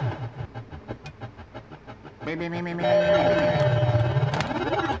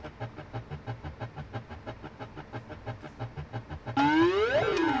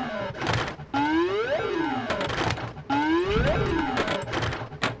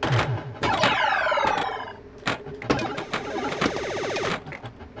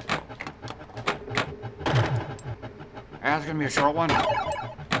 That's gonna be a short one.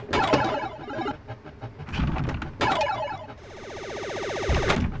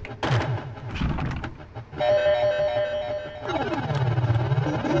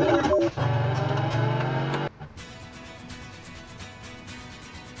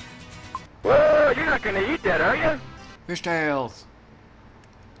 Whoa, you're not gonna eat that, are you? Fishtails.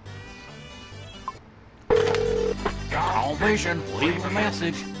 All patient, leave a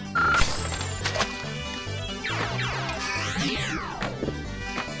message.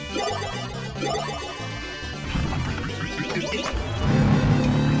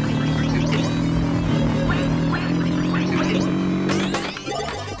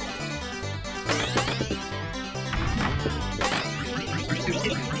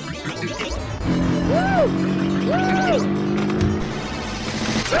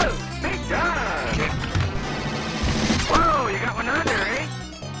 Whoa, you got one under, eh?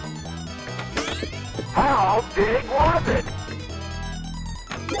 How big was it?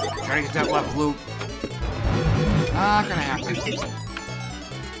 Try to get that left loop. Not gonna happen.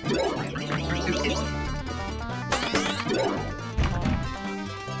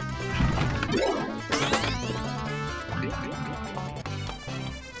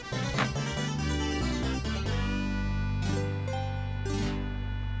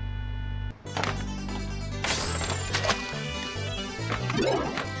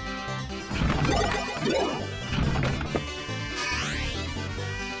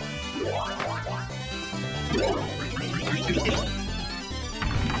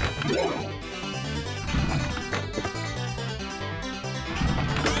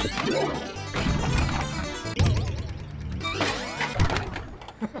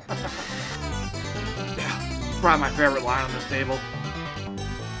 Probably my favorite line on this table.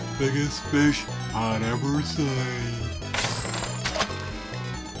 Biggest fish I'd ever seen.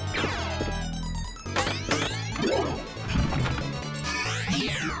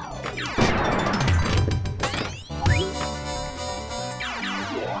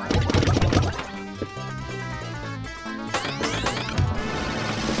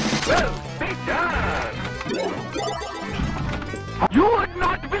 You would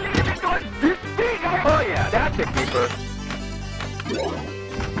not believe it was this big! Oh yeah, that's a keeper.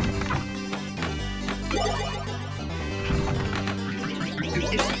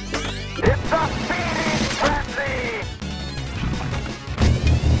 It's a feeding frenzy!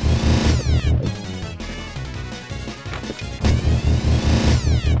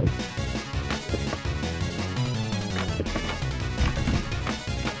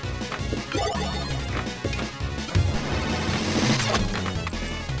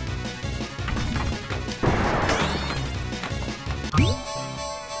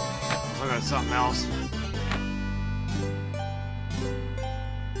 Look at something else.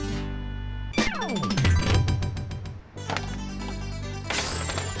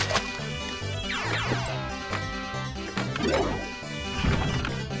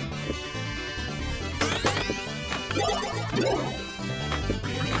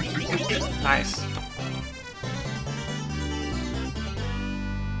 Nice.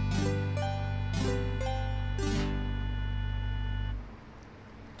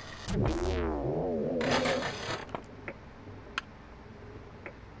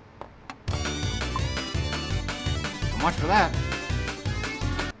 So much for that.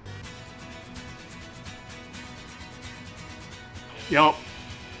 Yup.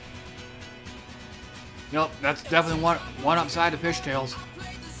 Yup, that's definitely one upside to fishtails.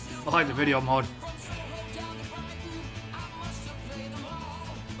 I like the video mode.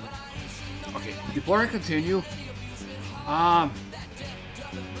 Okay, before I continue, I'm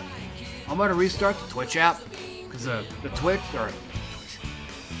gonna restart the Twitch app because the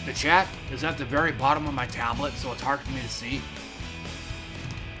chat is at the very bottom of my tablet, so it's hard for me to see.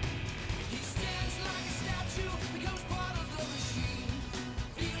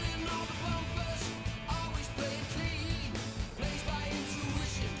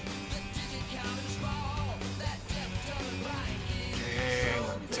 Okay,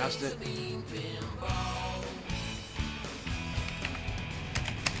 let me test it.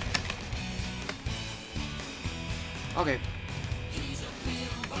 Okay.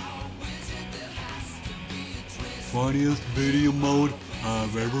 Funniest video mode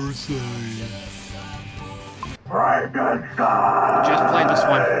I've ever seen. Just played this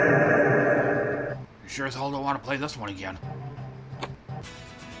one. You sure as hell don't want to play this one again.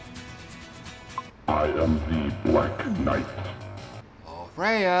 I am the Black Knight. Oh,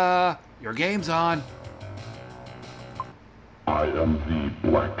 Freya, your game's on. I am the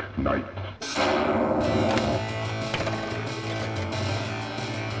Black Knight.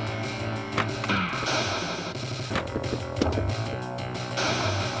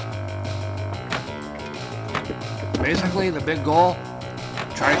 Basically, the big goal,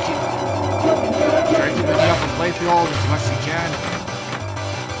 try to keep it in the upper playfield as much as you can.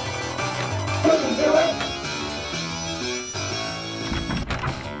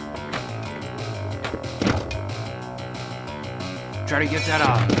 Try to get that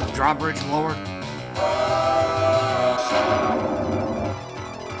drawbridge lower.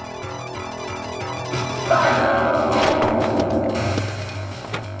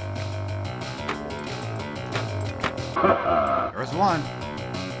 There's one.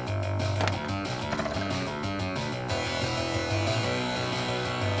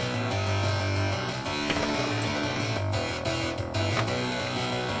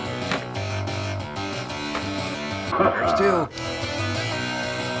 There's two.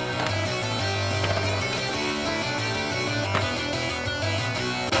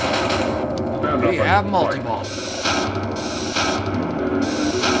 We have multi-ball.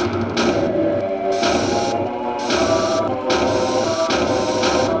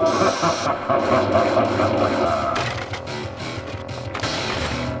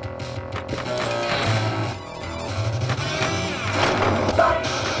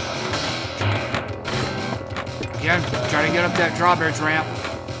 Again, try to get up that drawbridge ramp.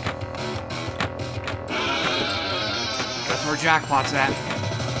 That's where Jackpot's at.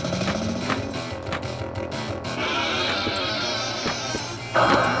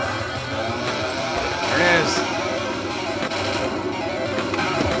 There it is.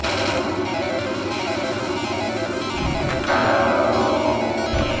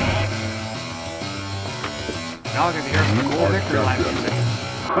 Now I get to hear some cool victory lap music.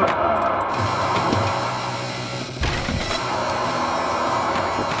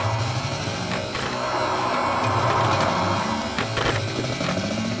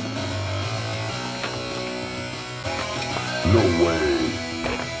 No way.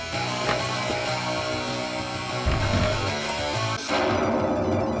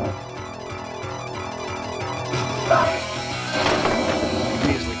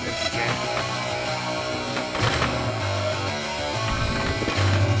 Easily 50K.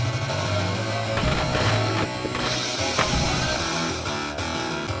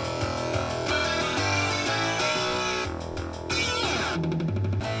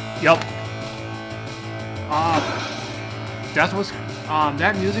 Yep. That's what's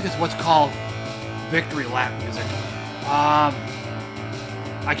that music is what's called victory lap music.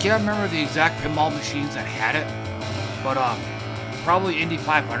 I can't remember the exact pinball machines that had it, but probably Indy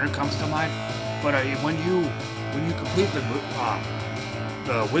 500 comes to mind. But when you complete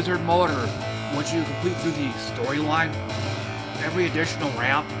the wizard mode, or once you complete through the storyline, every additional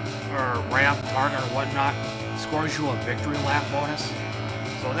ramp target or whatnot scores you a victory lap bonus.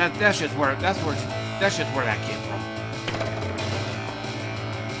 So that's just where that came from.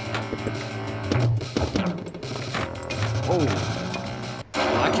 Oh, well,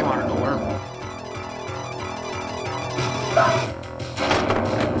 that came out of nowhere.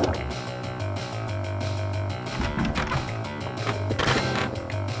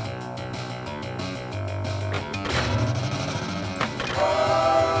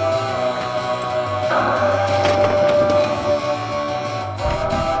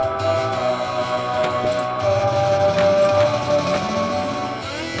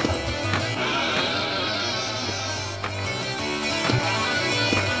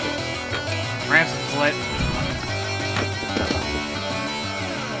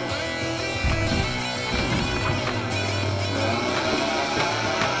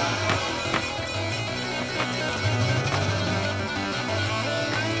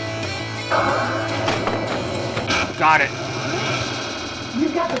 got it. You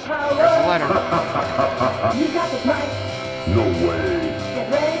got the power. There's the letter. You got the might. No way. Get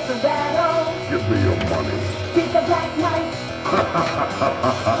ready for battle. Give me your money. Beat the Black Knight.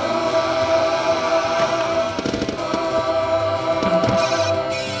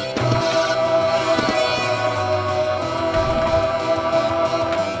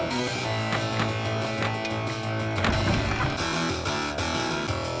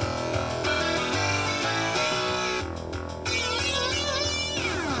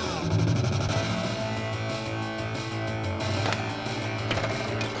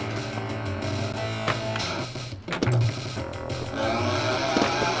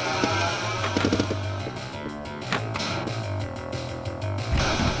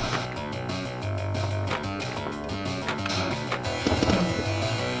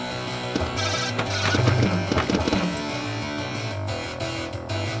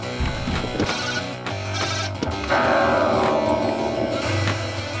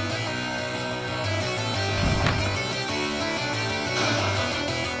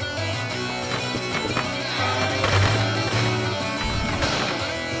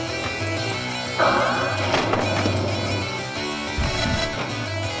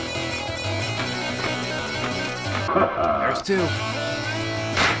 There's 2. You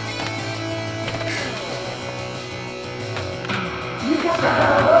got the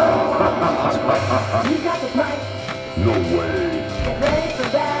power. You got the might. No way. Get ready for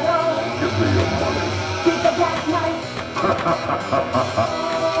battle. Give me your money. Beat the Black Knight.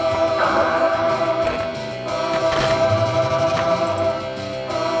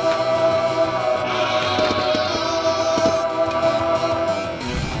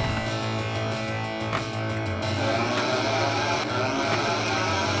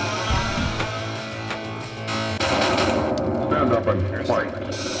 Stand up and fight.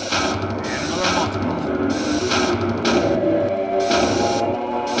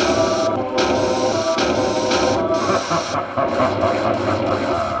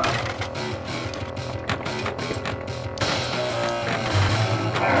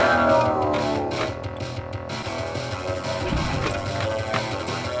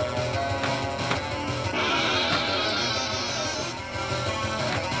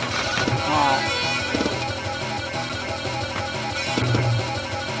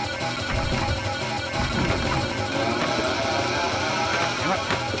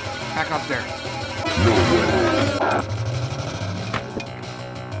 Back up there. No way.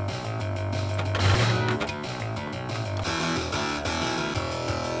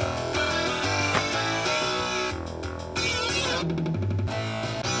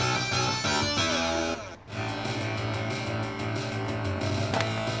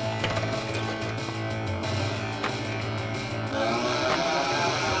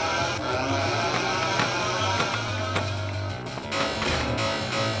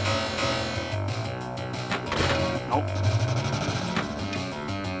 Nope.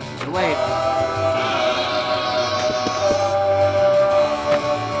 Too late.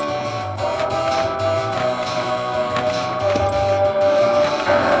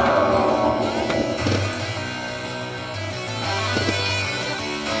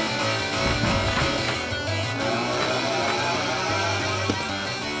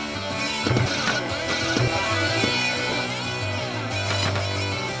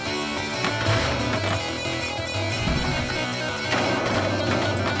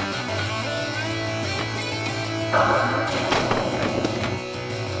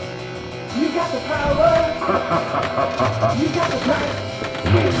 You got the power. You got the might.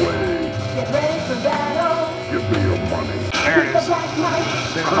 No way. Get ready for battle. Give me your money. There it Beat the is. Black Knight.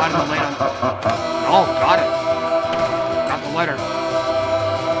 Stay behind the land. Oh, got it. Got the letter.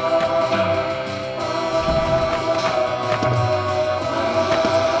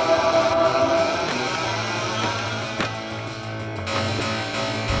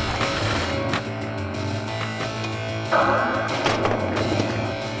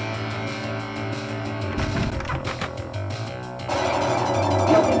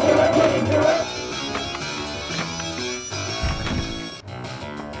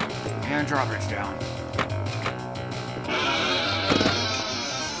 And drawbridge down.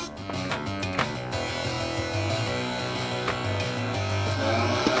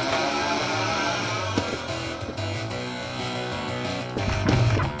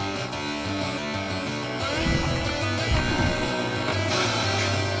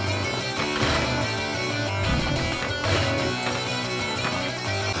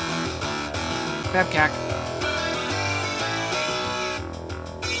 Babcack.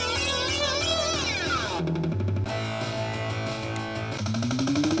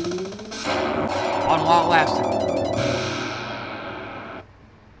 On while it lasted.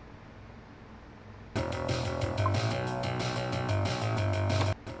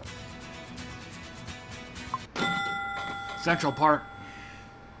 Central Park.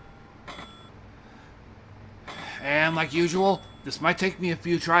 And like usual, this might take me a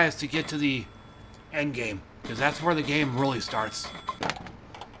few tries to get to the end game, because that's where the game really starts.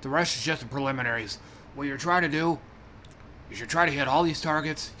 The rest is just the preliminaries. What you're trying to do is you're trying to hit all these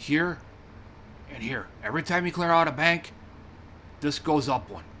targets here and here. Every time you clear out a bank, this goes up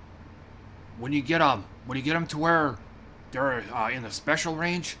one. When you get them to where they're in the special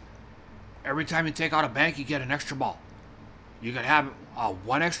range, every time you take out a bank, you get an extra ball. You can have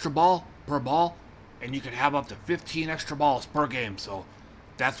 1 extra ball per ball, and you can have up to 15 extra balls per game. So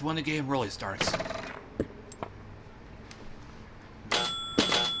that's when the game really starts.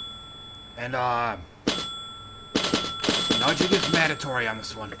 And nudging is mandatory on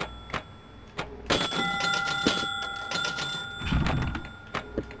this one.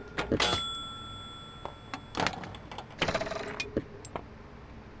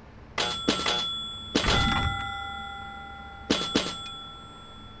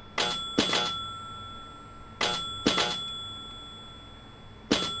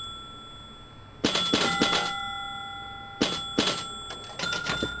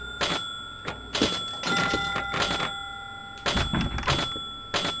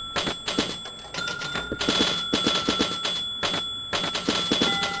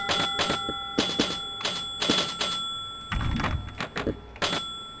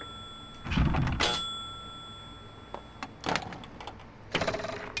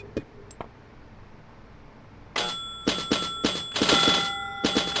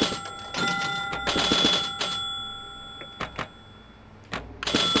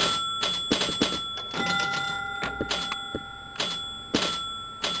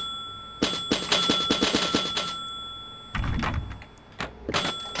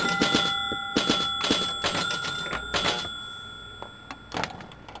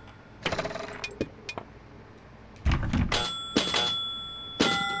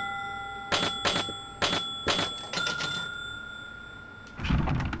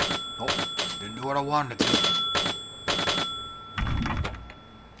 What I wanted to.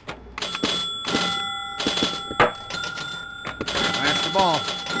 Smash the ball.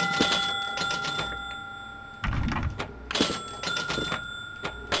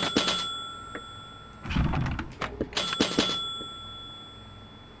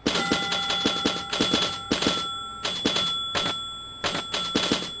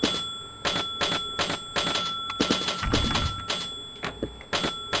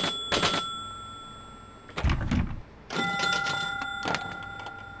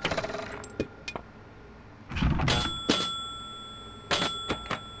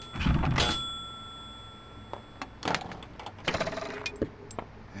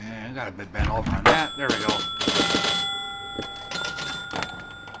 Got a bit bent over on that. There we go.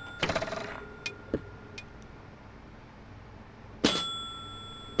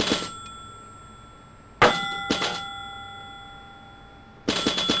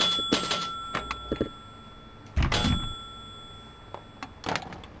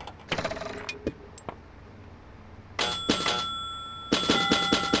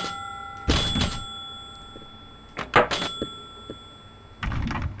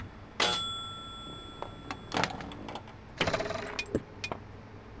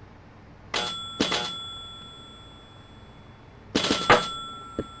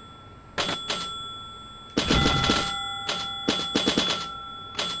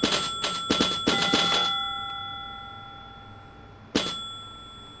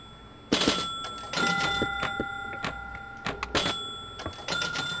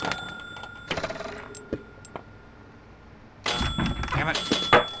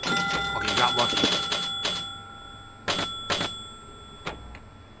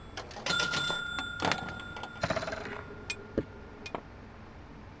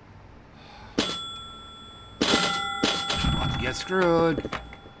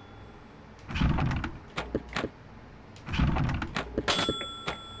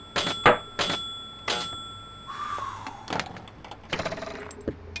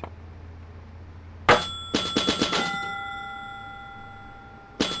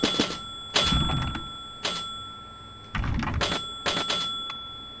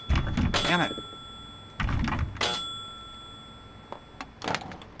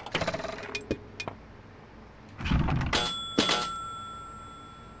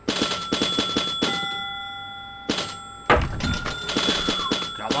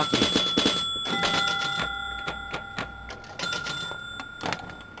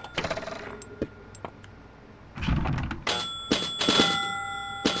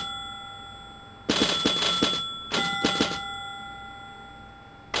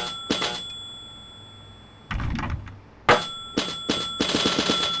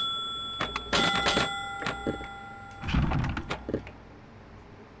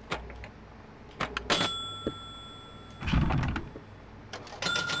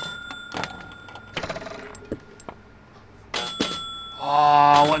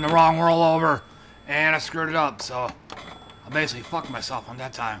 went in the wrong rollover, and I screwed it up, so I basically fucked myself on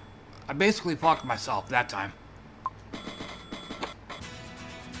that time. I basically fucked myself that time.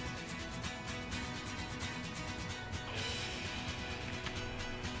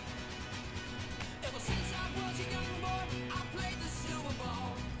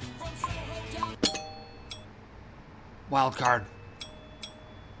 Wild card.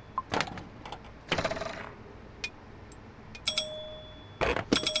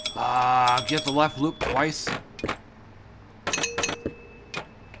 Get the left loop twice.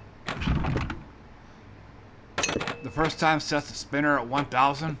 The first time sets the spinner at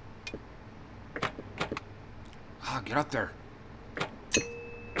 1,000. Get up there.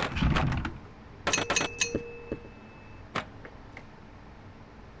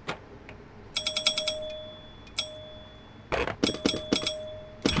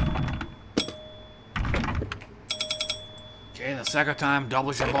 Okay, the second time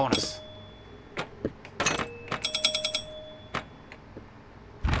doubles your bonus.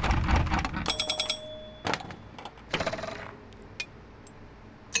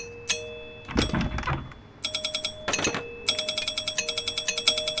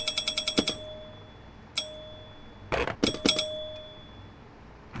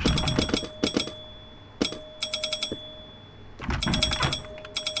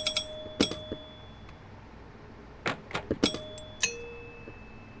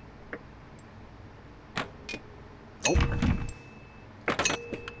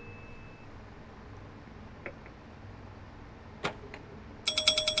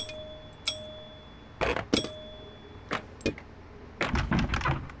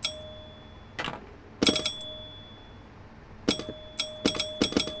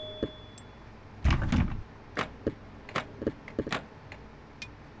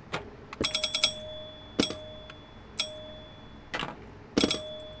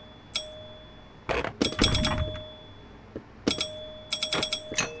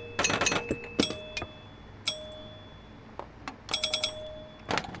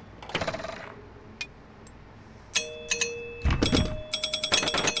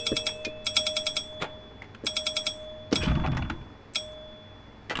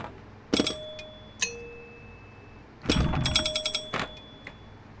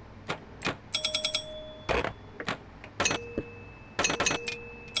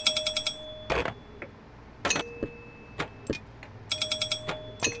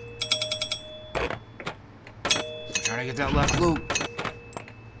 Trying to get that left loop.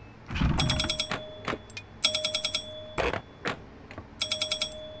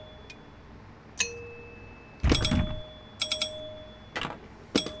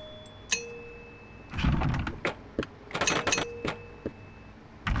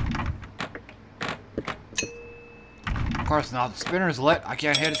 Of course, now the spinner's lit. I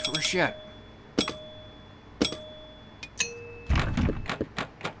can't hit it for shit.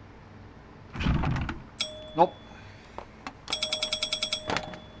 Nope.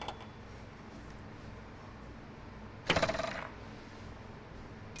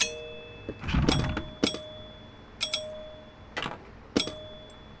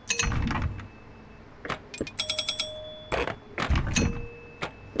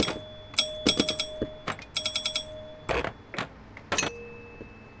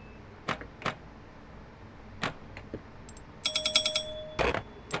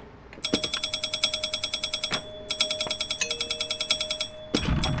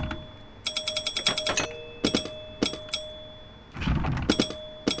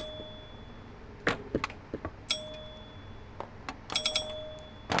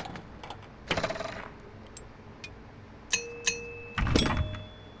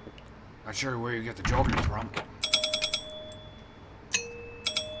 Not sure where you get the jokers from.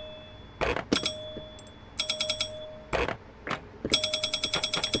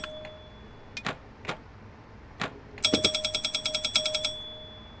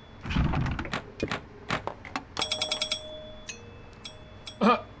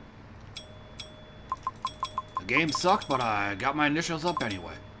 The game sucked, but I got my initials up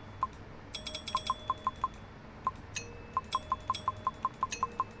anyway.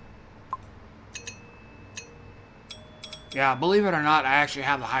 Yeah, believe it or not, I actually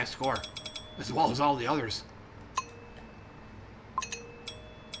have the high score, as well as all the others.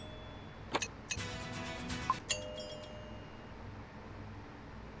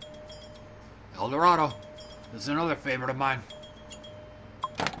 El Dorado. This is another favorite of mine.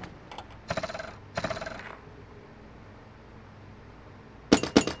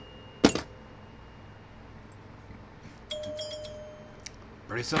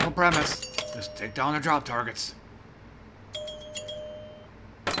 Pretty simple premise. Just take down the drop targets.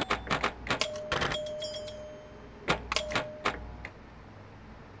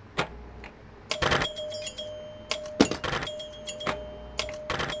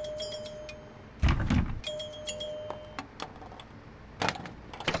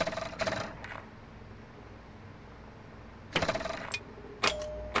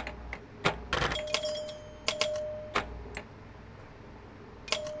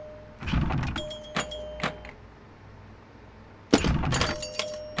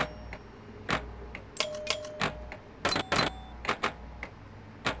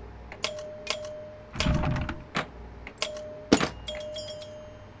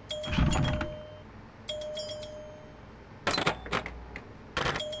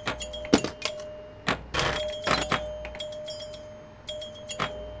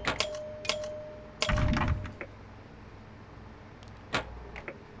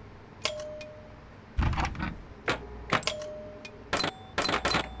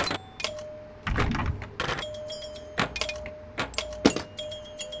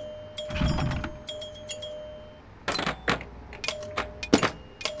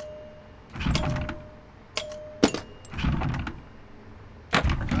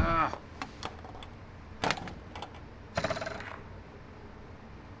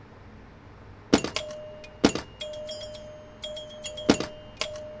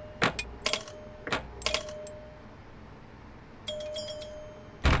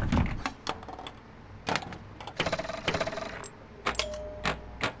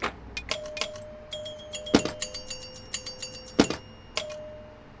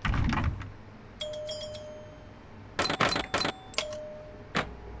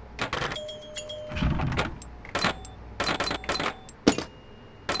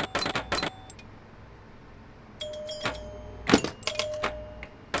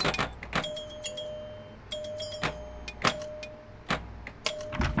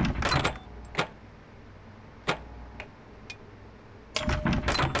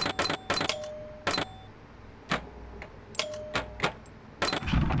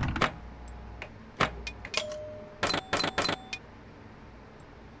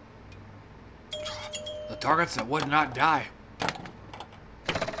 targets that would not die.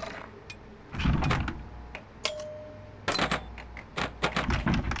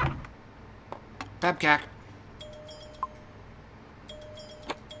 Pepcack.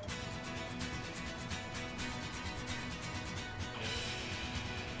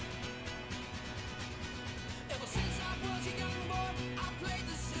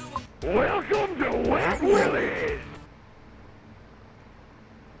 Welcome to Wet Willie's!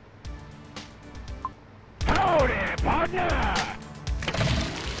 Howdy, partner!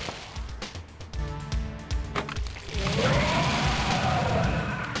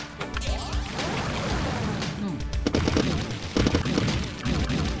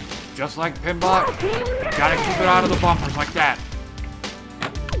 Just like Pinball, gotta keep it out of the bumpers like that.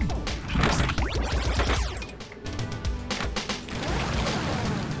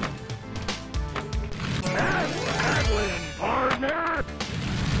 Partner!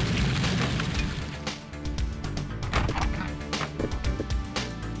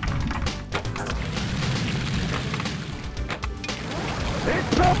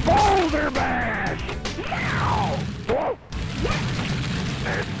 It's a boulder bash! Yow! Whoa!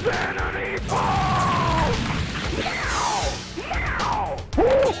 Insanity ball! Yow! Yow!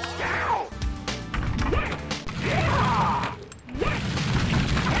 Woo! Yow! Yeah!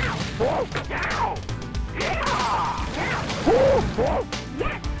 Whoa! Yow! Yeah! Whoa! Whoa!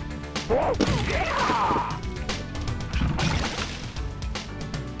 Whoa! Yeah!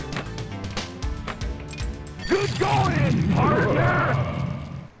 Good going, partner!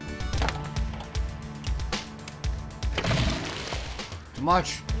 Too much.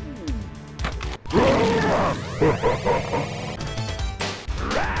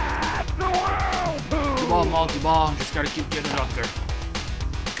 Ball, multi-ball. Just gotta keep getting it up there.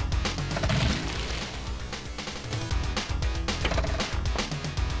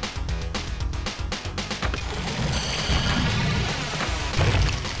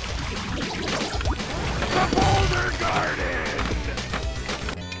 The Boulder Garden!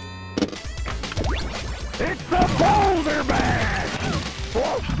 It's a boulder bash!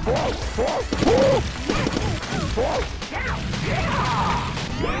 Whoa, whoa, whoa, whoa! Whoa!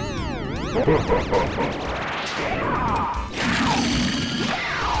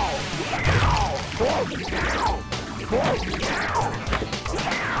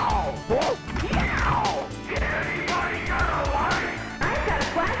 Anybody got a light? I've got a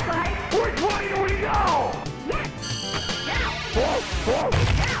flashlight. Which way do we go? Whoa, whoa!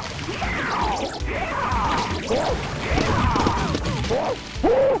 Whoa,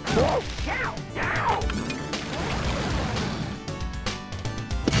 whoa, whoa!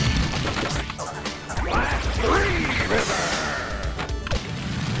 Blast Green River!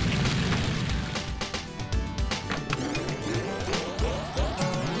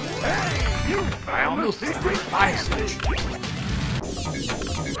 Hey, you I found the almost secret ice switch.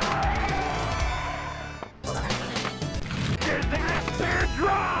 disaster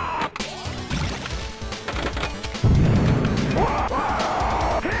drop!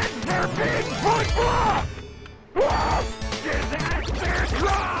 Head for Bigfoot Bluff! Whoa! Disaster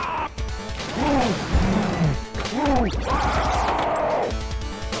drop! Whoa! Whoa! Whoa!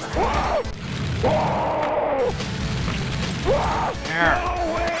 Whoa! Whoa! There. No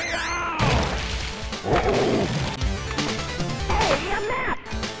way out! Hey, a map.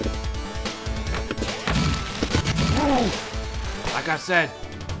 Like I said,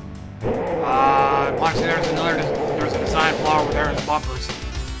 watch there's a design flaw over there in the bumpers.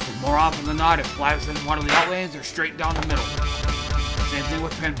 More often than not, it flies in one of the outlanes or straight down the middle. Same thing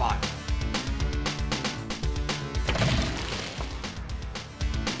with Pinball.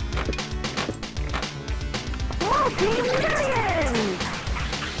 Multi-millions!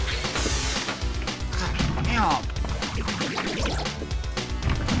 Damn.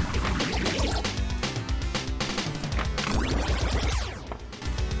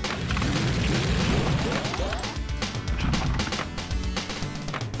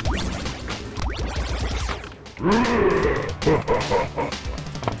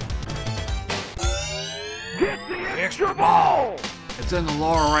 Get the extra ball! It's in the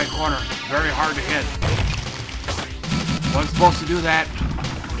lower right corner. Very hard to hit. Wasn't supposed to do that.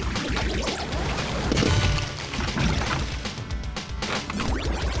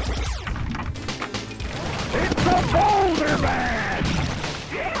 It's a boulder bash!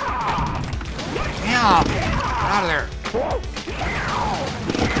 Damn. Get out of there. Whoa!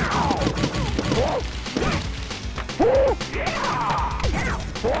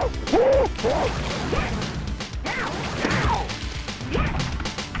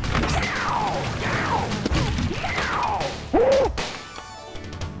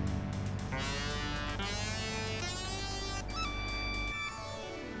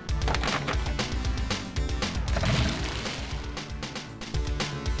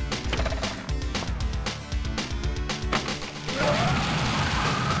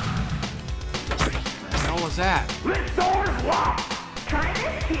 that? This door's locked. Try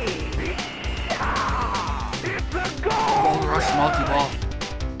this key. It's a goal. Gold Rush multi-ball.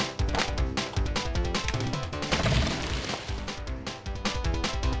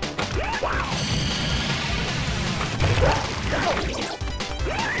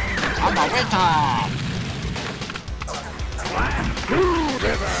 I'm a winner.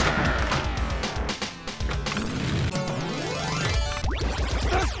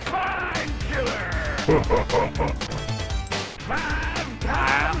 The Spine Killer. 5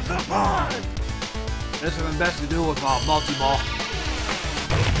 times the fun. This is the best to do with multi-ball.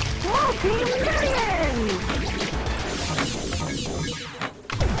 Multi-million!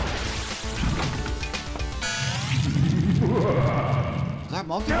 Is that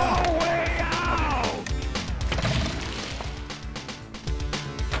multi-ball? No way out!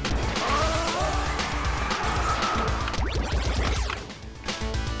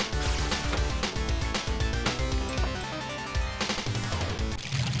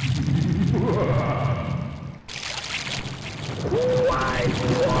 White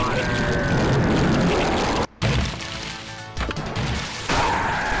water!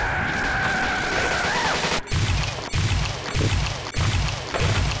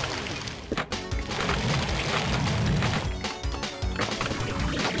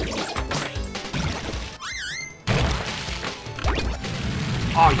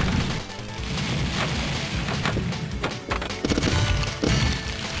 Oh, yeah.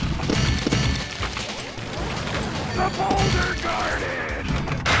 The Boulder Garden!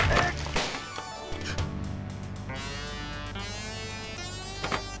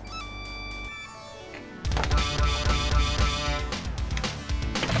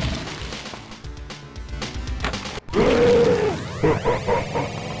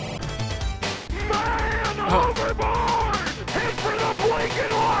 Man overboard! Head for the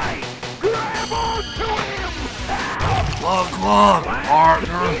blinking light! Grab onto him! Ow! Glug,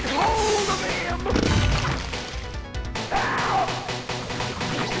 partner. Get hold of him! Ow!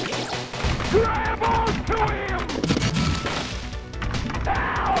 Grab onto him!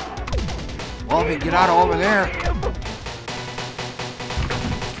 Ow! Well, we get out of over there.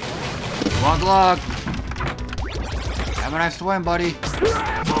 Glug. Have a nice swim, buddy.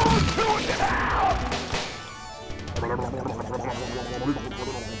 Grab onto him! Ow!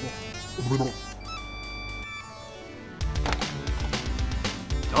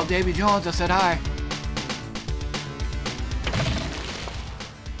 Tell Davy Jones I said hi.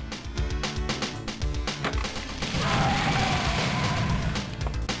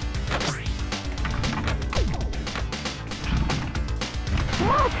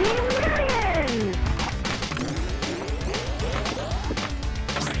 Multi-million!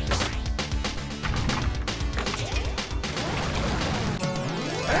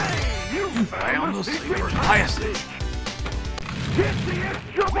 Hey, you Found the secret secret passage. Get the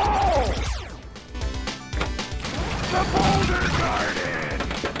extra ball! The Boulder Garden!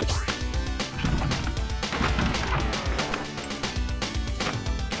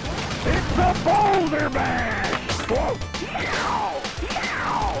 It's a Boulder Bash! Whoa! Yow!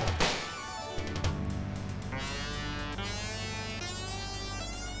 Yow!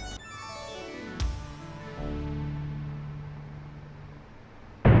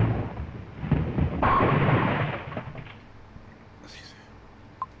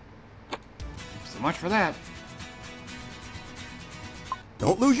 So much for that.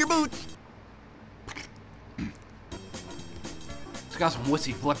 Don't lose your boots. It's got some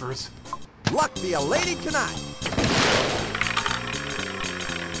wussy flippers. Luck be a lady tonight.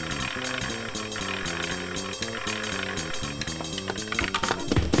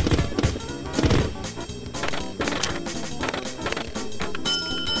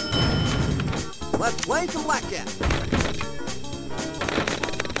 Let's play some blackjack.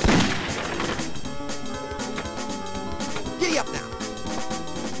 Giddy up now.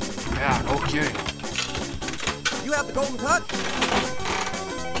 Yeah, okay. You have the golden touch.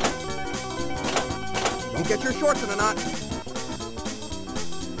 Don't get your shorts in a knot.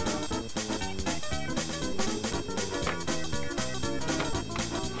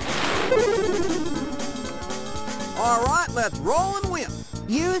 All right, let's roll and win.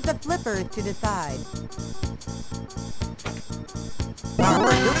 Use the flippers to decide.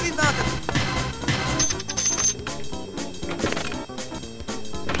 Opportunity knocking.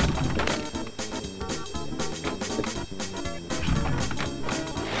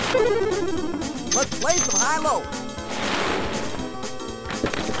 Let's play some high-low.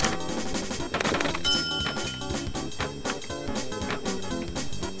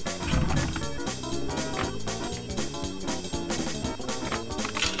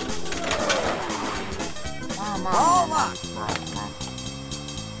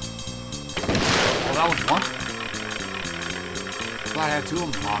 that was one? I thought I had two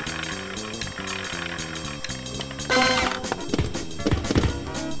of them locked.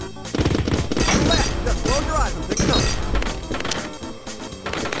 Just close your eyes and pick it up.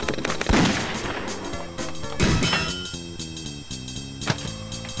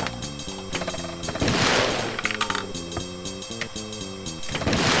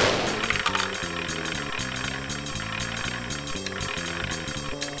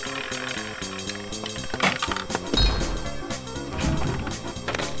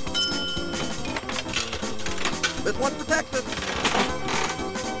 This one protects us.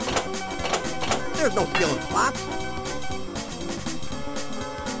 There's no stealing spots.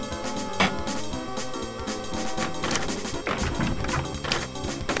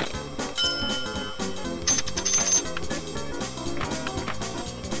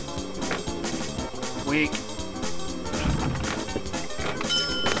 Weak.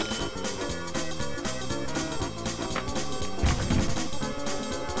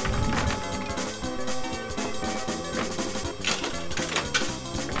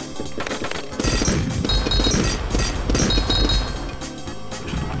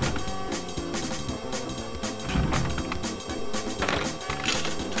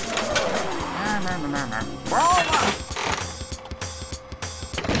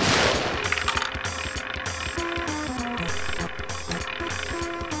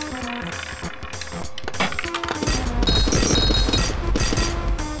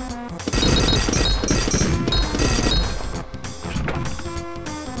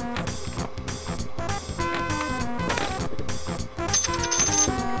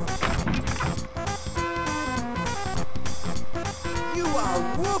 You are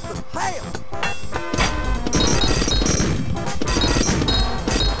whooping tail.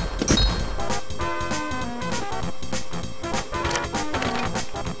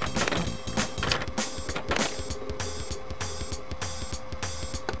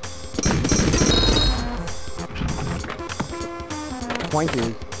 Point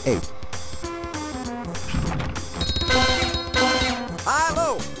is 8. High,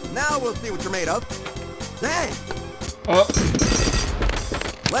 low. Now we'll see what you're made of. Dang.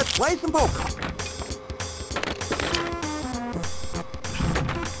 Let's play some poker.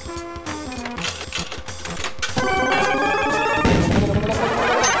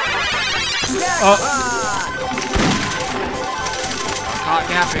 Jackpot! Caught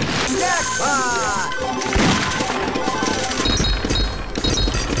napping. Jackpot!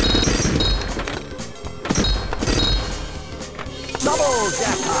 Double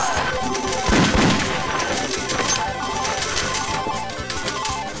jackpot!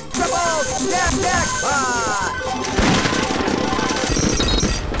 Triple jackpot!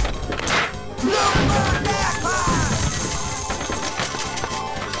 Super jackpot!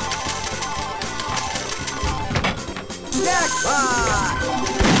 Jackpot!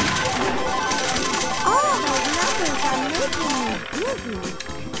 Oh, those numbers are making me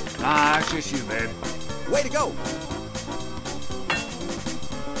dizzy. Nah, it's just you, babe. Way to go!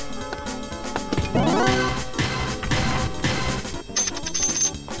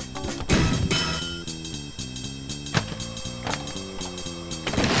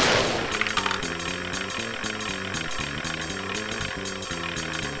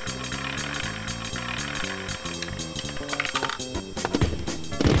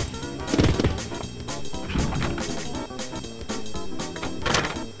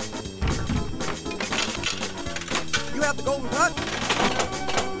 You have the golden touch?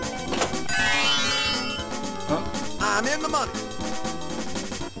 I'm in the money.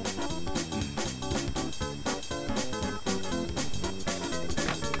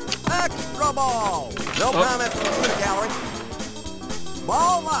 Extra ball. No comments in the gallery.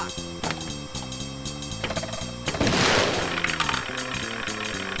 Ball lock.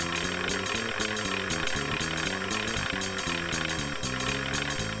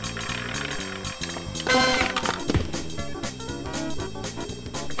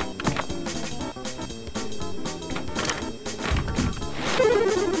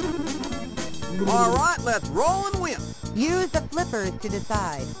 All right, let's roll and win. Use the flippers to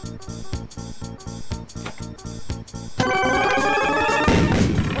decide.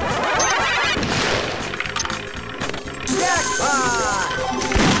 Jackpot!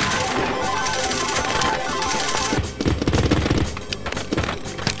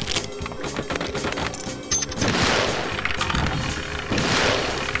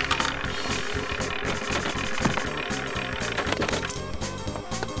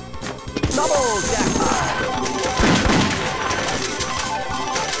 Double jackpot!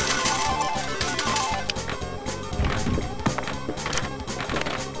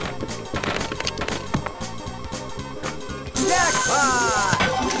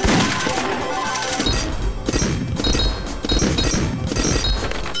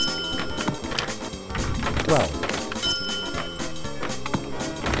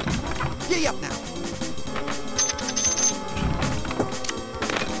 Giddy up now.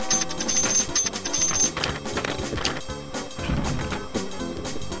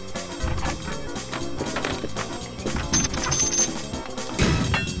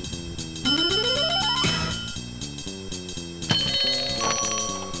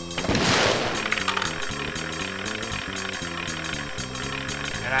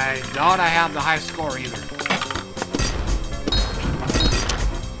 And I doubt I have the high score either.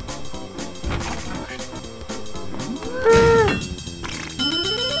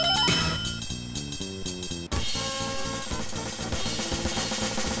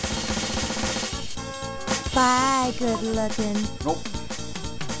 Bye, good looking. Nope.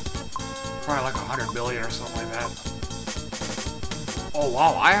 Probably like 100 billion or something like that. Oh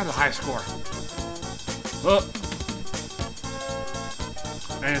wow, I have the high score.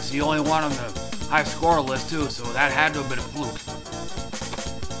 And it's the only one on the high score list too, so that had to have been a fluke.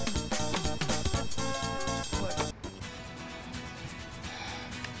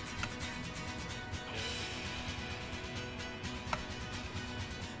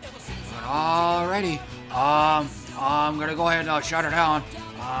 But alrighty. I'm gonna go ahead and shut her down.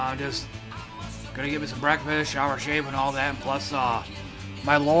 Just gonna give me some breakfast, shower, shave, and all that. And plus,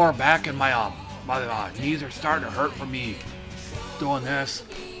 my lower back and my knees are starting to hurt from me doing this.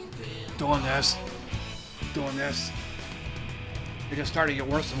 It just started to get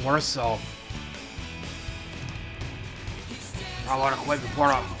worse and worse, so I want to quit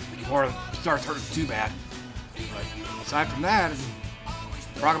before it starts hurting too bad. But aside from that, I'm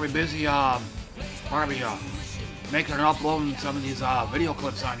probably gonna be busy. Making and uploading some of these video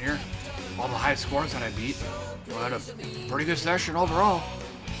clips on here, all the high scores that I beat. So I had a pretty good session overall.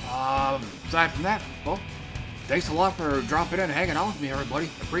 Aside from that, well, thanks a lot for dropping in and hanging out with me, everybody.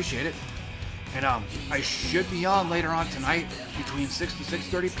 Appreciate it. And I should be on later on tonight between 6 to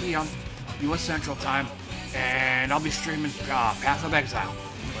 6:30 p.m. U.S. Central Time, and I'll be streaming Path of Exile.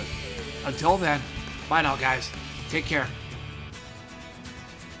 But until then, bye now, guys. Take care.